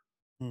deed.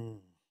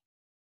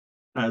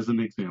 As an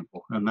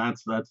example, and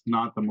that's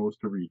not the most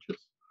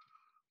egregious.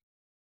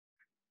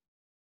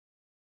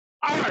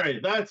 All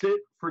right, that's it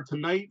for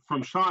tonight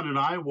from Sean and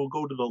I. We'll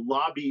go to the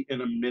lobby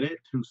in a minute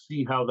to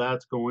see how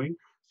that's going,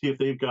 see if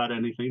they've got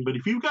anything. But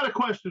if you've got a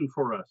question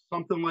for us,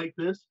 something like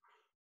this,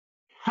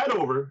 head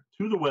over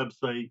to the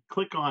website,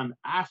 click on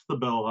Ask the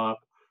Bellhop,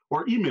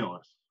 or email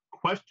us,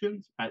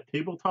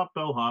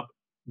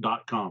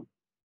 questions@tabletopbellhop.com.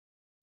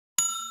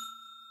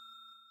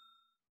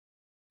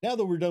 Now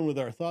that we're done with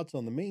our thoughts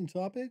on the main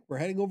topic, we're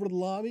heading over to the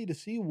lobby to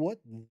see what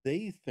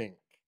they think.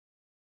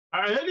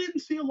 I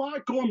didn't see a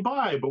lot going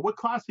by, but what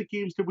classic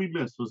games did we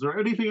miss? Was there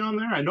anything on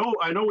there? I know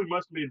we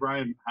must have made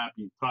Ryan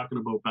happy talking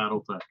about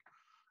BattleTech.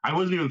 I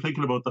wasn't even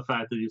thinking about the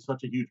fact that he's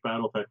such a huge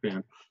BattleTech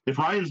fan. If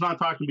Ryan's not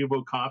talking to me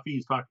about coffee,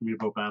 he's talking to me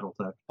about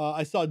BattleTech.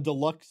 I saw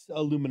Deluxe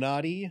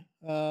Illuminati.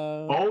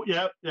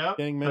 Yep.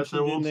 Getting mentioned That's the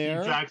old in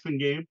there. Steve Jackson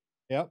game.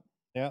 Yep.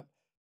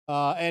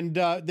 And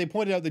they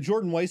pointed out that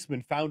Jordan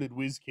Weissman founded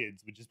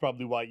WizKids, which is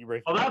probably why you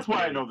recognize. Oh, that's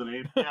why I know the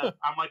name. Yeah,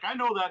 I'm like, I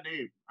know that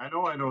name. I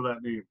know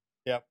that name.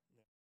 Yep.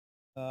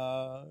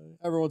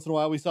 Every once in a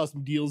while, we saw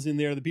some deals in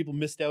there that people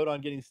missed out on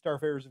getting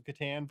Starfarers of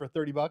Catan for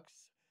 $30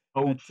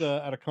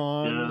 at a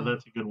con. Yeah,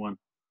 that's a good one.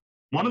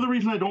 One of the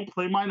reasons I don't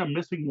play mine, I'm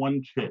missing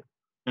one chit,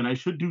 and I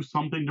should do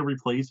something to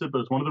replace it. But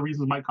it's one of the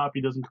reasons my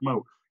copy doesn't come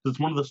out, because it's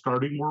one of the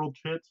starting world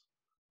chits,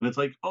 and it's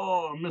like,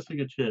 oh, I'm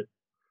missing a chit.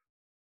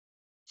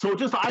 So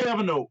I have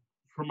a note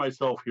for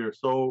myself here.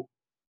 So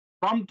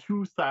from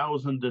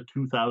 2000 to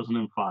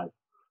 2005.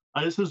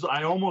 I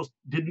almost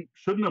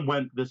shouldn't have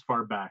went this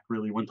far back,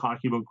 really, when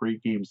talking about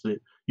great games that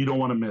you don't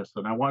want to miss.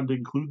 And I wanted to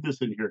include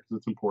this in here because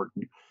it's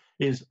important.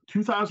 Is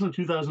 2000 to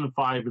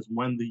 2005 is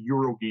when the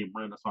Eurogame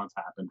renaissance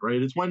happened,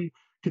 right? It's when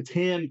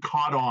Catan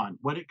caught on,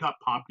 when it got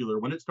popular,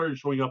 when it started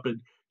showing up in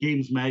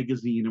Games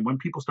Magazine, and when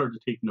people started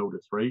to take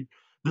notice, right?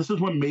 This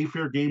is when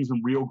Mayfair Games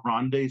and Rio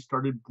Grande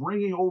started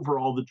bringing over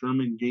all the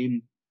German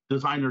game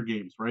designer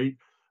games, right?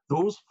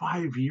 Those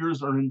 5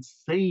 years are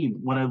insane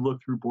when I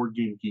look through Board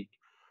Game Geek.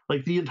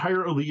 Like the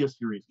entire Elia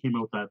series came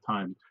out that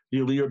time.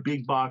 The Elia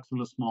big box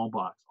and the small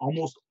box.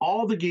 Almost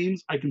all the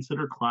games I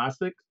consider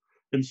classics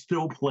and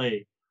still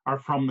play are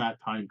from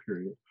that time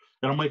period.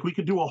 And I'm like, we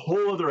could do a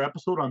whole other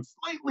episode on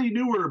slightly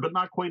newer, but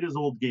not quite as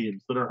old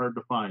games that are hard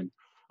to find.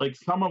 Like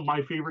some of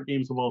my favorite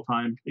games of all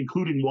time,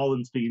 including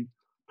Wallenstein,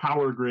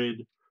 Power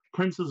Grid,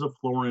 Princes of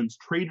Florence,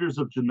 Traders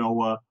of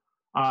Genoa,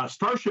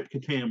 Starship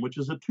Catan, which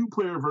is a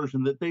 2-player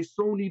version that they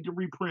so need to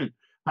reprint.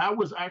 That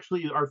was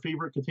actually our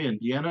favorite Catan.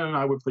 Deanna and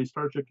I would play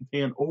Starship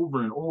Catan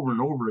over and over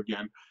and over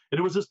again. And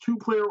it was this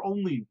 2-player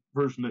only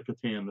version of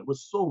Catan that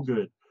was so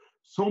good.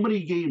 So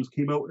many games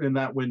came out in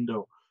that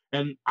window.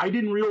 And I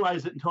didn't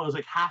realize it until I was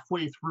like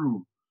halfway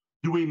through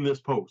doing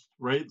this post,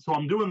 right? So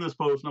I'm doing this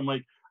post and I'm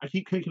like, I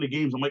keep thinking of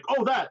games. I'm like,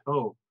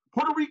 oh,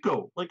 Puerto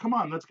Rico. Like, come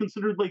on, that's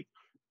considered like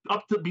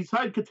up to,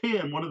 beside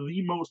Catan, one of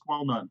the most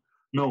well-known.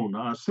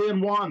 San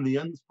Juan, the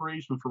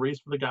inspiration for Race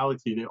for the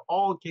Galaxy, they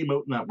all came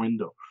out in that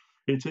window.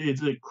 It's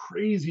a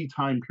crazy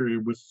time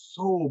period with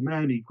so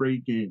many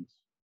great games.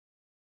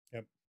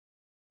 Yep.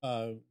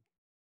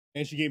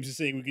 Anshi Games is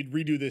saying we could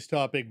redo this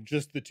topic,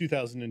 just the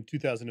 2000 and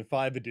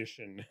 2005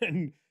 edition,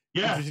 and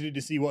interested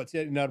to see what's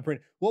yet out of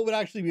print. What would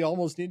actually be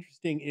almost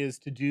interesting is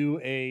to do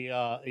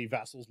a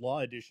Vassals Law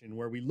edition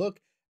where we look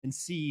and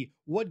see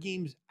what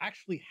games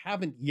actually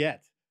haven't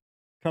yet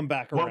come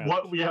back around.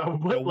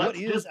 What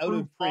is out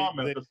of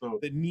print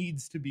that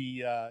needs to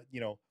be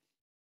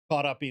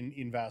caught up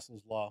in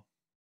Vassals Law?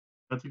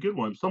 That's a good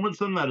one. Someone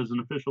send that as an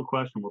official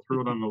question. We'll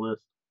throw it on the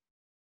list.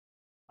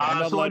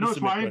 So I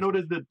noticed Ryan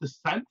noted that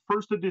Descent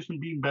first edition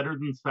being better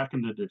than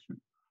second edition.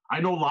 I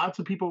know lots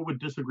of people would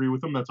disagree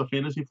with him. That's a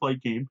Fantasy Flight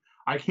game.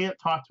 I can't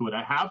talk to it.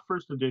 I have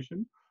first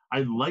edition. I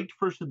liked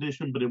first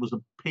edition, but it was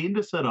a pain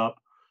to set up.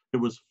 It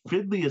was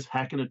fiddly as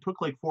heck, and it took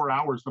like 4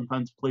 hours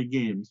sometimes to play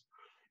games.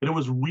 And it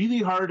was really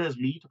hard as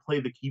me to play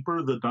the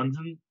Keeper, the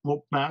Dungeon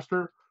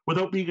Master,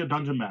 without being a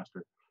Dungeon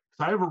Master.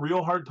 Because I have a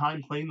real hard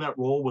time playing that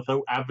role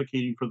without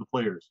advocating for the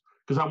players.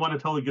 Because I want to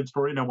tell a good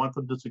story and I want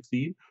them to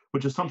succeed,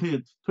 which is something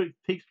that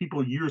takes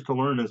people years to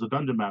learn as a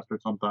Dungeon Master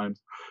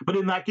sometimes. But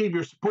in that game,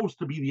 you're supposed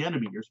to be the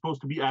enemy. You're supposed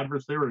to be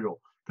adversarial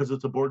because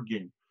it's a board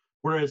game.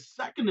 Whereas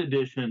second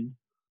edition,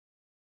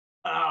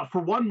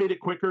 for one, made it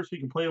quicker so you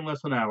can play in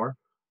less than an hour,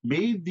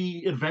 made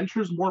the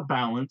adventures more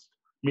balanced,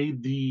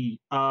 made the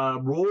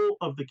role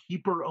of the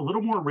Keeper a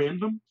little more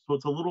random, so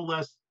it's a little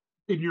less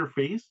in your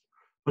face.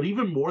 But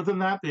even more than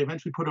that, they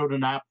eventually put out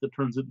an app that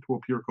turns it into a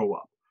pure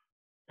co-op.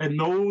 And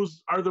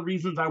those are the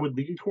reasons I would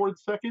lean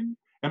towards second.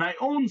 And I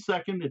own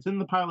second. It's in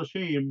the pile of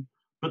shame,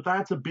 but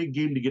that's a big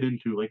game to get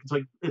into.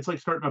 It's like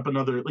starting up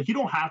another. Like, you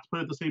don't have to play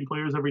with the same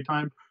players every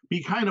time, but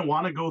you kind of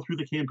want to go through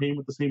the campaign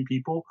with the same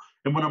people.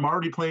 And when I'm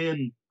already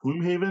playing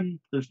Gloomhaven,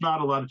 there's not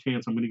a lot of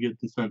chance I'm going to get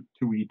Descent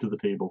 2E to the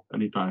table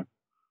anytime.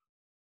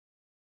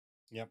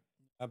 Yep,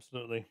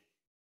 absolutely.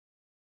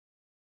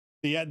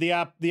 The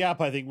app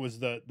I think was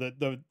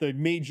the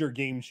major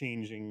game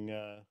changing.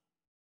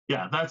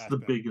 Yeah, that's aspect. The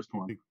biggest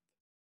one.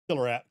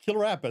 Killer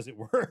app, as it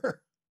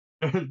were.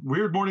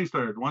 Weird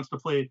Morningstar wants to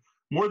play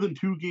more than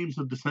 2 games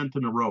of Descent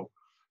in a row.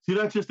 See,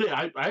 that's just it.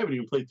 I haven't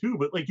even played 2,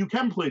 but like, you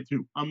can play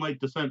 2, unlike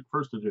Descent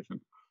first edition.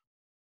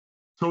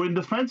 So in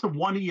defense of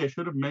 1E, I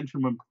should have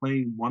mentioned when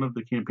playing one of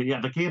the campaign.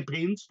 Yeah, the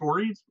campaign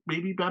stories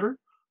may be better.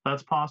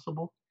 That's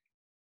possible.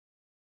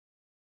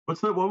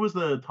 What was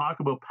the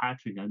talk about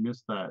patching? I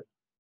missed that.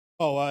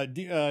 Oh,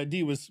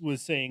 D was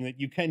saying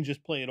that you can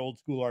just play an old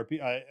school like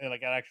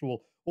an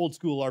actual old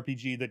school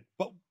RPG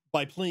but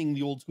by playing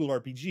the old school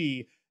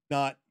RPG,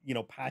 not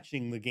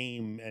patching the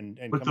game and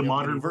with the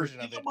modern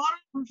version of it. The modern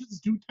versions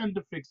do tend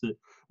to fix it.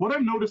 What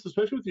I've noticed,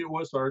 especially with the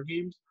OSR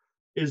games,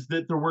 is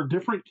that there were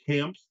different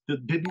camps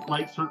that didn't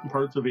like certain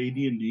parts of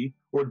AD&D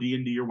or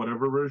D&D or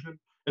whatever version,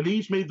 and they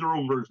each made their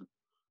own version.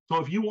 So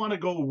if you want to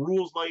go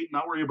rules light,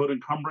 not worry about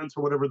encumbrance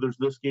or whatever, there's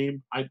this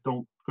game.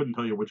 Couldn't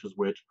tell you which is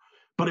which.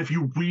 But if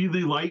you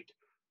really liked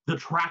the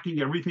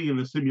tracking everything in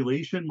the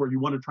simulation, where you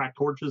want to track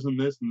torches and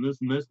this and this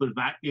and this, there's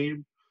that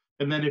game.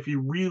 And then if you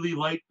really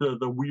like the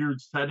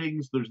weird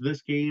settings, there's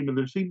this game. And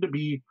there seemed to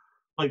be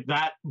like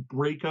that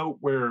breakout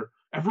where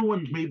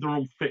everyone made their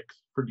own fix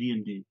for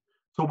D&D.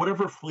 So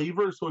whatever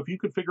flavor, so if you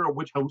could figure out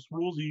which house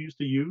rules you used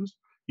to use,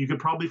 you could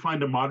probably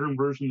find a modern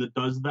version that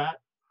does that,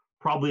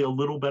 probably a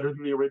little better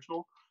than the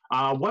original.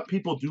 What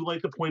people do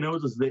like to point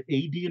out is that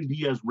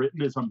AD&D as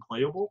written is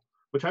unplayable,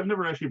 which I've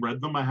never actually read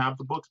them. I have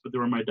the books, but they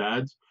were my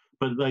dad's.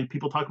 But like,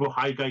 people talk about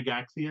High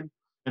Gygaxian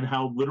and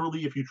how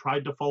literally if you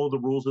tried to follow the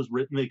rules as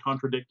written, they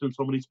contradict in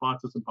so many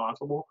spots it's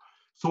impossible.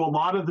 So a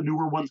lot of the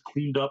newer ones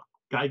cleaned up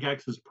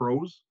Gygax's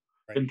prose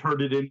and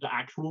turned it into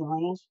actual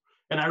rules.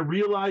 And I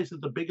realized that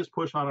the biggest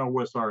push on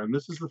OSR, and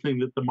this is the thing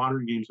that the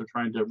modern games are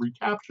trying to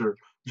recapture,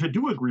 which I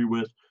do agree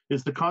with,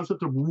 is the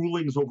concept of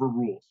rulings over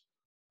rules.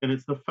 And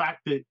it's the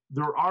fact that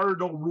there are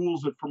no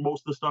rules that for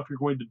most of the stuff you're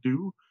going to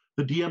do,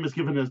 the DM is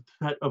given a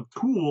set of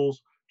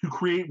tools to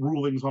create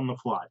rulings on the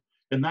fly.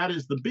 And that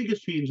is the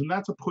biggest change, and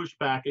that's a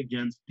pushback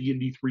against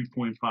D&D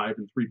 3.5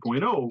 and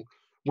 3.0,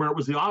 where it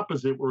was the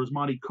opposite, where it was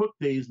Monty Cook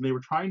days, and they were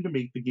trying to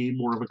make the game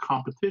more of a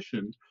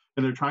competition,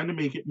 and they're trying to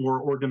make it more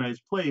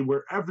organized play,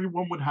 where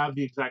everyone would have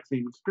the exact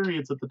same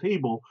experience at the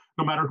table,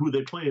 no matter who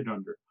they play it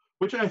under,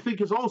 which I think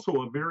is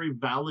also a very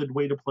valid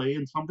way to play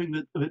and something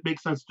that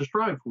makes sense to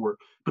strive for.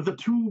 But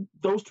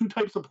those two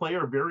types of play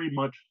are very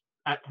much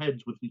at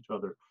heads with each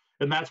other.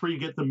 And that's where you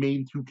get the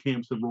main 2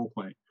 camps in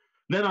role-playing.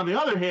 Then on the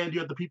other hand, you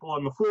have the people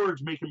on the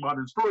forge making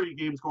modern story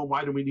games going,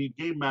 why do we need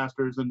game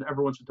masters? And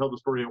everyone should tell the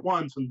story at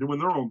once and doing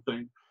their own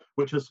thing,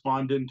 which has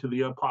spawned into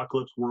the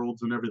apocalypse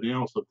worlds and everything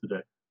else of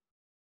today.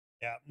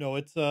 Yeah, no,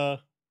 it's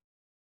well,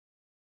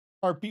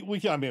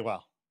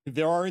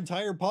 there are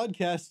entire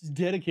podcasts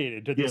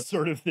dedicated to this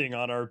sort of thing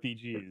on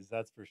RPGs.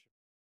 That's for sure.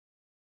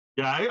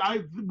 Yeah,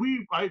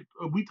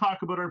 we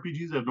talk about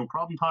RPGs. I have no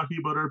problem talking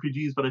about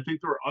RPGs, but I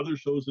think there are other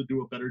shows that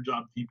do a better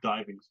job deep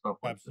diving stuff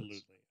like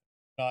Absolutely.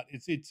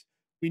 this. It's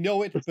we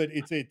know it, but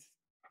it's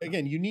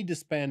again, you need to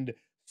spend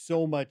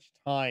so much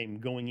time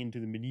going into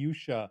the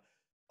minutia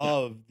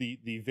of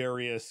the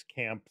various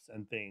camps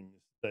and things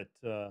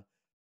that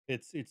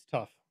it's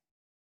tough.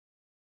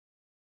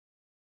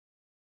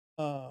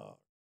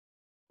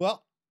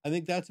 Well, I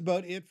think that's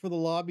about it for the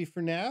lobby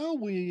for now.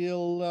 We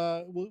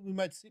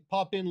might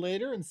pop in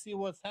later and see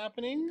what's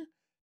happening.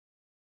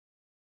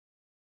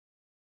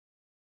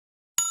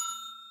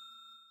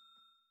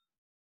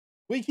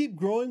 We keep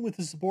growing with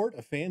the support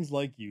of fans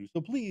like you,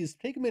 so please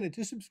take a minute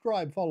to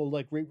subscribe, follow,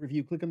 like, rate,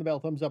 review, click on the bell,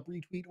 thumbs up,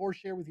 retweet, or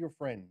share with your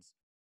friends.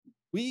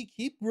 We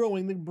keep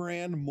growing the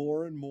brand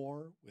more and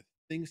more with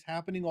things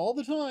happening all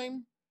the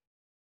time.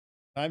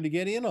 Time to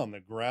get in on the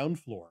ground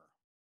floor.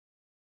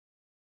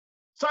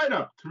 Sign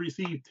up to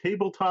receive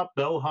Tabletop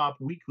Bellhop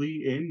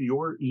weekly in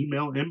your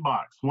email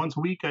inbox. Once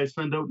a week, I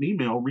send out an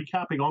email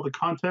recapping all the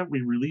content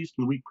we released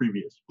in the week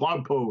previous.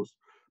 Blog posts,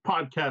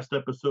 podcast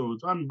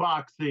episodes,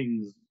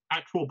 unboxings,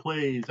 actual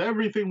plays,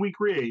 everything we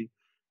create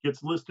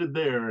gets listed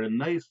there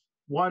in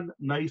one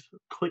nice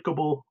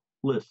clickable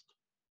list.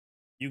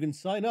 You can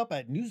sign up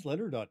at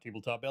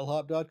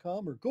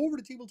newsletter.tabletopbellhop.com or go over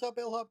to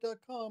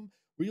tabletopbellhop.com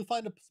where you'll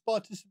find a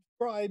spot to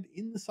subscribe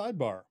in the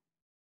sidebar.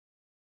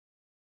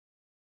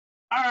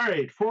 All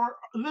right, for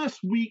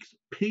this week's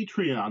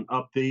Patreon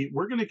update,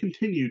 we're going to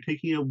continue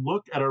taking a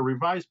look at our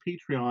revised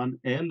Patreon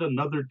and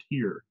another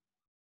tier.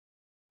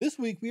 This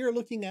week, we are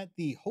looking at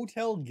the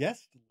hotel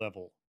guest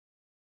level.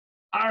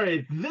 All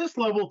right, this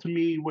level to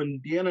me,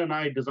 when Deanna and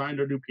I designed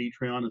our new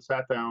Patreon and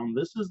sat down,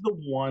 this is the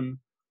one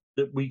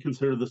that we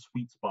consider the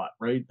sweet spot,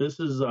 right? This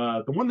is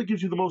the one that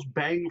gives you the most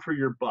bang for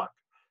your buck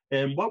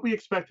and what we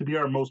expect to be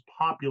our most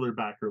popular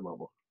backer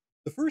level.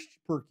 The first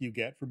perk you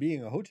get for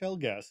being a hotel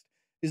guest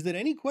is that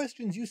any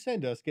questions you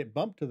send us get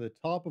bumped to the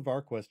top of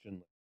our question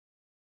list.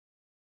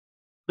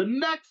 The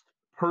next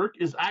perk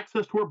is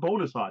access to our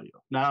bonus audio.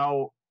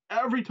 Now,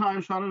 every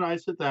time Sean and I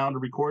sit down to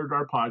record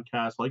our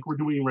podcast, like we're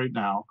doing right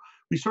now,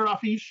 we start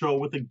off each show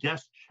with a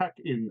guest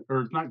check-in,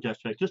 or not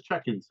guest check, just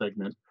check-in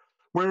segment,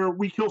 where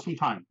we kill some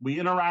time. We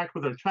interact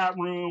with our chat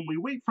room. We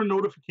wait for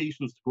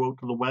notifications to go out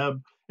to the web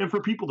and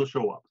for people to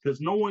show up because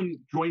no one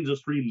joins the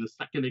stream the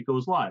second it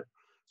goes live.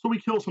 So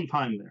we kill some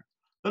time there.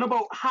 Then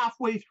about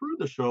halfway through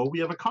the show, we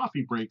have a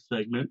coffee break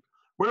segment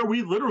where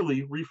we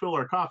literally refill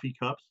our coffee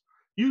cups,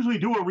 usually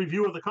do a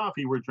review of the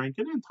coffee we're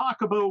drinking, and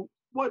talk about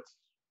what's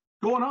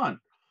going on,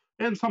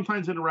 and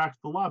sometimes interact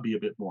with the lobby a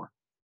bit more.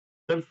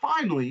 Then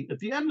finally, at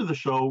the end of the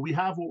show, we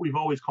have what we've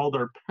always called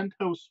our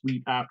penthouse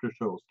suite after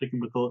show,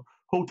 sticking with the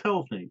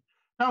hotel thing.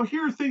 Now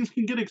here things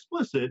can get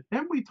explicit,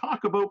 and we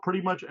talk about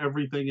pretty much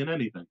everything and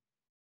anything.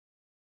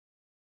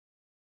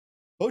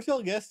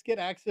 Hotel guests get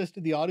access to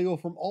the audio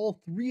from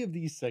all three of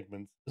these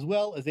segments, as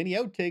well as any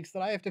outtakes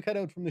that I have to cut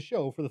out from the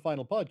show for the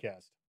final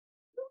podcast.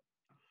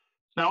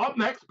 Now, up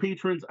next,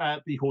 patrons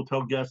at the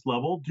hotel guest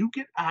level do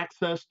get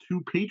access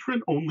to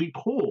patron-only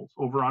polls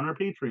over on our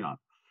Patreon.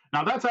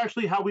 Now, that's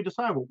actually how we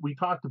decide what we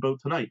talked about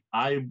tonight.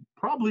 I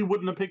probably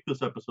wouldn't have picked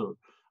this episode.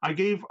 I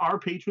gave our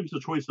patrons a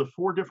choice of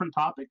 4 different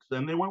topics,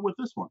 and they went with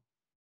this one.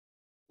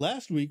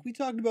 Last week, we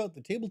talked about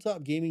the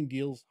Tabletop Gaming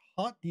Deals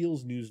Hot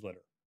Deals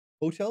newsletter.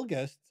 Hotel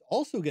guests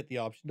also get the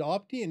option to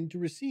opt in to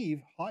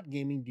receive hot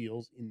gaming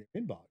deals in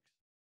their inbox.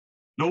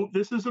 No,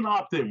 this is an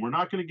opt-in. We're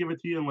not going to give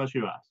it to you unless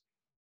you ask.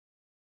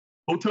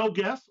 Hotel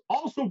guests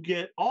also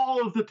get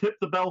all of the Tip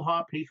the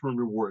Bellhop patron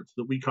rewards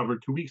that we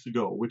covered 2 weeks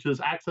ago, which is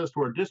access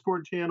to our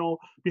Discord channel,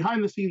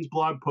 behind-the-scenes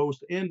blog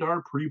post, and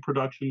our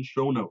pre-production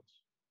show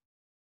notes.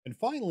 And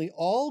finally,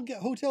 all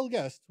hotel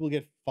guests will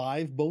get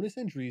 5 bonus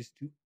entries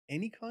to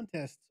any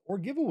contests or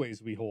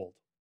giveaways we hold.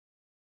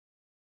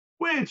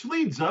 Which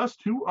leads us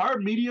to our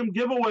medium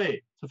giveaway.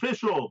 It's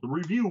official. The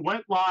review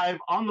went live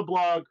on the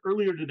blog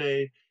earlier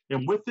today,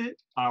 and with it,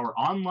 our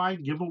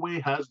online giveaway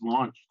has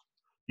launched.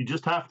 You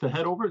just have to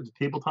head over to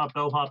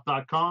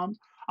tabletopbellhop.com.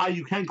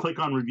 You can click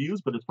on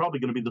reviews, but it's probably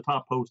going to be the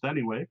top post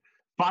anyway.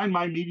 Find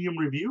my medium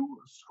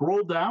review,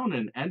 scroll down,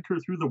 and enter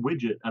through the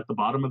widget at the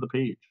bottom of the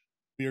page.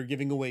 We are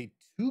giving away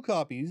 2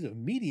 copies of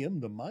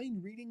Medium, the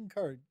mind-reading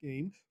card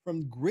game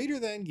from Greater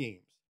Than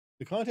Games.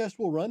 The contest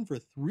will run for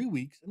 3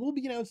 weeks, and we'll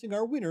be announcing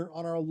our winner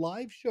on our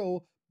live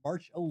show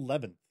March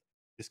 11th.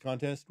 This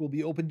contest will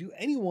be open to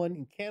anyone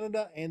in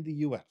Canada and the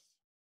US.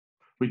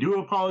 We do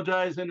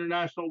apologize,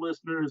 international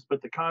listeners,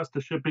 but the cost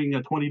of shipping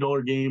a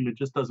 $20 game, it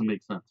just doesn't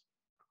make sense.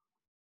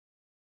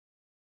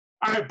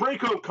 All right,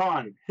 Breakout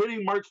Con,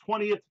 hitting March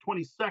 20th to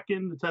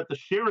 22nd. It's at the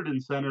Sheridan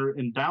Center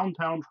in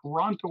downtown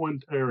Toronto,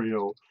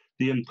 Ontario.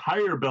 The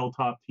entire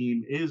Belltop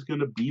team is going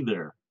to be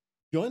there.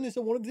 Join us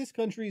at one of this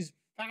country's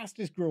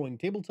fastest growing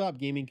tabletop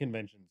gaming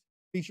conventions,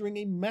 featuring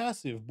a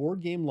massive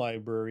board game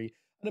library,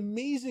 an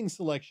amazing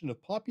selection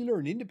of popular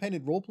and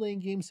independent role playing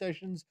game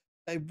sessions,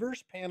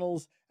 diverse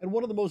panels, and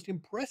one of the most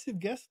impressive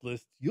guest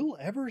lists you'll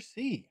ever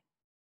see.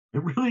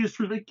 It really is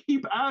true. They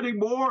keep adding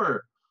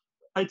more.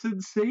 It's I don't know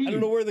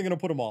insane. where they're going to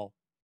put them all.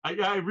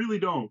 I really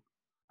don't.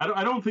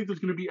 I don't think there's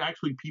going to be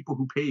actually people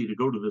who pay to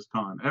go to this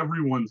con.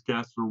 Everyone's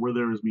guests are where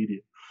there is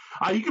media.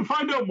 You can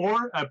find out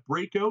more at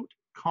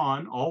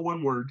breakoutcon, all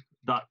one word,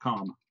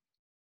 .com.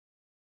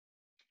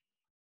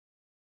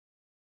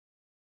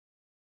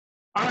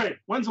 All right.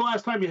 When's the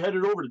last time you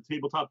headed over to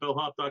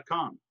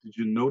tabletopbellhop.com? Did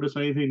you notice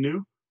anything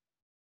new?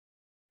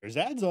 There's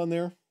ads on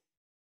there.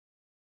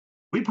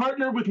 We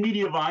partnered with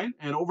Mediavine,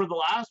 and over the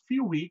last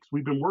few weeks,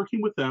 we've been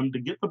working with them to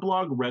get the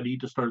blog ready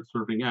to start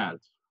serving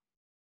ads.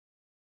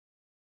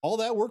 All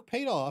that work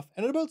paid off,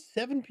 and at about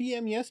 7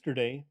 p.m.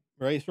 yesterday,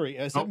 right? Sorry,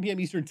 7 p.m.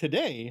 Eastern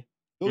today,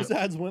 those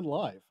ads went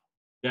live.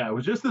 Yeah, it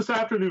was just this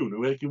afternoon.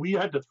 We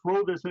had to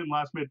throw this in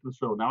last minute of the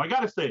show. Now, I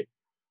got to say,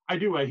 I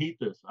hate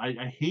this.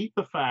 I hate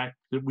the fact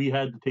that we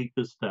had to take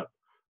this step.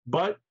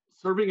 But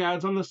serving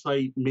ads on the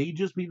site may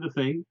just be the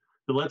thing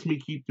that lets me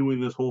keep doing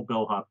this whole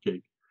bellhop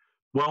gig.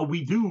 Well,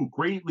 we do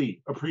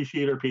greatly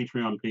appreciate our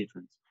Patreon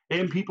patrons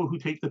and people who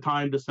take the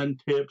time to send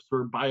tips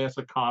or buy us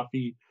a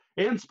coffee,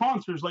 and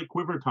sponsors like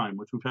Quiver Time,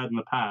 which we've had in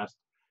the past.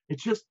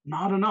 It's just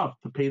not enough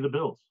to pay the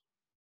bills.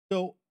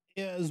 So,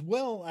 as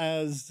well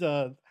as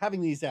having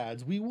these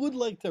ads, we would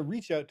like to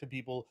reach out to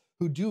people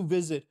who do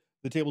visit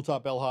the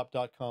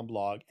tabletopbellhop.com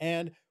blog.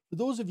 And for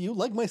those of you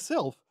like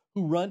myself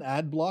who run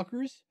ad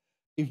blockers,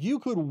 if you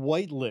could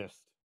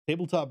whitelist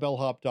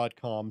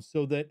tabletopbellhop.com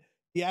so that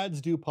the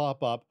ads do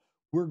pop up,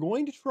 we're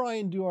going to try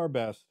and do our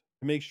best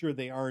to make sure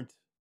they aren't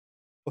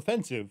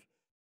offensive.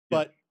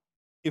 But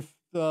if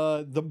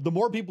the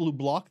more people who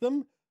block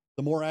them,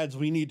 the more ads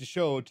we need to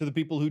show to the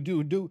people who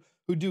do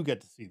get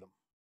to see them.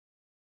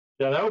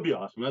 Yeah, that would be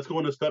awesome. That's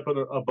going a step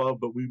above,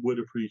 but we would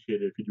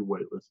appreciate it if you do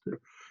whitelist it.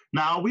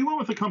 Now, we went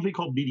with a company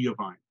called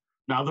Mediavine.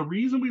 Now, the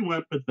reason we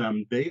went with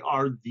them, they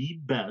are the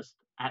best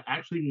at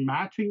actually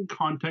matching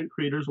content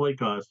creators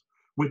like us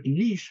with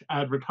niche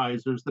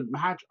advertisers that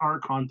match our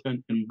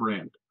content and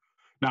brand.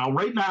 Now,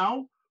 right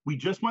now, we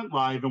just went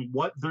live, and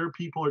what their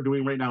people are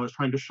doing right now is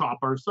trying to shop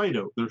our site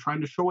out. They're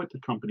trying to show it to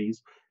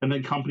companies, and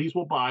then companies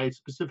will buy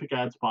specific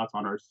ad spots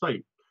on our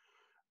site.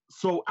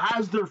 So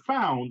as they're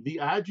found, the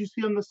ads you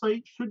see on the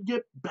site should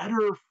get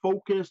better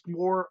focused,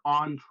 more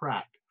on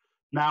track.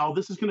 Now,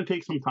 this is going to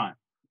take some time,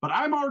 but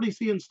I'm already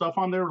seeing stuff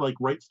on there like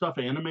Right Stuff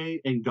Anime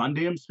and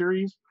Gundam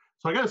series.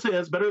 So I got to say,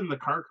 that's better than the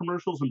car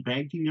commercials and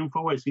banking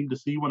info I seem to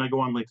see when I go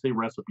on, like, say,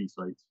 recipe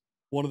sites.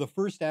 One of the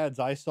first ads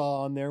I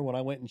saw on there when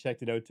I went and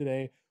checked it out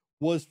today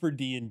was for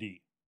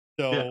D&D.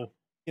 So,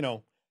 you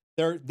know,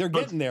 they're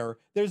getting there.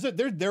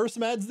 There are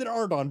some ads that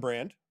aren't on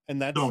brand,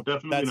 and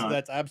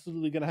that's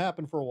absolutely going to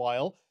happen for a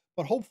while.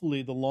 But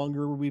hopefully, the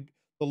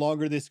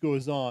longer this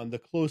goes on, the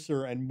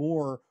closer and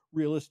more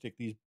realistic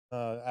these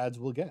ads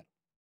will get.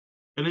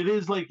 And it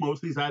is like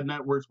most of these ad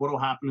networks, what will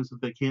happen is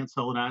if they can't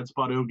sell an ad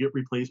spot, it'll get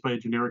replaced by a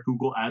generic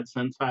Google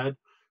AdSense ad.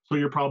 So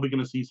you're probably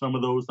going to see some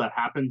of those. That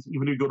happens.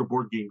 Even if you go to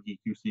Board Game Geek,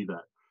 you see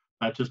that.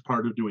 That's just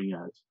part of doing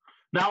ads.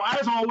 Now,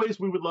 as always,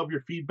 we would love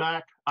your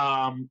feedback.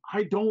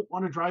 I don't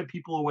want to drive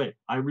people away.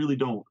 I really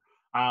don't.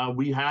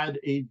 We had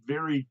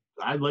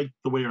I like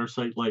the way our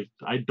site liked.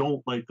 I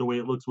don't like the way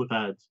it looks with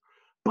ads.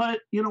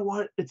 But you know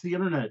what? It's the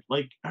internet.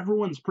 Like,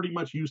 everyone's pretty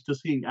much used to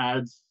seeing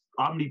ads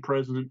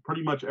omnipresent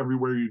pretty much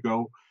everywhere you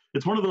go.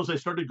 It's one of those, I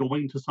started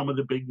going to some of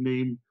the big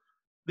name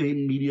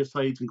media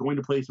sites and going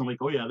to places. I'm like,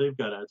 oh yeah, they've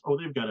got ads. Oh,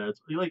 they've got ads.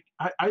 Like,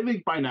 I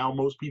think by now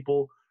most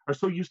people are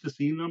so used to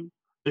seeing them,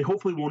 they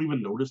hopefully won't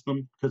even notice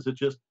them because it's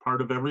just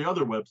part of every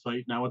other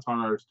website. Now it's on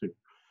ours too.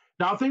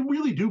 Now, if they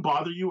really do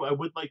bother you, I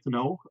would like to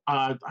know.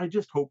 I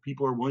just hope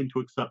people are willing to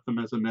accept them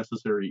as a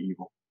necessary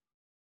evil.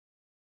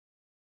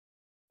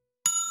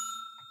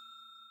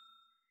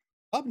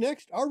 Up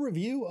next, our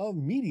review of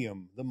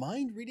Medium, the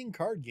mind-reading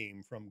card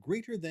game from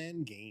Greater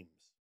Than Games.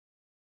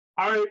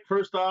 All right,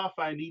 first off,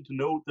 I need to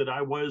note that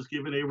I was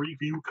given a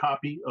review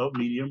copy of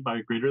Medium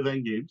by Greater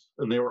Than Games,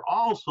 and they were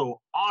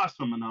also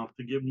awesome enough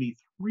to give me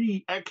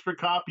 3 extra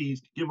copies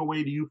to give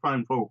away to you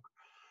fine folk.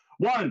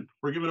 1,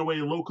 we're giving away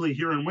locally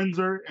here in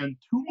Windsor, and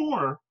 2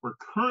 more we're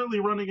currently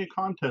running a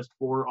contest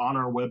for on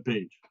our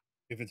webpage.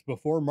 If it's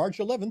before March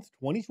 11th,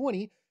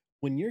 2020,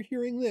 when you're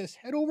hearing this,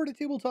 head over to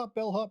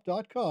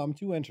tabletopbellhop.com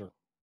to enter.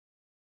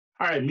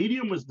 All right,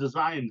 Medium was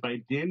designed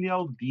by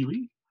Danielle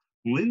Deely,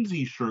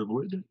 Lindsay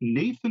Sherwood,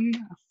 Nathan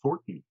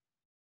Thornton.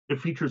 It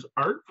features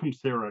art from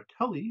Sarah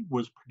Kelly,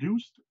 was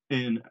produced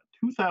in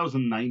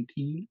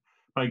 2019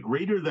 by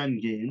Greater Than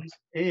Games,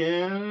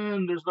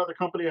 and there's another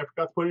company I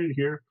forgot to put in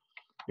here.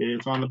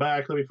 It's on the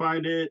back. Let me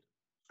find it.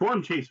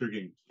 Storm Chaser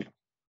Games.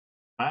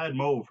 Bad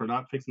Mo for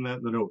not fixing that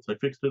in the notes. I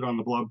fixed it on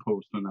the blog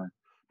post and I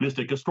missed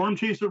it because Storm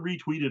Chaser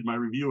retweeted my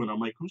review, and I'm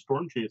like, who's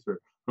Storm Chaser?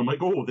 I'm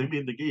like, oh, they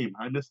made the game.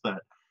 I missed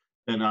that.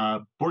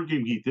 And Board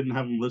Game Geek didn't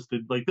have them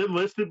listed. Like, they're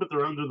listed, but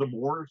they're under the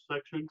more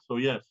section. So,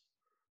 yes,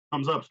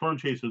 Thumbs up, Storm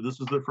Chaser. This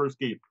is their first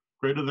game.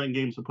 Greater Than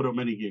Games to put out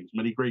many games,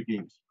 many great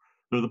games.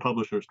 They're the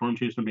publisher. Storm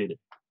Chaser made it.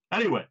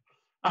 Anyway,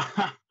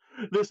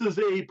 this is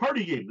a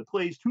party game that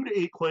plays 2 to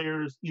 8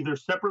 players, either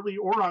separately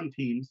or on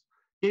teams.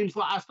 Games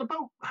last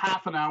about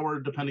half an hour,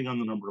 depending on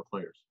the number of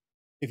players.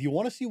 If you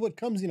want to see what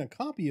comes in a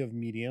copy of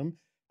Medium,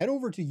 head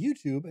over to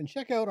YouTube and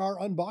check out our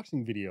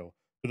unboxing video.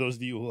 For those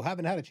of you who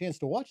haven't had a chance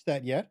to watch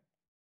that yet,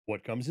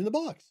 what comes in the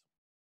box?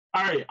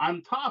 All right,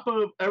 on top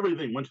of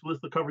everything, once you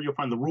list the cover, you'll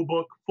find the rule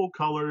book, full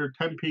color,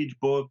 10-page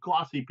book,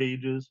 glossy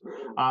pages.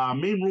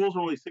 Main rules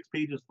are only 6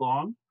 pages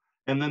long,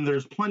 and then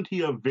there's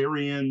plenty of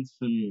variants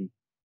and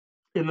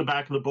in the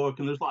back of the book,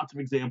 and there's lots of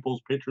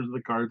examples, pictures of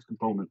the cards,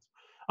 components.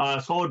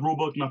 Solid rule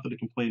book, nothing to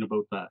complain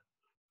about that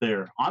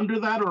there. Under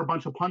that are a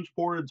bunch of punch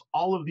boards.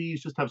 All of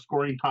these just have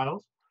scoring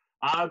tiles.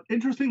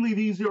 Interestingly,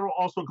 these are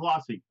also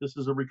glossy. This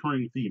is a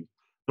recurring theme.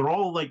 They're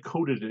all like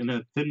coated in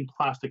a thin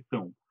plastic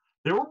film.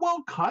 They were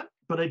well cut,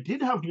 but I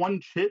did have one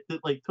chit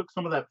that like took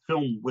some of that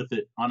film with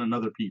it on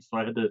another piece, so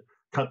I had to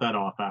cut that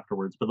off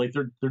afterwards. But like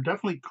they're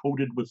definitely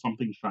coated with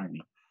something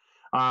shiny.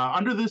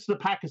 Under this is a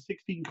pack of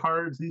 16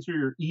 cards. These are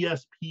your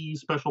ESP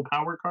special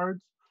power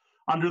cards.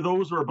 Under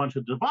those are a bunch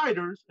of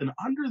dividers, and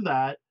under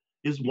that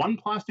is one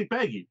plastic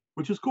baggie,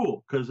 which is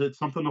cool because it's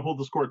something to hold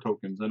the score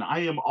tokens. And I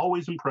am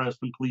always impressed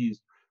and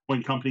pleased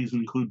when companies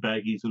include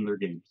baggies in their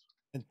games.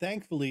 And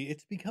thankfully,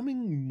 it's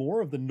becoming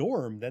more of the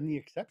norm than the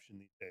exception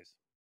these days.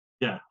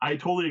 Yeah, I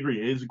totally agree.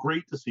 It is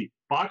great to see.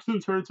 Box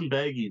inserts and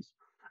baggies.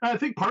 And I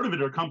think part of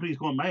it are companies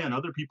going, man,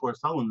 other people are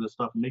selling this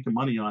stuff and making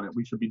money on it.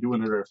 We should be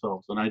doing it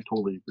ourselves. And I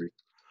totally agree.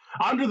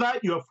 Under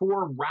that, you have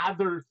 4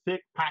 rather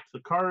thick packs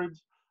of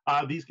cards.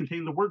 These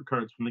contain the word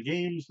cards from the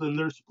games, and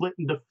they're split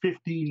into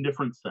 15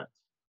 different sets.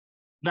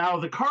 Now,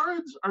 the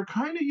cards are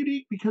kind of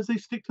unique because they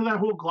stick to that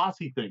whole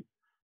glossy thing,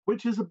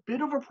 which is a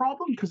bit of a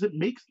problem because it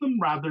makes them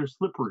rather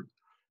slippery.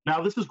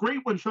 Now, this is great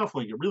when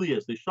shuffling. It really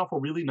is. They shuffle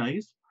really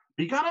nice.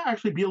 But you got to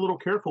actually be a little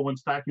careful when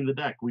stacking the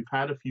deck. We've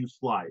had a few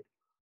slide.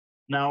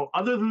 Now,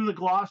 other than the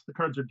gloss, the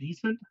cards are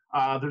decent.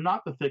 They're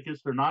not the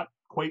thickest. They're not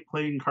quite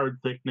playing card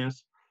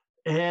thickness.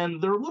 And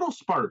they're a little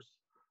sparse.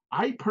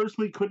 I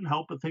personally couldn't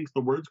help but think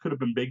the words could have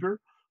been bigger.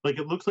 Like,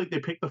 it looks like they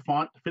picked the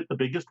font to fit the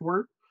biggest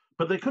word.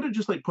 But they could have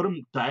just, like, put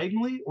them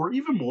diagonally or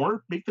even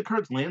more, make the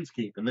cards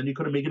landscape. And then you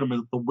could have made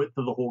them the width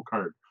of the whole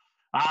card.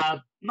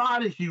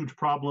 Not a huge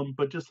problem,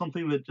 but just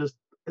something that just,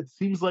 it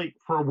seems like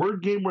for a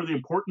word game where the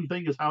important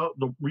thing is how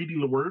reading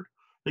the word,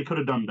 they could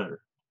have done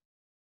better.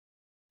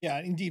 Yeah,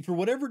 indeed. For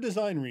whatever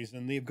design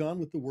reason, they've gone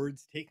with the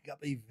words taking up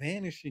a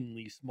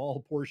vanishingly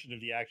small portion of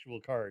the actual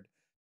card.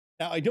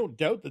 Now, I don't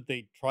doubt that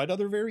they tried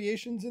other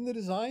variations in the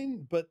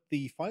design, but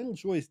the final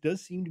choice does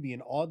seem to be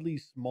an oddly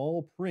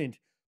small print,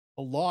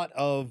 a lot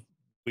of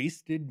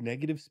wasted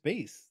negative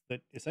space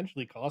that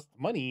essentially costs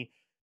money,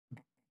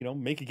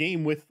 make a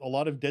game with a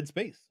lot of dead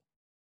space.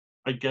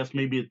 I guess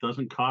maybe it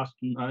doesn't cost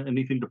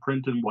anything to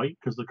print in white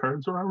because the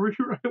cards are already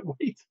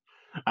white.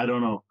 I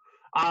don't know.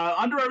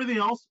 Under everything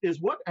else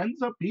is what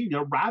ends up being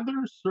a rather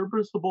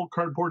serviceable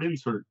cardboard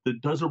insert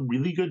that does a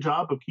really good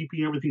job of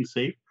keeping everything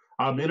safe.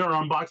 In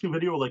our unboxing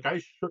video, like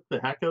I shook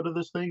the heck out of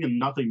this thing and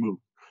nothing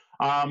moved.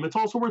 It's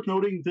also worth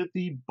noting that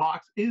the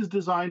box is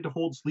designed to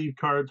hold sleeve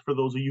cards for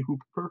those of you who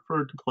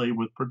prefer to play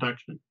with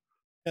protection.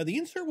 Now, the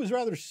insert was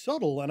rather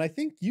subtle, and I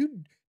think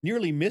you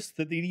nearly missed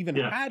that they'd even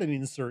had an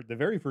insert the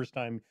very first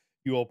time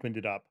you opened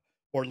it up,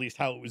 or at least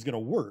how it was going to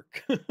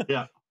work.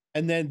 Yeah.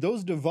 And then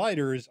those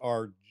dividers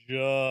are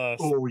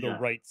just the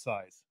right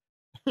size.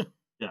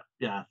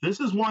 Yeah. This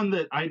is one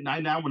that I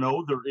now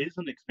know there is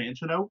an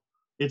expansion out.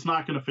 It's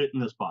not going to fit in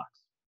this box.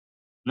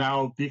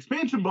 Now, the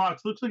expansion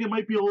box looks like it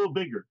might be a little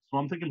bigger, so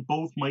I'm thinking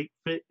both might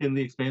fit in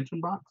the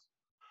expansion box.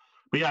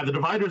 But yeah, the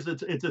dividers,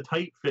 it's a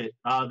tight fit.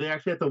 They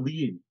actually have to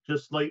lean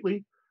just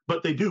slightly,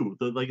 but they do.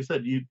 Like I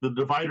said, the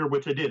divider,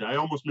 which I did, I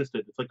almost missed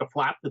it. It's like a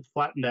flap that's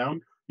flattened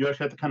down. You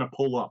actually have to kind of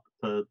pull up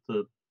to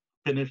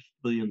finish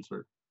the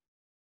insert.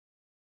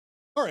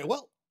 All right,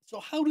 well, so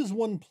how does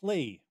one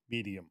play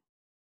Medium?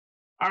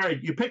 All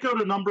right, you pick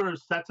out a number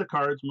of sets of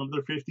cards, remember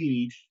they're 15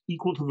 each,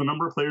 equal to the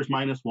number of players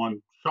minus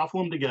 1,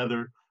 shuffle them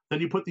together,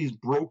 then you put these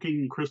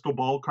broken crystal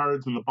ball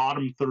cards in the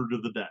bottom third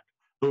of the deck.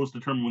 Those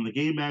determine when the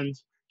game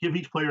ends. Give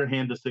each player a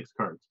hand of 6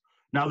 cards.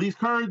 Now, these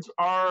cards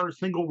are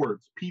single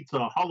words: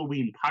 pizza,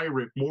 Halloween,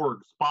 pirate,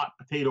 morgue, spot,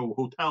 potato,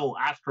 hotel,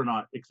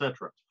 astronaut,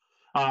 etc.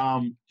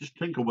 Just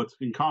think of what's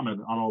in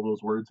common on all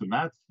those words, and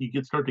you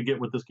can start to get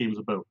what this game's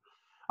about.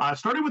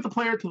 Starting with the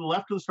player to the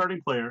left of the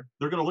starting player,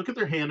 they're going to look at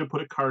their hand and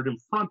put a card in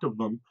front of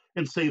them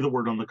and say the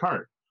word on the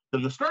card.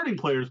 Then the starting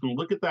player is going to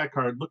look at that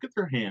card, look at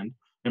their hand,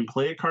 and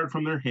play a card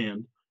from their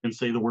hand and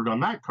say the word on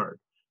that card.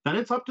 Then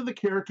it's up to the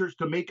characters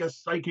to make a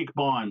psychic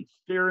bond,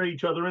 stare at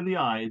each other in the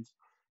eyes,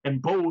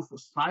 and both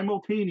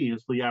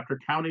simultaneously, after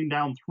counting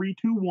down 3,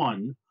 2,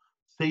 1,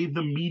 say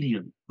the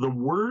median, the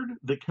word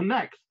that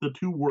connects the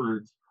 2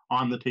 words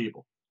on the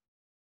table.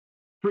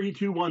 3,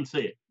 2, 1,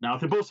 say it. Now,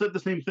 if they both said the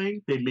same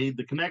thing, they made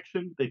the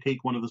connection. They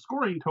take one of the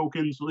scoring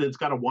tokens. It's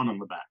got a 1 on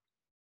the back.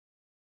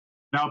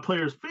 Now, if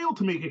players fail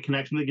to make a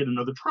connection, they get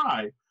another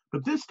try.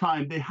 But this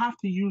time they have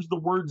to use the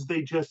words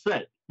they just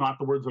said, not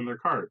the words on their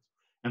cards.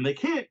 And they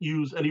can't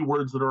use any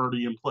words that are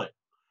already in play.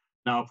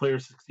 Now, if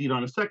players succeed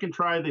on a second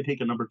try, they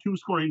take a number 2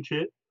 scoring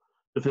chit.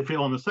 If they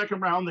fail on the second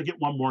round, they get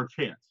one more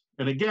chance.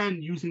 And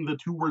again, using the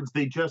 2 words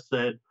they just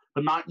said,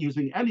 but not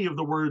using any of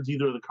the words,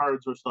 either the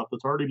cards or stuff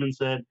that's already been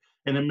said.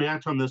 And in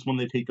match on this one,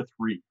 they take a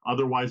 3.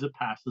 Otherwise, it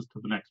passes to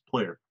the next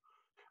player.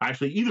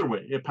 Actually, either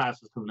way, it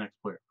passes to the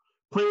next player.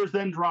 Players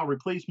then draw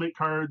replacement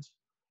cards,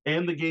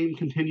 and the game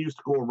continues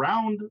to go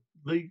around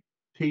the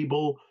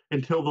table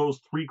until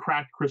those 3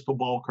 cracked crystal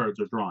ball cards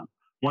are drawn.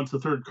 Once the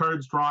third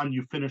card's drawn,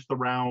 you finish the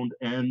round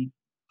and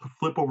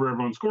flip over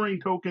everyone's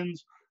scoring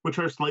tokens, which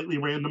are slightly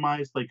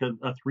randomized. Like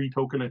a 3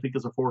 token, I think,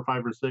 is a 4,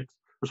 5, or 6.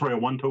 Or sorry, a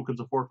 1 token's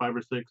a 4, 5,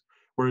 or 6,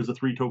 whereas a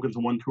 3 token's a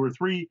 1, 2, or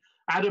 3.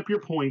 Add up your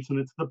points, and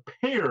it's the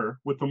pair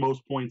with the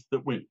most points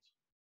that wins.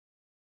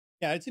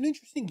 Yeah, it's an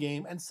interesting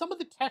game, and some of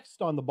the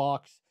text on the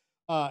box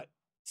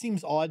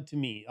seems odd to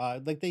me.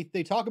 Like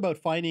they talk about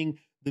finding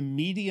the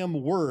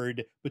medium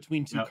word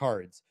between 2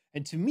 cards,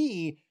 and to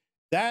me,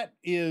 that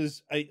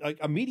is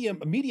a medium.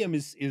 A medium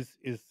is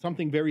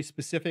something very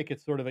specific.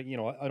 It's sort of a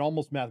an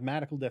almost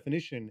mathematical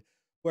definition,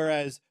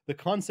 whereas the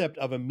concept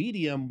of a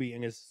medium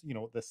being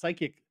the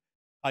psychic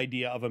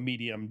idea of a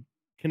medium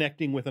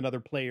connecting with another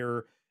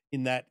player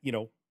in that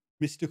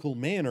mystical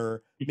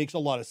manner makes a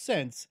lot of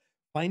sense.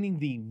 Finding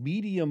the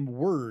medium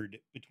word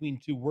between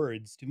 2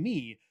 words to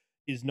me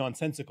is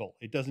nonsensical.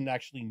 It doesn't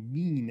actually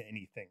mean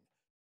anything.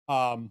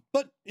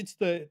 But it's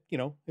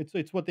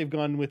it's what they've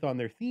gone with on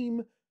their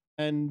theme,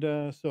 and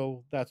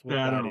so that's what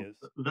that is.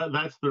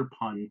 That's their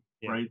pun,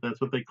 right? That's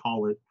what they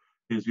call it.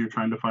 Is you're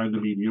trying to find the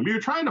medium.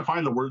 You're trying to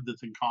find the word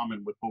that's in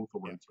common with both the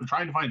words. You're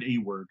trying to find a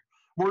word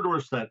or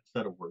a set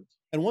of words.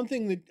 And one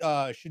thing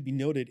that should be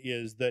noted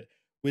is that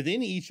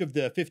within each of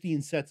the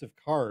 15 sets of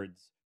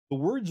cards, the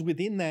words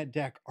within that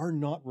deck are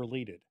not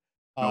related.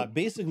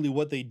 Basically,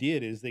 what they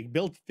did is they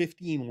built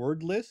 15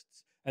 word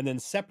lists and then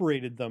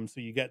separated them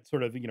so you get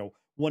sort of,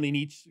 one in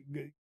each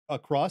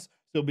across.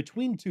 So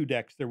between 2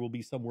 decks, there will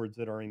be some words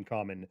that are in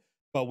common.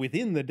 But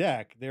within the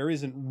deck, there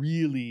isn't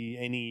really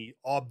any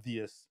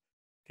obvious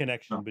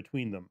connection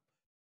between them.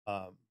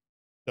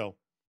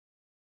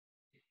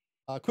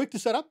 Quick to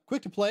set up,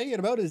 quick to play, and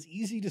about as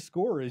easy to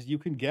score as you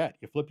can get.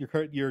 You flip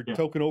your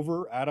token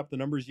over, add up the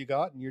numbers you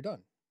got, and you're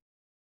done.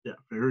 Yeah,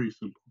 very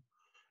simple.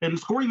 And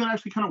scoring that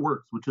actually kind of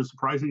works, which is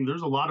surprising.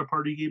 There's a lot of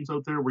party games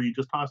out there where you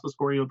just toss the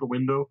scoring out the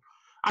window.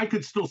 I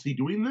could still see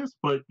doing this,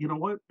 but you know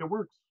what? It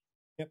works.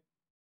 Yep.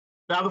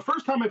 Now, the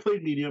first time I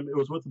played Medium, it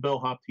was with the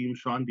Bellhop team,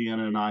 Sean,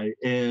 Deanna, and I.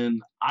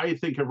 And I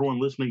think everyone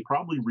listening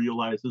probably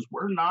realizes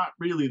we're not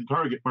really the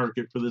target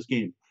market for this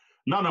game.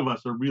 None of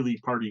us are really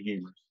party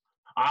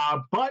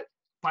gamers. But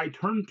by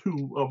turn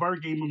 2 of our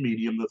game of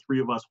Medium, the 3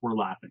 of us were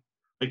laughing.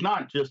 Like,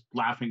 not just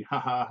laughing, ha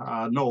ha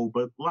ha, no,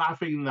 but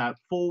laughing that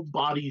full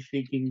body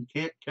shaking,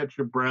 can't catch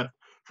your breath,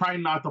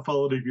 trying not to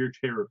fall out of your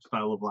chair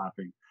style of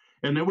laughing.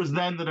 And it was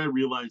then that I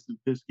realized that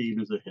this game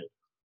is a hit.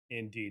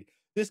 Indeed.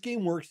 This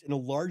game works in a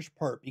large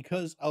part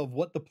because of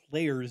what the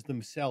players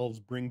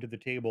themselves bring to the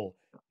table,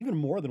 even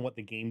more than what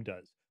the game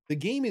does. The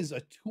game is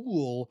a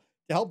tool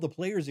to help the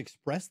players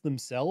express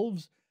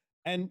themselves,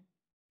 and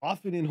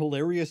often in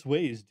hilarious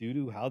ways due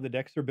to how the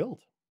decks are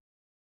built.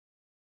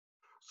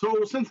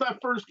 So since that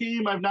first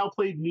game, I've now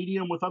played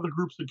Medium with other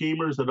groups of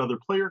gamers at other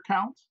player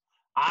counts.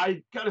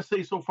 I gotta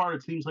say, so far,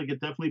 it seems like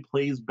it definitely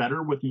plays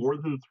better with more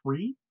than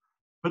 3.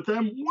 But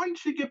then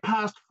once you get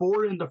past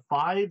 4 into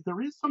 5,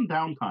 there is some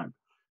downtime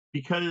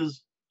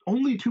because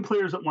only 2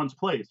 players at once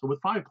play. So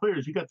with 5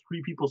 players, you got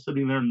 3 people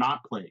sitting there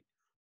not playing.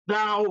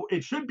 Now,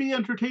 it should be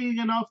entertaining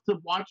enough to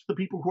watch the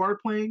people who are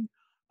playing.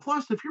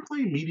 Plus, if you're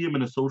playing Medium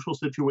in a social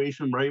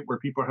situation, right, where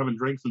people are having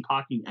drinks and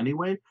talking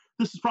anyway,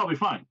 this is probably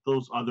fine.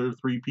 Those other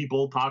 3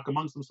 people talk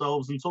amongst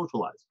themselves and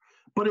socialize.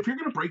 But if you're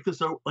going to break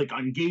this out like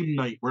on game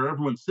night where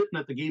everyone's sitting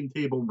at the game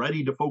table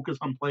ready to focus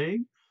on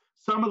playing,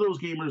 some of those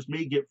gamers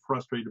may get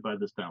frustrated by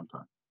this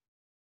downtime.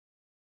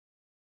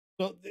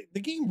 So the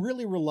game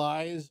really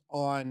relies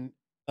on,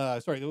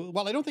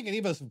 well, I don't think any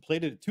of us have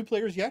played it at 2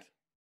 players yet.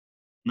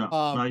 No,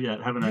 not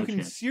yet. Haven't had a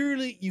chance.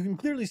 You can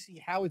clearly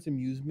see how its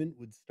amusement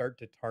would start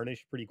to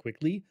tarnish pretty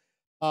quickly.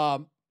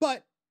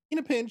 But in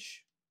a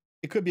pinch,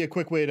 it could be a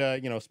quick way to,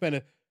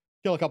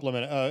 kill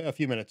a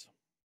few minutes.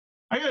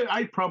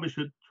 I probably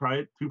should try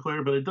it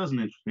 2-player, but it doesn't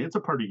interest me. It's a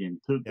party game.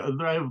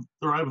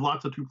 I have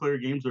lots of 2-player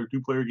games. There are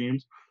 2-player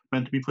games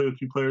meant to be played with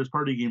 2 players.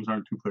 Party games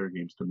aren't 2-player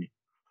games to me.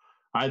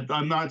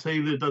 I'm not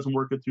saying that it doesn't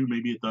work at 2.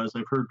 Maybe it does.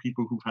 I've heard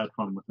people who've had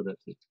fun with it at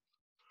 2.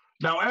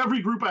 Now,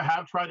 every group I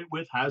have tried it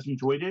with has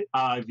enjoyed it.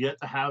 I've yet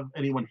to have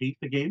anyone hate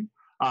the game,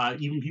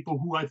 even people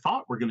who I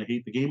thought were going to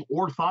hate the game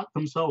or thought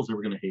themselves they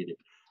were going to hate it.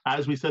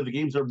 As we said, the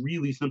games are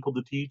really simple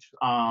to teach.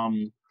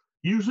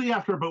 Usually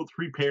after about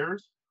 3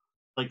 pairs,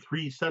 like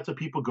 3 sets of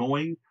people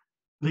going,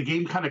 the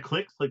game kind of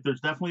clicks. Like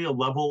there's definitely a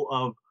level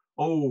of,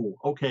 oh,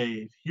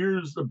 okay,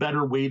 here's a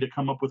better way to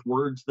come up with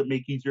words that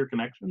make easier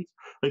connections.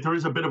 Like there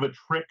is a bit of a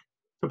trick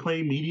to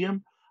playing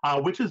Medium,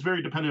 which is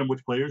very dependent on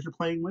which players you're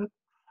playing with.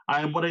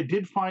 And what I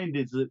did find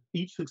is that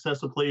each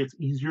successive play, it's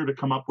easier to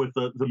come up with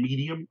the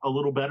medium a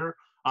little better.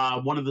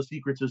 One of the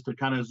secrets is to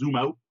kind of zoom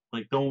out.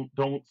 Like don't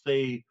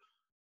say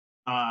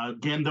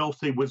Gandalf,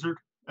 say wizard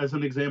as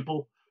an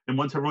example. And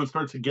once everyone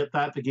starts to get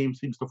that, the game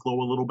seems to flow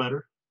a little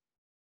better.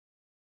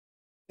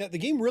 Yeah, the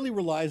game really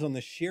relies on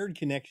the shared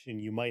connection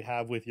you might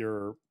have with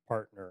your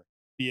partner,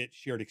 be it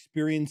shared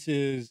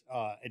experiences,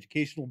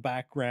 educational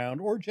background,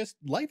 or just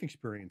life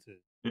experiences.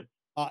 Yeah.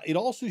 It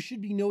also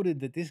should be noted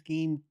that this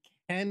game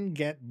can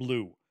get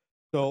blue.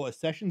 So, a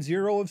session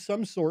zero of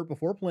some sort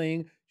before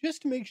playing,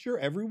 just to make sure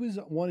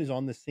everyone is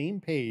on the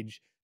same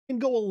page, can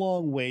go a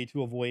long way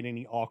to avoid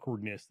any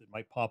awkwardness that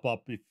might pop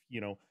up if,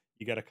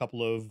 you got a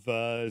couple of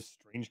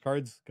strange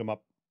cards come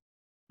up.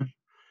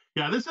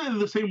 Yeah, this is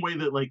the same way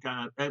that like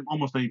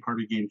almost any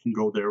party game can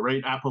go there,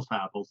 right? Apples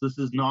to apples. This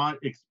is not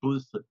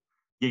explicit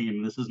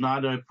game. This is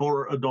not a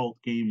for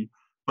adult game,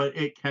 but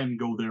it can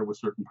go there with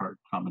certain part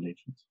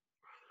combinations.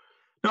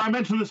 Now, I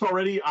mentioned this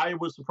already. I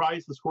was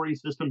surprised the scoring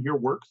system here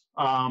works.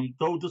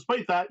 Though,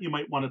 despite that, you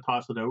might want to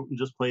toss it out and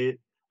just play it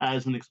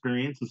as an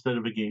experience instead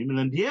of a game. And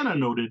then Deanna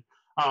noted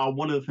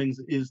one of the things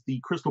is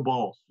the crystal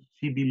balls.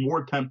 She'd be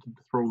more tempted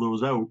to throw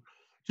those out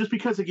just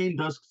because the game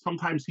does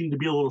sometimes seem to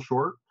be a little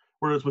short.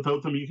 Whereas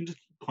without them, you can just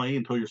keep playing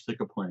until you're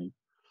sick of playing.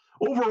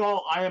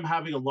 Overall, I am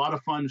having a lot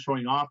of fun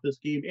showing off this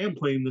game and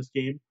playing this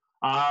game.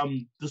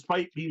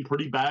 Despite being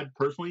pretty bad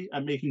personally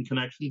at making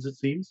connections, it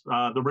seems.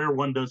 The rare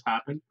one does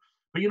happen.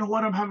 But you know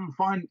what? I'm having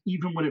fun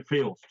even when it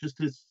fails, just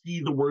to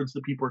see the words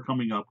that people are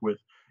coming up with.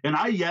 And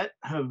I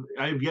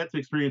have yet to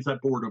experience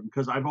that boredom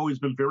because I've always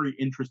been very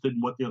interested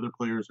in what the other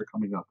players are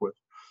coming up with.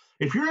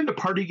 If you're into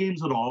party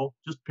games at all,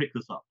 just pick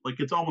this up. Like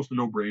it's almost a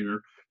no-brainer.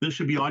 This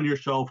should be on your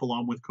shelf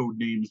along with code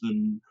names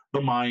and the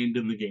mind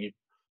in the game.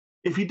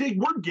 If you dig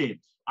word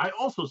games, I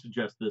also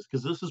suggest this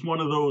because this is one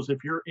of those.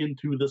 If you're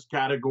into this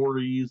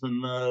categories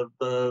and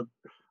the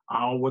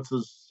what's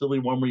this silly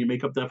one where you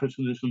make up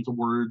definitions of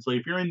words, like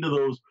if you're into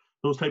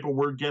those type of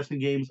word guessing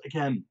games,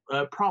 again,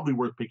 probably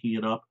worth picking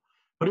it up.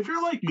 But if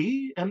you're like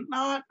me and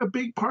not a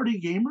big party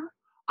gamer,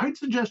 I'd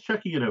suggest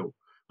checking it out.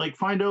 Like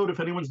find out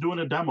if anyone's doing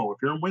a demo. If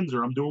you're in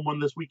Windsor, I'm doing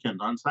one this weekend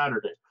on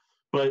Saturday.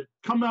 But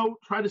come out,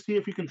 try to see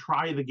if you can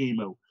try the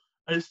game out.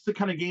 It's the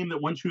kind of game that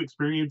once you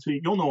experience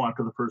it, you'll know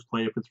after the first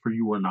play if it's for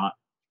you or not.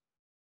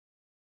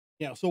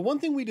 Yeah. So one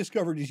thing we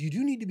discovered is you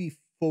do need to be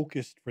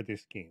focused for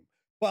this game.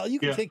 While you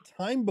can Yeah. take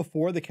time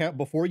before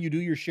you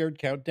do your shared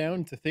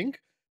countdown to think,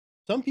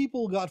 some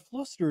people got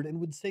flustered and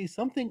would say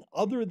something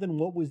other than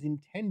what was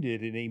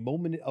intended in a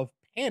moment of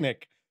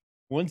panic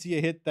once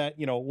you hit that,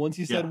 once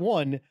you said Yeah.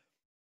 one,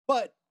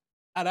 but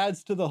that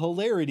adds to the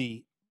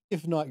hilarity,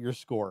 if not your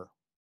score.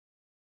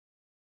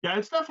 Yeah,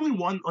 it's definitely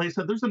one. Like I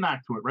said, there's a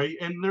knack to it, right?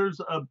 And there's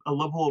a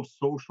level of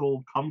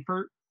social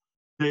comfort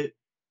that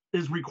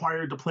is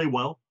required to play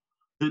well.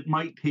 That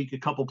might take a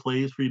couple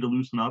plays for you to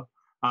loosen up.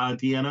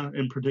 Deanna,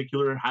 in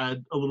particular,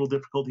 had a little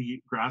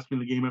difficulty grasping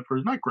the game at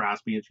first. Not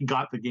grasping it; she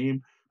got the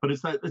game, but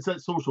it's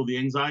that social, the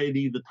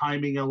anxiety, the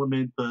timing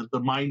element, the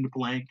mind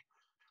blank.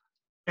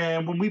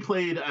 And when we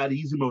played at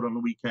easy mode on the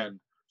weekend,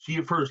 she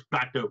at first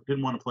backed out,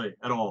 didn't want to play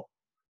at all.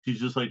 She's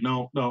just like,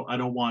 no, no, I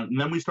don't want. And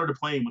then we started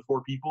playing with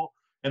four people,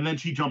 and then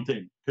she jumped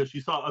in because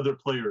she saw other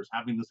players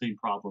having the same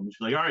problem. And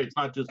she's like, all right, it's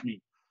not just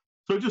me.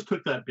 So it just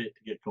took that bit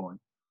to get going.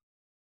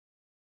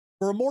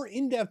 For a more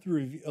in-depth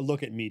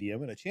look at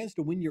Medium and a chance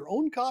to win your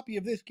own copy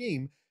of this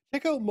game,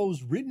 check out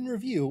Mo's written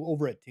review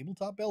over at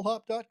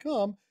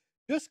tabletopbellhop.com.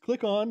 Just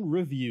click on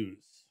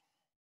Reviews.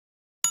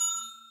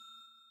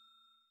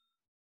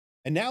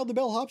 And now the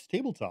Bellhop's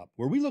Tabletop,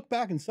 where we look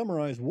back and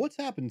summarize what's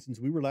happened since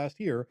we were last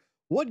here,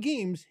 what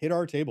games hit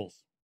our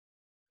tables.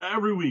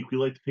 Every week, we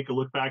like to take a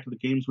look back at the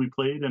games we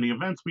played, any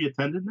events we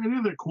attended, and any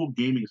other cool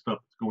gaming stuff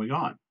that's going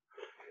on.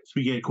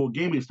 Speaking of cool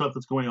gaming stuff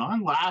that's going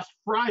on, last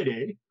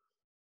Friday,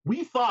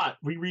 we thought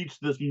we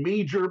reached this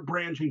major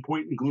branching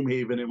point in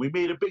Gloomhaven, and we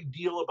made a big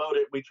deal about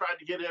it. We tried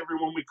to get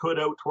everyone we could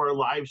out to our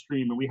live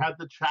stream, and we had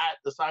the chat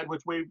decide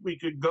which way we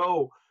could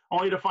go,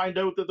 only to find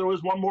out that there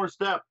was one more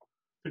step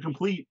to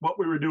complete what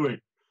we were doing.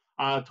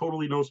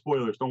 Totally no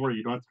spoilers. Don't worry,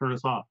 you don't have to turn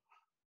us off.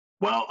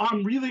 Well,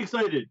 I'm really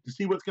excited to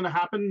see what's going to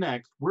happen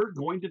next. We're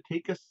going to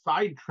take a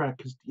sidetrack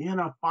because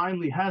Deanna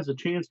finally has a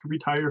chance to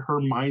retire her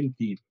Mind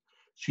Thief.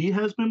 She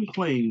has been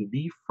playing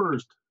the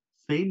first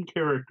same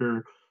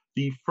character,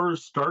 the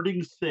first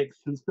starting six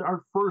since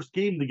our first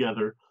game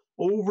together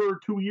over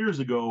 2 years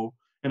ago,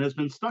 and has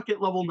been stuck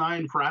at level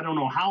 9 for I don't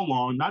know how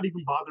long, not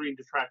even bothering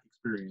to track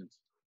experience.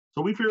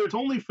 So we figure it's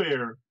only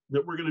fair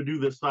that we're going to do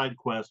this side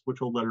quest, which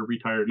will let her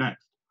retire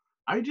next.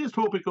 I just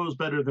hope it goes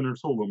better than her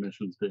solo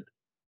missions did.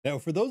 Now,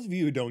 for those of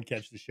you who don't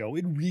catch the show,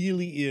 it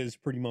really is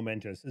pretty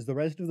momentous, as the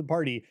rest of the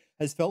party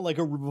has felt like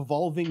a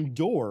revolving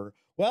door,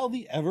 while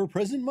the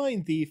ever-present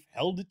Mind Thief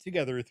held it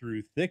together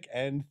through thick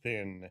and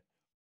thin.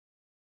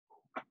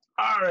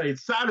 All right,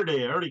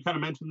 Saturday, I already kind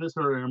of mentioned this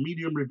in our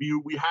medium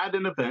review. We had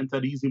an event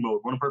at Easy Mode,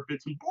 one of our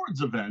Bits and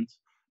Boards events,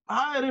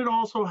 And it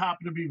also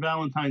happened to be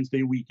Valentine's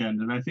Day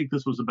weekend, and I think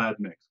this was a bad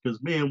mix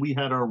because man, we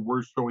had our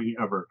worst showing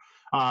ever.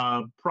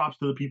 Props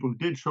to the people who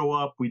did show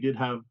up. We did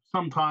have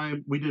some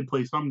time. We did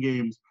play some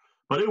games,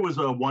 but it was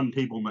a one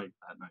table night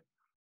that night.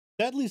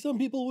 Sadly, some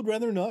people would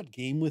rather not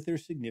game with their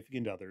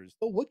significant others,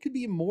 though what could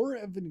be more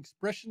of an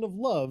expression of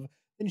love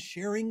than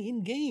sharing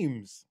in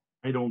games?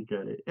 I don't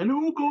get it. And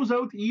who goes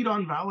out to eat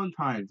on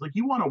Valentine's? Like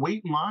you want to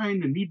wait in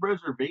line and need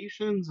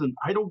reservations, and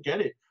I don't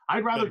get it.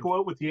 I'd rather Spend go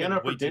out with spend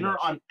Deanna for way too dinner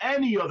much. on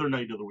any other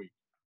night of the week.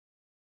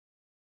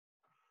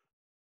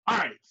 All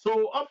right,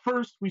 so up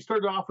first, we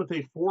started off with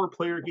a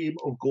four-player game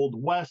of Gold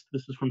West.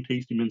 This is from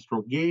Tasty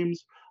Minstrel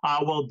Games.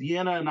 While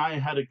Deanna and I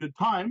had a good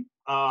time,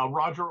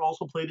 Roger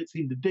also played it,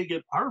 seemed to dig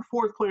it. Our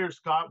fourth player,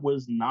 Scott,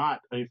 was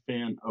not a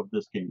fan of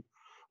this game.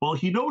 Well,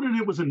 he noted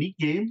it was a neat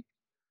game,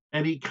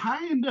 and he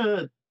kind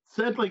of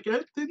said, like,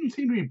 it didn't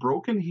seem to be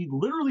broken. He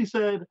literally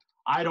said,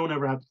 I don't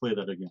ever have to play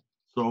that again.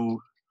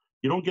 So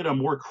you don't get a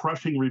more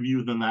crushing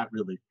review than that,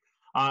 really.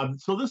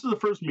 So this is the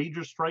first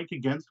major strike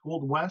against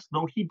Gold West,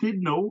 though he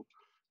did note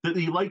that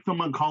he liked the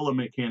Mancala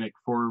mechanic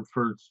for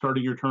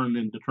starting your turn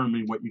and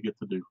determining what you get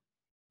to do.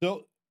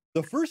 So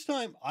the first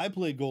time I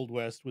played Gold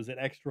West was at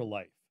Extra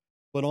Life,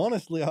 but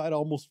honestly, I'd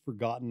almost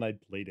forgotten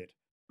I'd played it.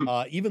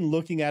 Even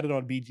looking at it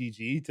on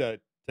BGG to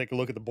take a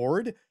look at the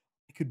board,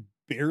 I could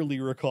barely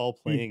recall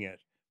playing it.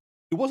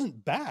 It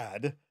wasn't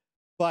bad,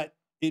 but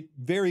it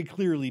very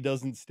clearly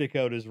doesn't stick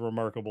out as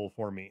remarkable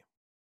for me.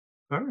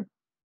 All right.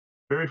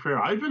 Very fair.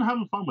 I've been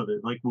having fun with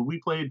it. Like when we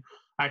played,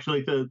 actually,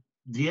 like the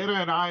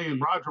Deanna and I and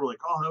Roger were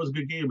like, "Oh, that was a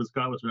good game." And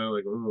Scott was kind of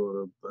like,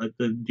 "Oh,"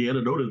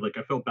 Deanna noted, like,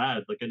 I felt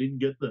bad. Like I didn't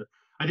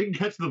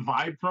catch the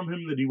vibe from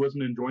him that he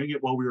wasn't enjoying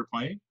it while we were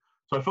playing.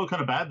 So I felt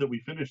kind of bad that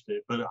we finished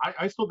it. But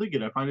I still dig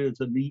it. I find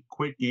it's a neat,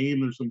 quick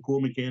game. There's some cool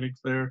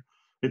mechanics there.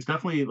 It's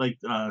definitely like,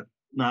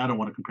 no, I don't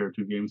want to compare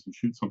two games and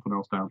shoot something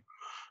else down.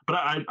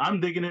 But I'm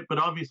digging it. But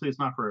obviously, it's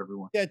not for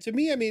everyone. Yeah, to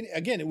me, I mean,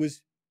 again, it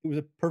was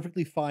a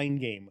perfectly fine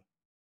game,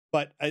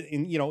 but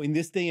in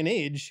this day and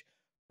age,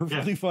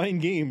 perfectly fine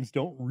games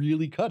don't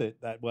really cut it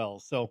that well.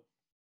 So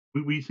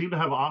we seem to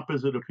have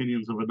opposite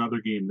opinions of another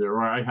game there,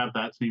 or I have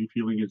that same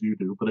feeling as you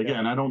do. But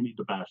again, I don't need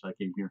to bash that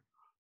game here.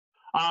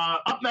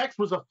 Up next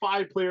was a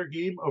 5-player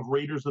game of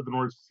Raiders of the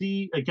North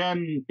Sea,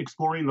 again,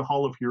 exploring the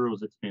Hall of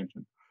Heroes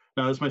expansion.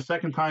 Now, this is my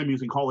second time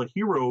using Hall of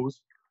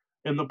Heroes,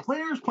 and the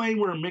players playing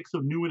were a mix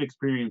of new and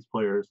experienced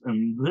players.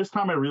 And this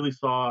time I really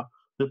saw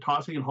that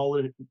tossing in Hall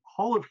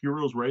of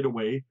Heroes right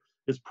away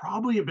is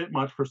probably a bit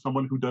much for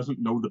someone who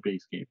doesn't know the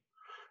base game.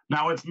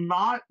 Now, it's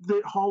not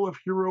that Hall of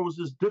Heroes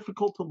is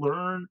difficult to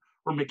learn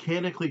or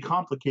mechanically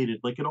complicated.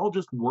 Like, it all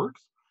just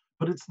works,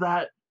 but it's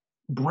that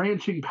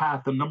branching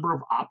path, the number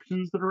of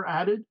options that are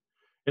added.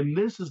 And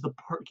this is the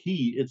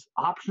key. It's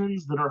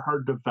options that are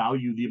hard to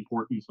value the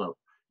importance of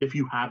if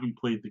you haven't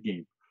played the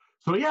game.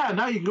 So, yeah,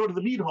 now you can go to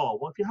the mead hall.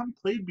 Well, if you haven't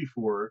played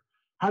before,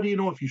 how do you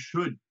know if you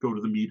should go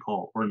to the mead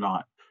hall or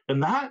not?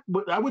 And that,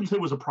 I wouldn't say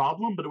was a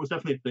problem, but it was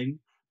definitely a thing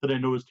that I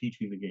know is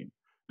teaching the game.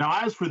 Now,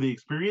 as for the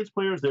experienced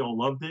players, they all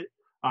loved it.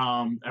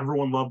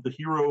 Everyone loved the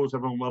heroes.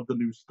 Everyone loved the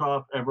new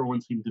stuff. Everyone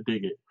seemed to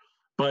dig it.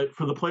 But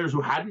for the players who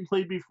hadn't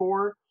played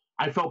before,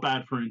 I felt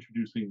bad for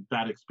introducing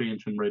that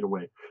expansion right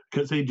away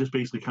because they just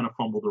basically kind of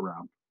fumbled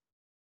around.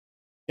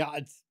 Yeah,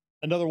 it's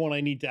another one I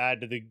need to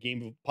add to the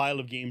game pile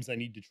of games I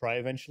need to try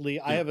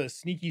eventually. I have a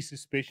sneaky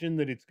suspicion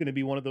that it's going to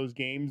be one of those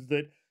games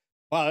that,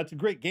 wow, that's a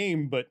great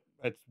game, but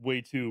that's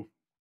way too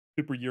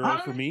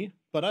superhero for me.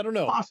 But I don't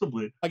know.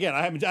 Possibly. Again,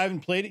 I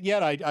haven't played it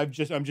yet. I'm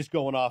just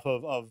going off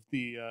of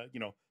the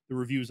the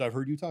reviews I've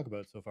heard you talk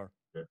about so far.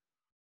 Yeah.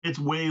 It's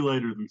way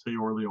lighter than say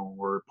Orleans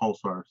or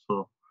Pulsar,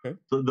 so okay.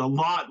 So a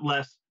lot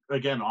less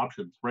again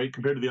options, right?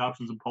 Compared to the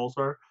options in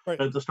Pulsar.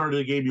 Right. At the start of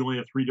the game, you only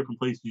have 3 different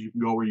places you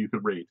can go where you can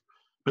raid.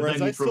 But whereas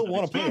then you I still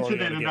want to play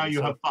expansion in, and now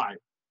you have 5.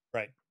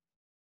 Right.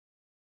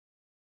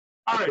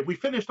 All right, we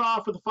finished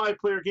off with a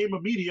 5-player game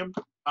of Medium.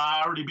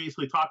 I already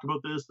basically talked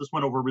about this. This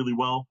went over really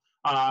well.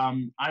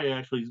 I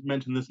actually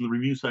mentioned this in the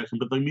review section,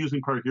 but the amusing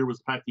part here was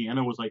the fact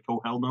Deanna was like,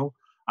 oh, hell no,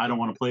 I don't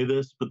want to play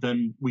this. But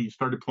then we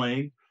started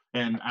playing,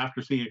 and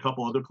after seeing a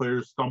couple other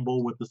players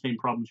stumble with the same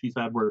problem she's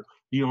had where,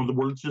 the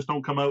words just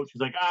don't come out,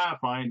 she's like,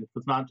 fine, if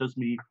it's not just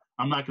me,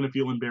 I'm not going to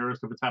feel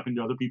embarrassed. If it's happening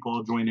to other people,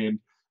 I'll join in.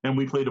 And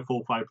we played a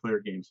full 5-player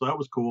game, so that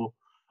was cool.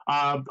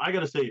 I got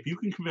to say, if you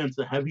can convince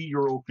a heavy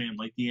Euro fan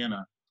like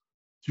Deanna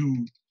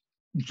to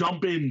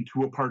jump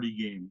into a party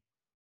game,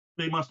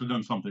 they must have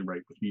done something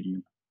right with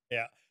Medium.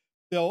 Yeah.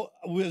 So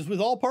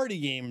with all party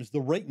games,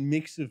 the right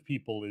mix of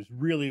people is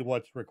really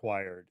what's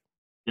required.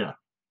 Yeah.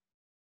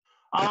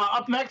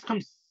 Up next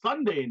comes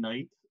Sunday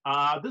night.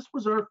 This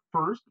was our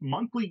first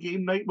monthly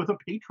game night with a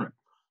patron.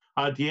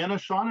 Deanna,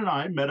 Sean, and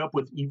I met up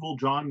with Evil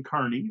John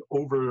Carney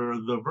over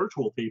the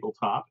virtual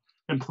tabletop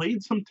and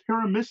played some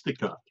Terra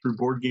Mystica through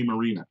Board Game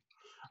Arena.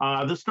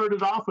 This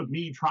started off with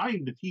me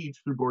trying to teach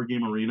through Board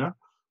Game Arena,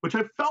 which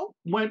I felt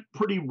went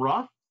pretty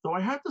rough, though I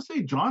have to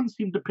say John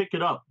seemed to pick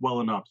it up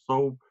well enough.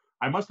 So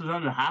I must have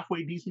done a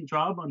halfway decent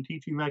job on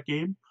teaching that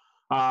game.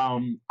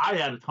 I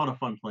had a ton of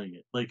fun playing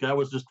it. Like, that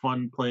was just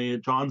fun playing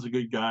it. John's a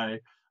good guy.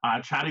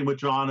 chatting with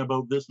John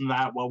about this and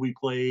that while we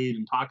played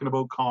and talking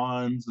about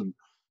cons. And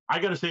I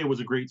got to say, it was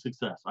a great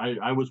success.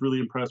 I was really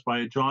impressed by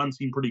it. John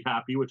seemed pretty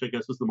happy, which I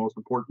guess is the most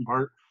important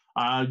part.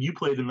 You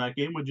played in that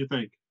game. What'd you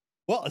think?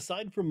 Well,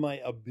 aside from my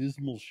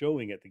abysmal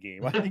showing at the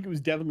game, I think it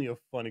was definitely a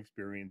fun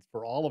experience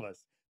for all of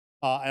us.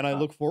 And I Uh,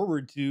 look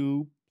forward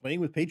to playing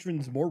with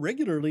patrons more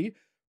regularly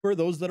for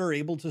those that are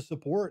able to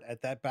support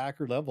at that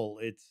backer level.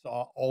 It's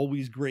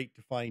always great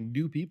to find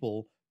new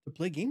people to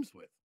play games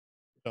with.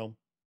 So,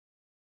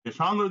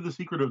 Sean learned the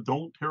secret of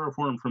don't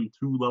terraform from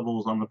 2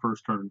 levels on the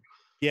first turn.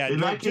 yeah, In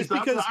don't that case,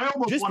 I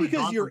almost just wanted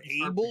because John to you're restart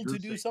for able your to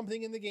do sake.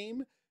 something in the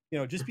game,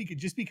 just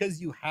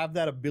because you have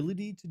that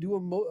ability to do a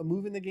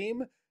move in the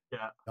game,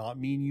 Yeah. not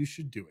mean you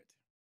should do it.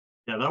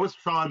 Yeah, that was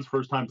Sean's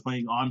first time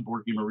playing on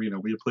Board Game Arena.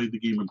 We had played the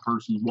game in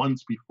person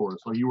once before,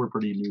 so you were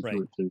pretty new to Right.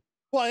 it too.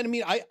 Well, and I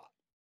mean,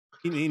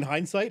 in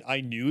hindsight,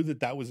 I knew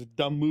that was a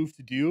dumb move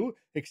to do,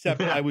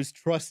 except Yeah, I was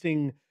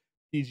trusting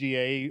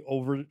PGA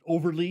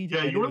overly,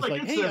 yeah, and you it were was like,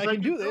 like, it hey, says I I can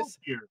can do build this.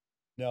 here.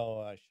 No,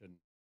 I shouldn't.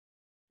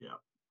 Yeah.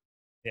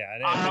 Yeah,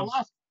 and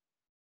Last,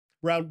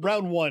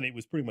 round one, it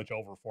was pretty much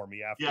over for me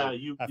yeah, after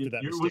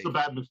that it was a mistake.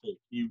 bad mistake.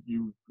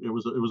 It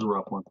was a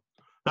rough one.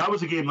 That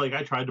was a game like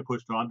I tried to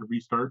push John to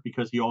restart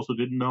because he also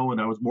didn't know, and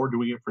I was more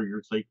doing it for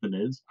your sake than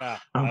his. I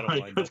I'm don't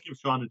like, mind let's though. give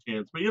Sean a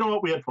chance. But you know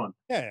what? We had fun.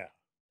 Yeah.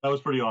 That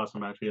was pretty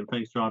awesome, actually. And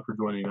thanks, John, for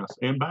joining us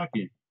and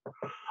backing.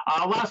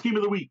 Last game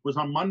of the week was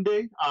on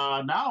Monday.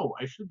 Now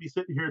I should be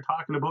sitting here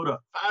talking about a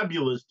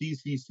fabulous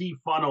DCC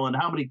funnel and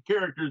how many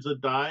characters had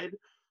died.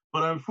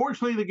 But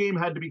unfortunately, the game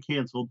had to be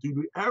canceled due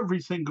to every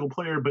single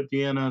player but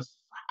Deanna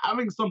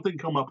having something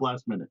come up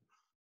last minute.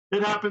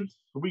 It happens.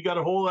 We got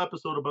a whole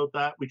episode about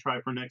that. We try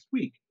for next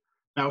week.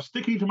 Now,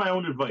 sticking to my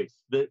own advice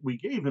that we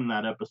gave in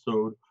that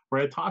episode,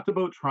 where I talked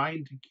about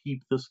trying to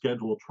keep the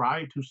schedule,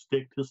 try to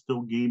stick to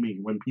still gaming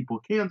when people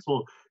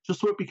cancel,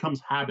 just so it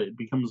becomes habit, it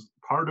becomes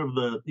part of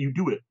you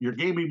do it. You're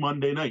gaming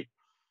Monday night.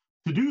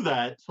 To do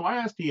that, so I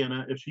asked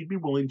Deanna if she'd be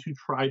willing to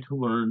try to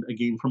learn a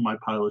game from my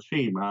pile of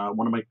shame,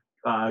 one of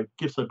my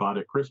gifts I bought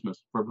at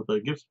Christmas for the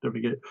gift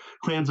certificate,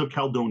 Clans of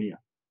Caledonia.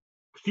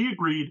 She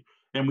agreed,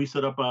 and we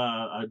set up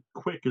a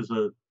quick, as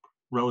a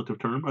relative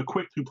term, a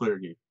quick 2-player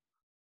game.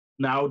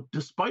 Now,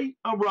 despite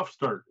a rough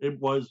start, it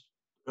was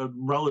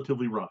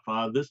relatively rough.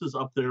 This is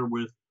up there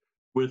with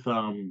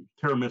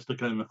Terra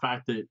Mystica, and the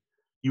fact that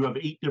you have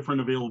 8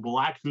 different available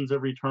actions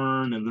every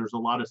turn, and there's a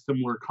lot of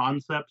similar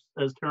concepts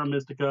as Terra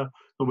Mystica,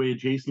 the way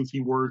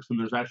adjacency works, and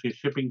there's actually a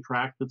shipping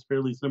track that's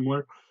fairly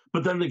similar.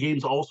 But then the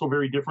game's also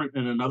very different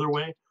in another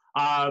way.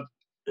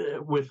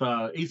 With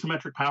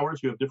asymmetric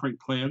powers, you have different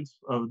clans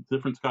of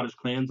different Scottish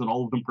clans, and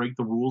all of them break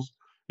the rules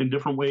in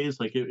different ways.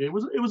 Like it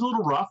was a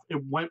little rough.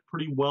 It went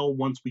pretty well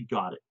once we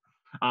got it.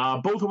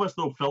 Both of us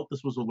though felt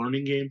this was a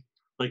learning game.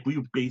 Like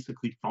we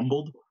basically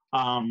fumbled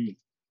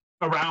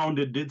around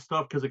and did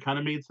stuff because it kind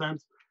of made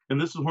sense. And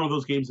this is one of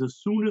those games. As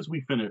soon as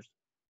we finished,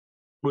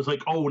 it was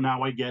like, oh,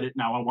 now I get it.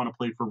 Now I want to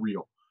play for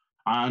real.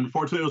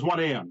 Unfortunately, it was 1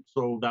 a.m.,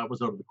 so that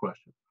was out of the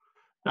question.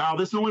 Now,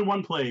 this is only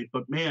one play,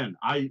 but man,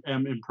 I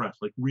am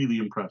impressed, like really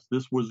impressed.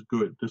 This was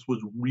good. This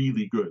was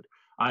really good.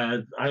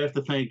 I have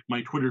to thank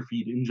my Twitter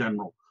feed in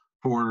general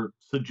for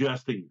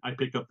suggesting I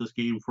pick up this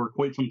game for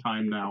quite some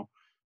time now.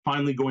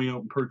 Finally going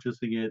out and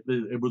purchasing it,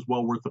 it was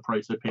well worth the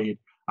price I paid.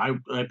 I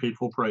paid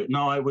full price.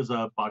 No, it was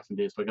Boxing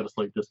Day, so I got a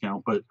slight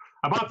discount, but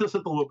I bought this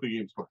at the local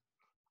game store.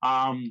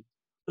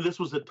 This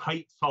was a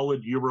tight,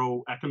 solid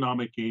Euro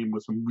economic game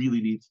with some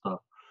really neat stuff.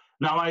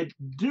 Now, I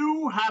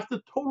do have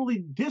to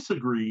totally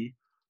disagree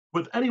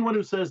with anyone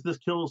who says this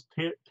kills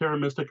Terra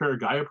Mystica or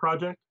Gaia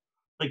Project.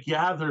 Like,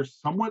 yeah, they're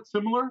somewhat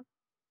similar,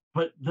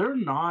 but they're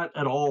not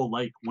at all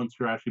like once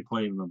you're actually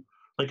playing them.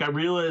 Like, I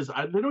realize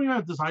they don't even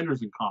have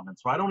designers in common,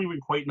 so I don't even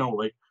quite know.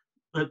 Like,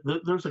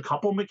 there's a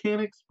couple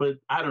mechanics, but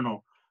I don't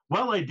know.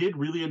 While I did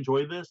really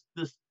enjoy this,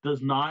 this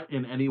does not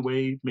in any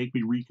way make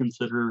me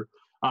reconsider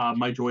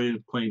my joy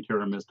of playing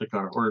Terra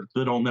Mystica, or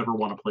that I'll never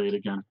want to play it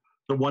again.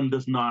 The one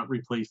does not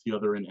replace the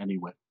other in any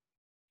way.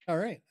 All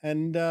right,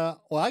 and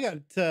well, I got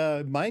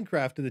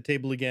Minecraft to the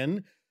table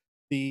again.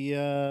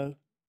 The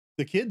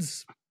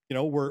kids,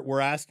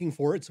 were asking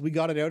for it, so we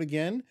got it out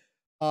again.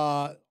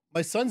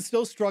 My son's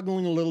still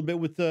struggling a little bit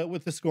with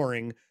the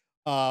scoring,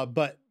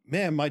 but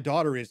man, my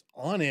daughter is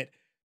on it.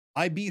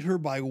 I beat her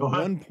by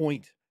 1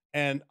 point,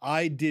 and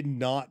I did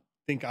not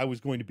think I was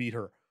going to beat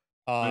her.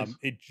 Nice.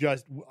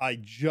 I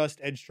just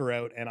edged her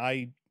out,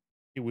 and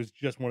it was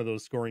just one of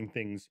those scoring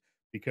things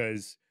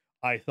because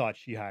I thought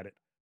she had it.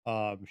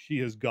 She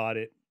has got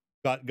it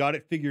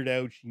figured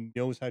out. She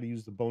knows how to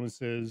use the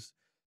bonuses.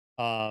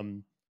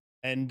 And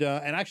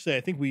actually,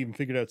 I think we even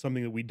figured out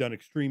something that we'd done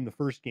extreme the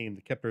first game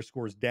that kept our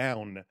scores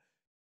down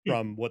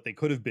from what they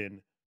could have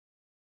been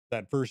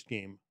that first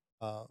game.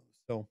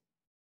 So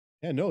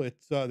yeah, no,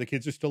 it's the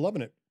kids are still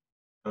loving it.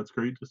 That's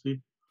great to see.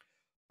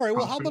 All right,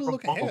 well, how about a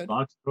look ahead?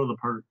 Thoughts to the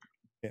park.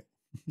 Yeah.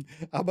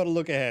 How about a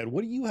look ahead?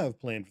 What do you have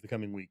planned for the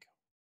coming week?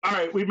 All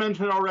right, we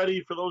mentioned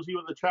already, for those of you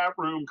in the chat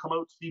room, come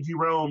out to CG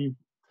Realm,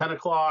 10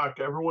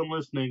 o'clock, everyone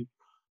listening.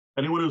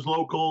 Anyone who's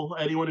local,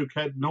 anyone who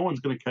no one's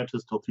going to catch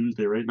this till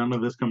Tuesday, right? None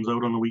of this comes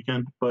out on the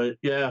weekend. But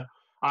yeah,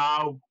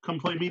 come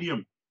play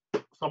medium.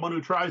 Someone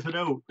who tries it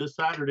out this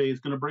Saturday is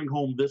going to bring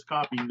home this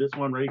copy, this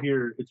one right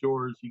here. It's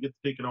yours. You get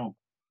to take it home.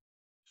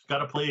 Just got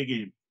to play a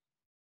game.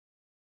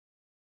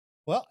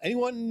 Well,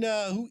 anyone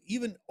who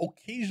even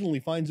occasionally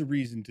finds a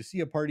reason to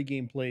see a party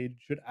game played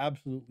should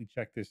absolutely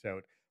check this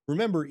out.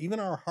 Remember, even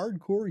our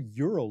hardcore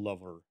Euro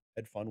lover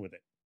had fun with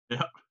it.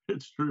 Yeah,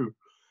 it's true.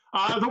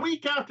 The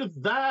week after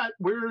that,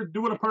 we're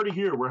doing a party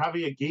here. We're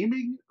having a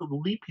gaming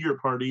leap year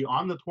party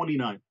on the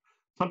 29th.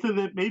 Something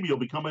that maybe will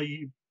become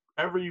a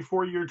every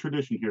 4-year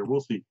tradition here.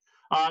 We'll see.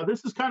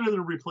 This is kind of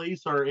to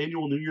replace our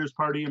annual New Year's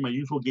party and my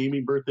usual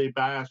gaming birthday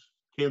bash,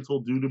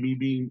 canceled due to me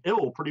being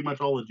ill pretty much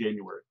all of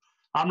January.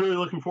 I'm really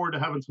looking forward to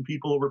having some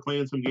people over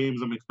playing some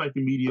games. I'm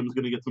expecting Medium's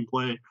going to get some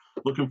play.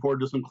 Looking forward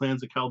to some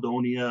Clans of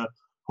Caledonia.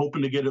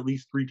 Hoping to get at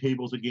least 3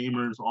 tables of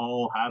gamers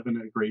all having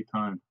a great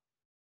time.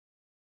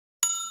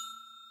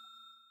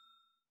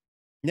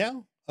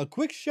 Now, a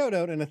quick shout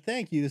out and a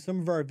thank you to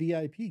some of our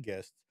VIP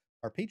guests,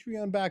 our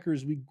Patreon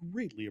backers. We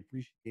greatly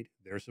appreciate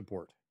their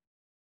support.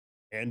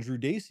 Andrew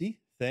Dacey,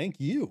 thank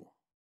you.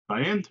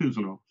 Diane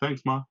Tuzano,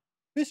 thanks, Ma.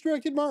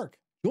 Misdirected Mark,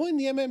 join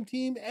the MM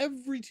team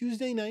every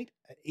Tuesday night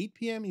at 8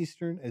 p.m.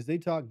 Eastern as they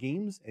talk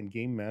games and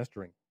game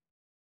mastering.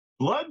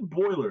 Blood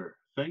Boiler,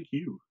 thank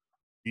you.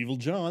 Evil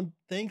John,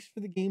 thanks for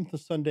the game for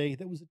Sunday.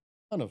 That was a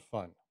ton of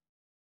fun.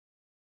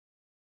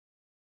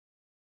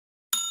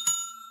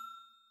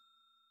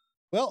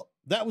 Well,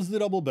 that was the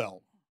double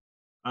bell.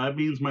 That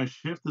means my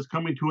shift is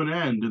coming to an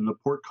end and the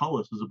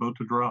portcullis is about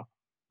to drop.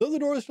 Though the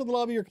doors to the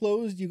lobby are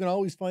closed, you can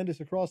always find us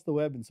across the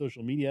web and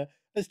social media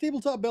as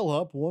Tabletop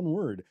Bellhop, one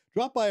word.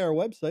 Drop by our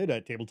website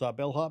at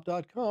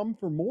tabletopbellhop.com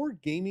for more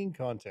gaming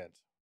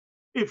content.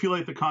 If you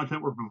like the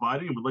content we're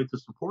providing and would like to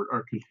support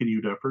our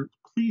continued efforts,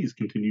 please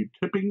continue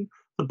tipping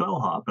the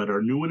Bellhop at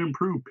our new and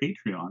improved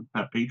Patreon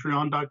at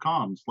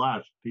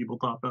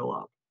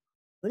patreon.com/tabletopbellhop.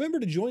 Remember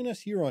to join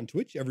us here on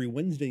Twitch every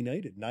Wednesday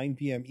night at 9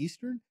 p.m.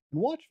 Eastern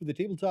and watch for the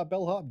Tabletop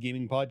Bellhop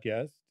Gaming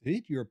Podcast to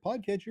hit your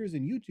podcatchers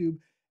and YouTube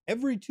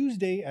every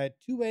Tuesday at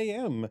 2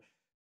 a.m.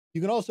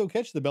 You can also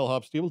catch the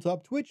Bellhop's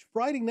Tabletop Twitch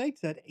Friday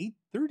nights at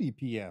 8:30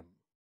 p.m.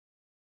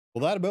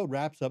 Well, that about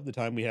wraps up the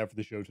time we have for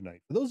the show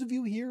tonight. For those of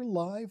you here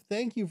live,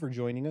 thank you for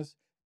joining us.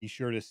 Be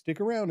sure to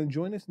stick around and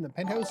join us in the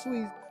Penthouse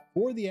Suite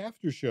for the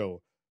after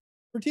show.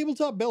 For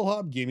Tabletop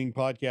Bellhop Gaming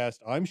Podcast,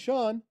 I'm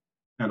Sean.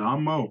 And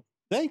I'm Mo.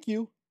 Thank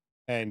you.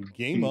 And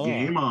game on.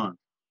 Game on.